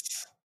 Yes.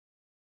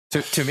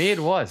 To me, it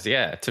was.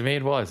 Yeah, to me,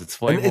 it was. It's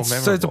way And more it's,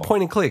 memorable. so it's a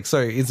point and click. So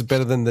it's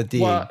better than the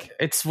Dig. Well,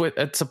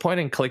 it's a point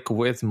and click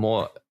with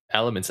more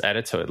elements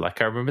added to it.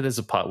 Like I remember, there's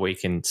a part where you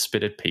can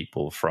spit at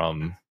people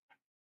from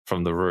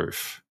the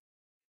roof,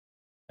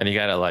 and you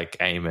gotta like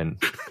aim and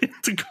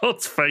To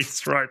God's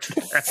face right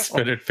now.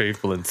 spit at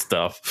people and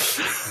stuff.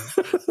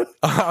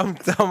 I'm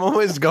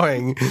almost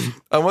going.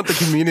 I want the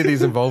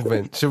community's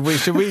involvement. Should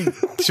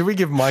we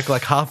give Mike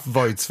like half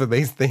votes for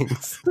these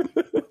things?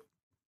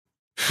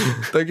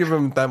 Don't give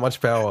him that much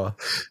power.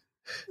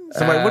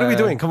 So, mate, what are we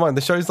doing? Come on,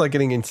 the show's like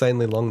getting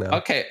insanely long now.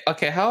 Okay.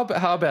 How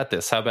about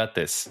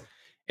this?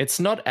 It's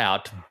not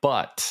out,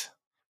 but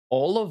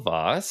all of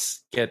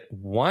us get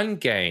one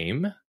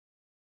game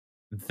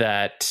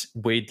that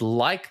we'd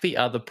like the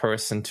other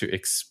person to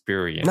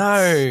experience.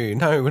 No,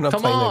 we're not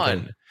Come playing that on.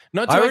 game.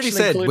 Not to I already actually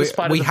said include as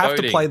part we of the have to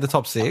voting. play the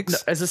top 6. No,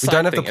 as a We side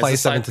don't have to thing, play as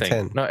a 7 side to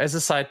thing. 10. No, as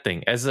a side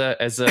thing. As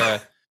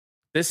a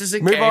this is a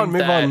Move game on,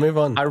 that move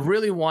on. I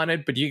really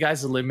wanted, but you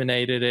guys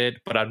eliminated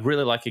it. But I'd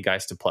really like you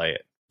guys to play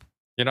it.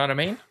 You know what I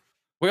mean?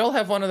 We all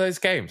have one of those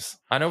games.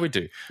 I know we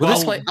do. Well,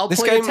 I'll this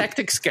play game- a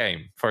tactics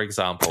game, for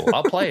example.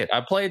 I'll play it.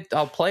 I'll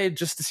play it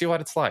just to see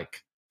what it's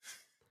like.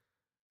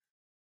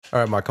 All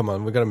right, Mike, come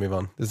on. We've got to move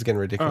on. This is getting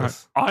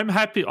ridiculous. All right. I'm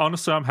happy.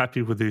 Honestly, I'm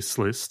happy with this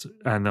list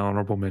and the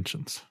honorable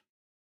mentions.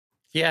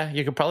 Yeah,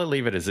 you could probably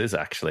leave it as is,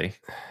 actually.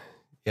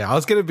 Yeah, I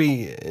was going to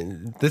be...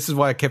 This is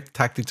why I kept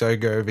Tactics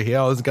Ogre over here.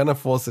 I was going to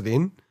force it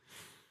in,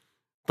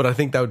 but I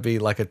think that would be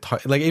like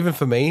like even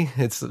for me,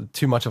 it's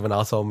too much of an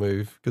arsehole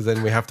move because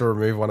then we have to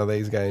remove one of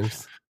these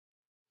games.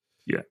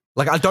 Yeah.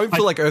 Like, I don't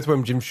feel like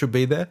Earthworm Jim should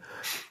be there.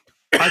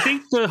 I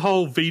think the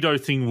whole veto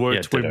thing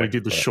worked when we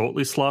did the yeah.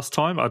 shortlist last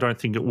time. I don't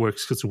think it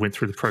works because we went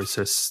through the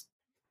process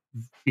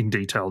in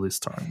detail this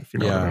time, if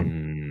you know what I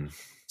mean.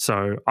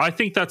 So I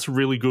think that's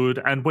really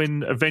good. And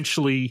when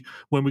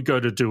we go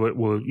to do it,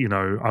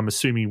 I'm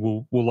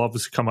assuming we'll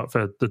obviously come up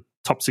for the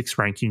top 6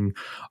 ranking.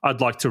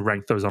 I'd like to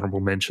rank those honorable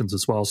mentions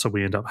as well, so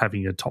we end up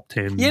having a top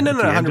 10. Yeah, no, at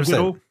the end of it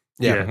 100%. all.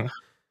 Yeah.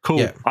 Cool.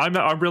 Yeah.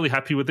 I'm really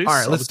happy with this. All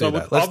right, let's do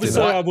that.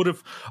 Obviously, I would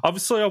have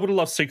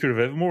loved Secret of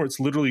Evermore. It's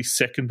literally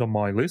second on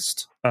my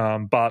list,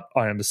 but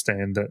I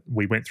understand that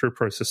we went through a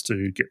process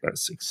to get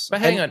those 6.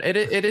 But hang on,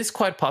 it is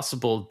quite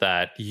possible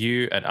that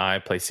you and I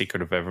play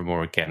Secret of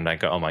Evermore again, and I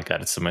go, "Oh my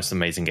god, it's the most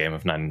amazing game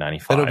of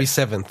 1995." It'll be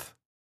 7th.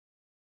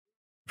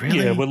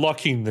 Really? Yeah, we're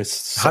locking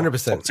this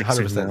 100%.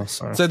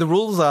 100%. Now, So the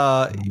rules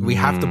are we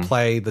have to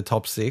play the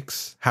top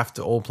 6, have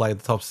to all play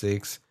the top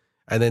 6,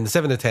 and then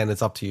 7 to 10,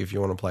 it's up to you if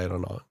you want to play it or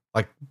not.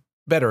 Like,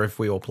 better if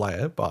we all play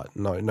it, but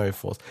no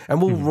force.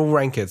 And we'll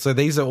rank it. So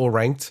these are all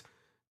ranked,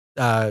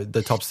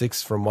 the top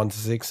 6 from 1 to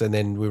 6, and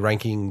then we're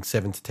ranking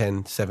 7 to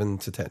 10, 7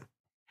 to 10.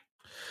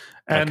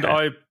 And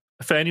Okay.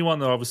 for anyone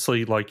that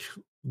obviously, like,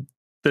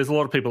 there's a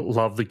lot of people that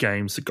love the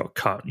games that got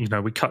cut. You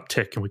know, we cut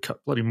Tekken, we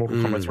cut bloody Mortal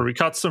Kombat 3, we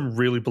cut some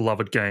really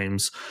beloved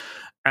games.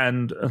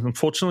 And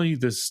unfortunately,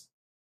 there's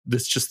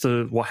just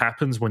what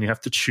happens when you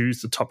have to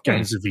choose the top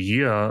games of the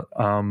year.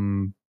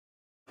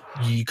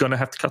 You're going to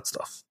have to cut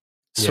stuff.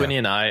 Swinny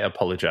and I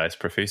apologize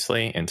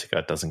profusely.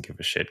 Intigat doesn't give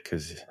a shit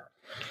because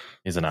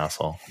he's an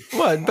asshole.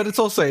 Well, but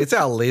it's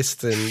our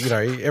list, and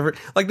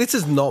this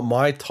is not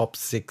my top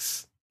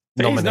 6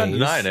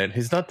 nominees.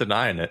 He's not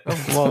denying it.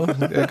 Well,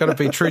 you've got to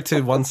be true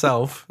to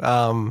oneself.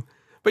 But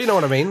you know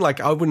what I mean? Like,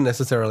 I wouldn't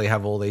necessarily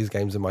have all these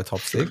games in my top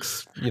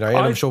 6, and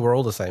I'm sure we're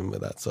all the same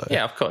with that. So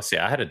Yeah, of course.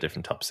 Yeah, I had a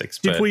different top 6.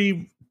 Did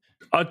we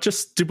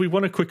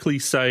want to quickly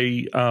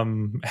say how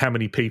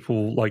many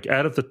people, like,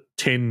 out of the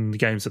 10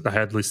 games that they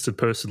had listed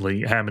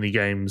personally, how many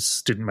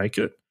games didn't make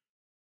it?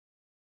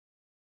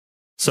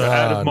 So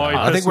out of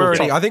my, I think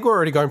we're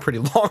already going pretty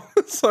long.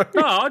 So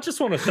no, I just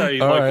want to say,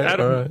 All like,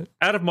 right.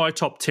 out of my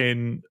top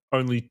 10,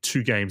 only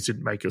 2 games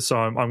didn't make it. So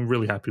I'm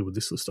really happy with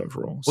this list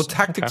overall. Well, So.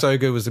 Tactics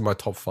Ogre was in my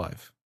top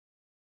 5.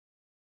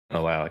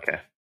 Oh, wow. Okay.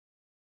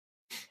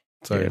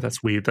 So Yeah,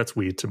 that's weird. That's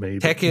weird to me.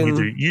 but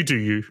Tekken- you do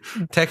you.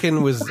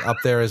 Tekken was up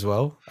there as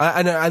well.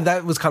 And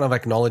that was kind of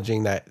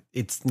acknowledging that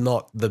it's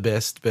not the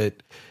best,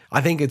 but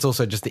I think it's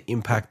also just the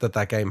impact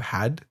that game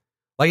had.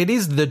 Like, it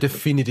is the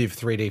definitive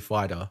 3D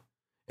fighter.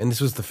 And this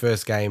was the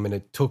first game, and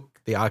it took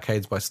the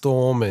arcades by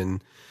storm,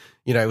 and,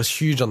 it was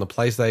huge on the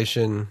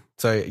PlayStation.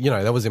 So,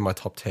 that was in my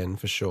top 10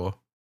 for sure.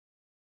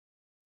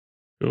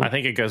 Cool. I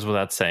think it goes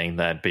without saying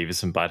that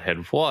Beavis and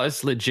Butthead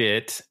was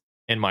legit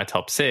in my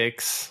top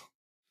 6.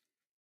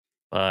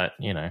 But,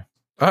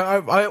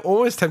 I'm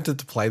always tempted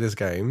to play this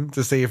game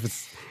to see if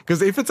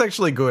it's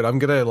actually good, I'm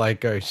gonna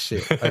go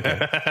shit.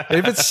 Okay,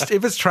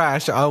 if it's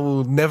trash, I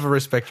will never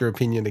respect your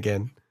opinion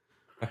again.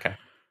 Okay.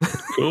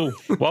 Cool.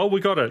 Well, we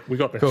got it. We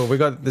got this. Cool.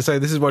 So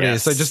this is what it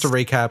is. So Yes. just to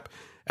recap,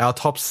 our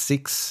top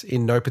 6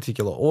 in no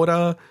particular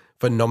order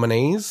for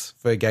nominees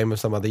for Game of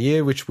Some Other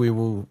Year, which we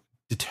will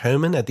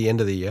determine at the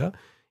end of the year,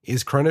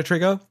 is Chrono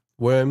Trigger,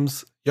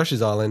 Worms,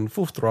 Yoshi's Island,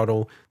 Full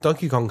Throttle,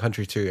 Donkey Kong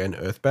Country 2, and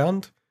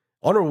Earthbound.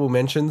 Honorable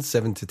mentions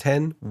 7 to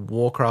 10,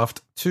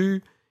 Warcraft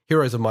 2,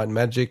 Heroes of Might and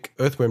Magic,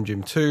 Earthworm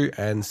Jim 2,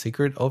 and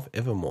Secret of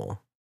Evermore.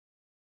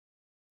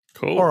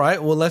 Cool. All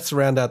right, well, let's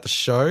round out the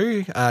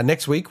show.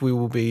 Next week, we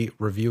will be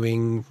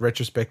reviewing,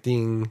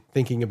 retrospecting,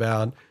 thinking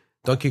about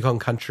Donkey Kong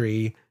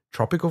Country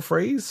Tropical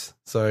Freeze.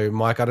 So,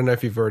 Mike, I don't know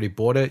if you've already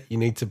bought it. You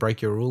need to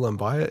break your rule and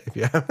buy it if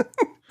you haven't.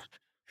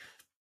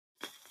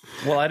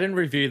 Well, I didn't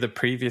review the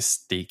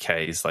previous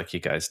DKs like you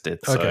guys did.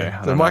 So Okay, I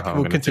so don't know Mike how I'm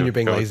will gonna continue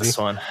being go with lazy. This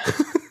one.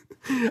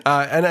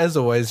 And as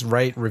always,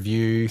 rate,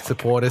 review,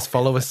 support us,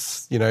 follow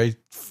us,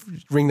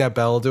 ring that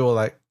bell, do all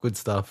that good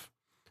stuff.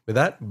 With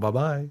that,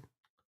 bye-bye.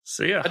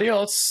 See ya.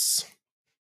 Adios.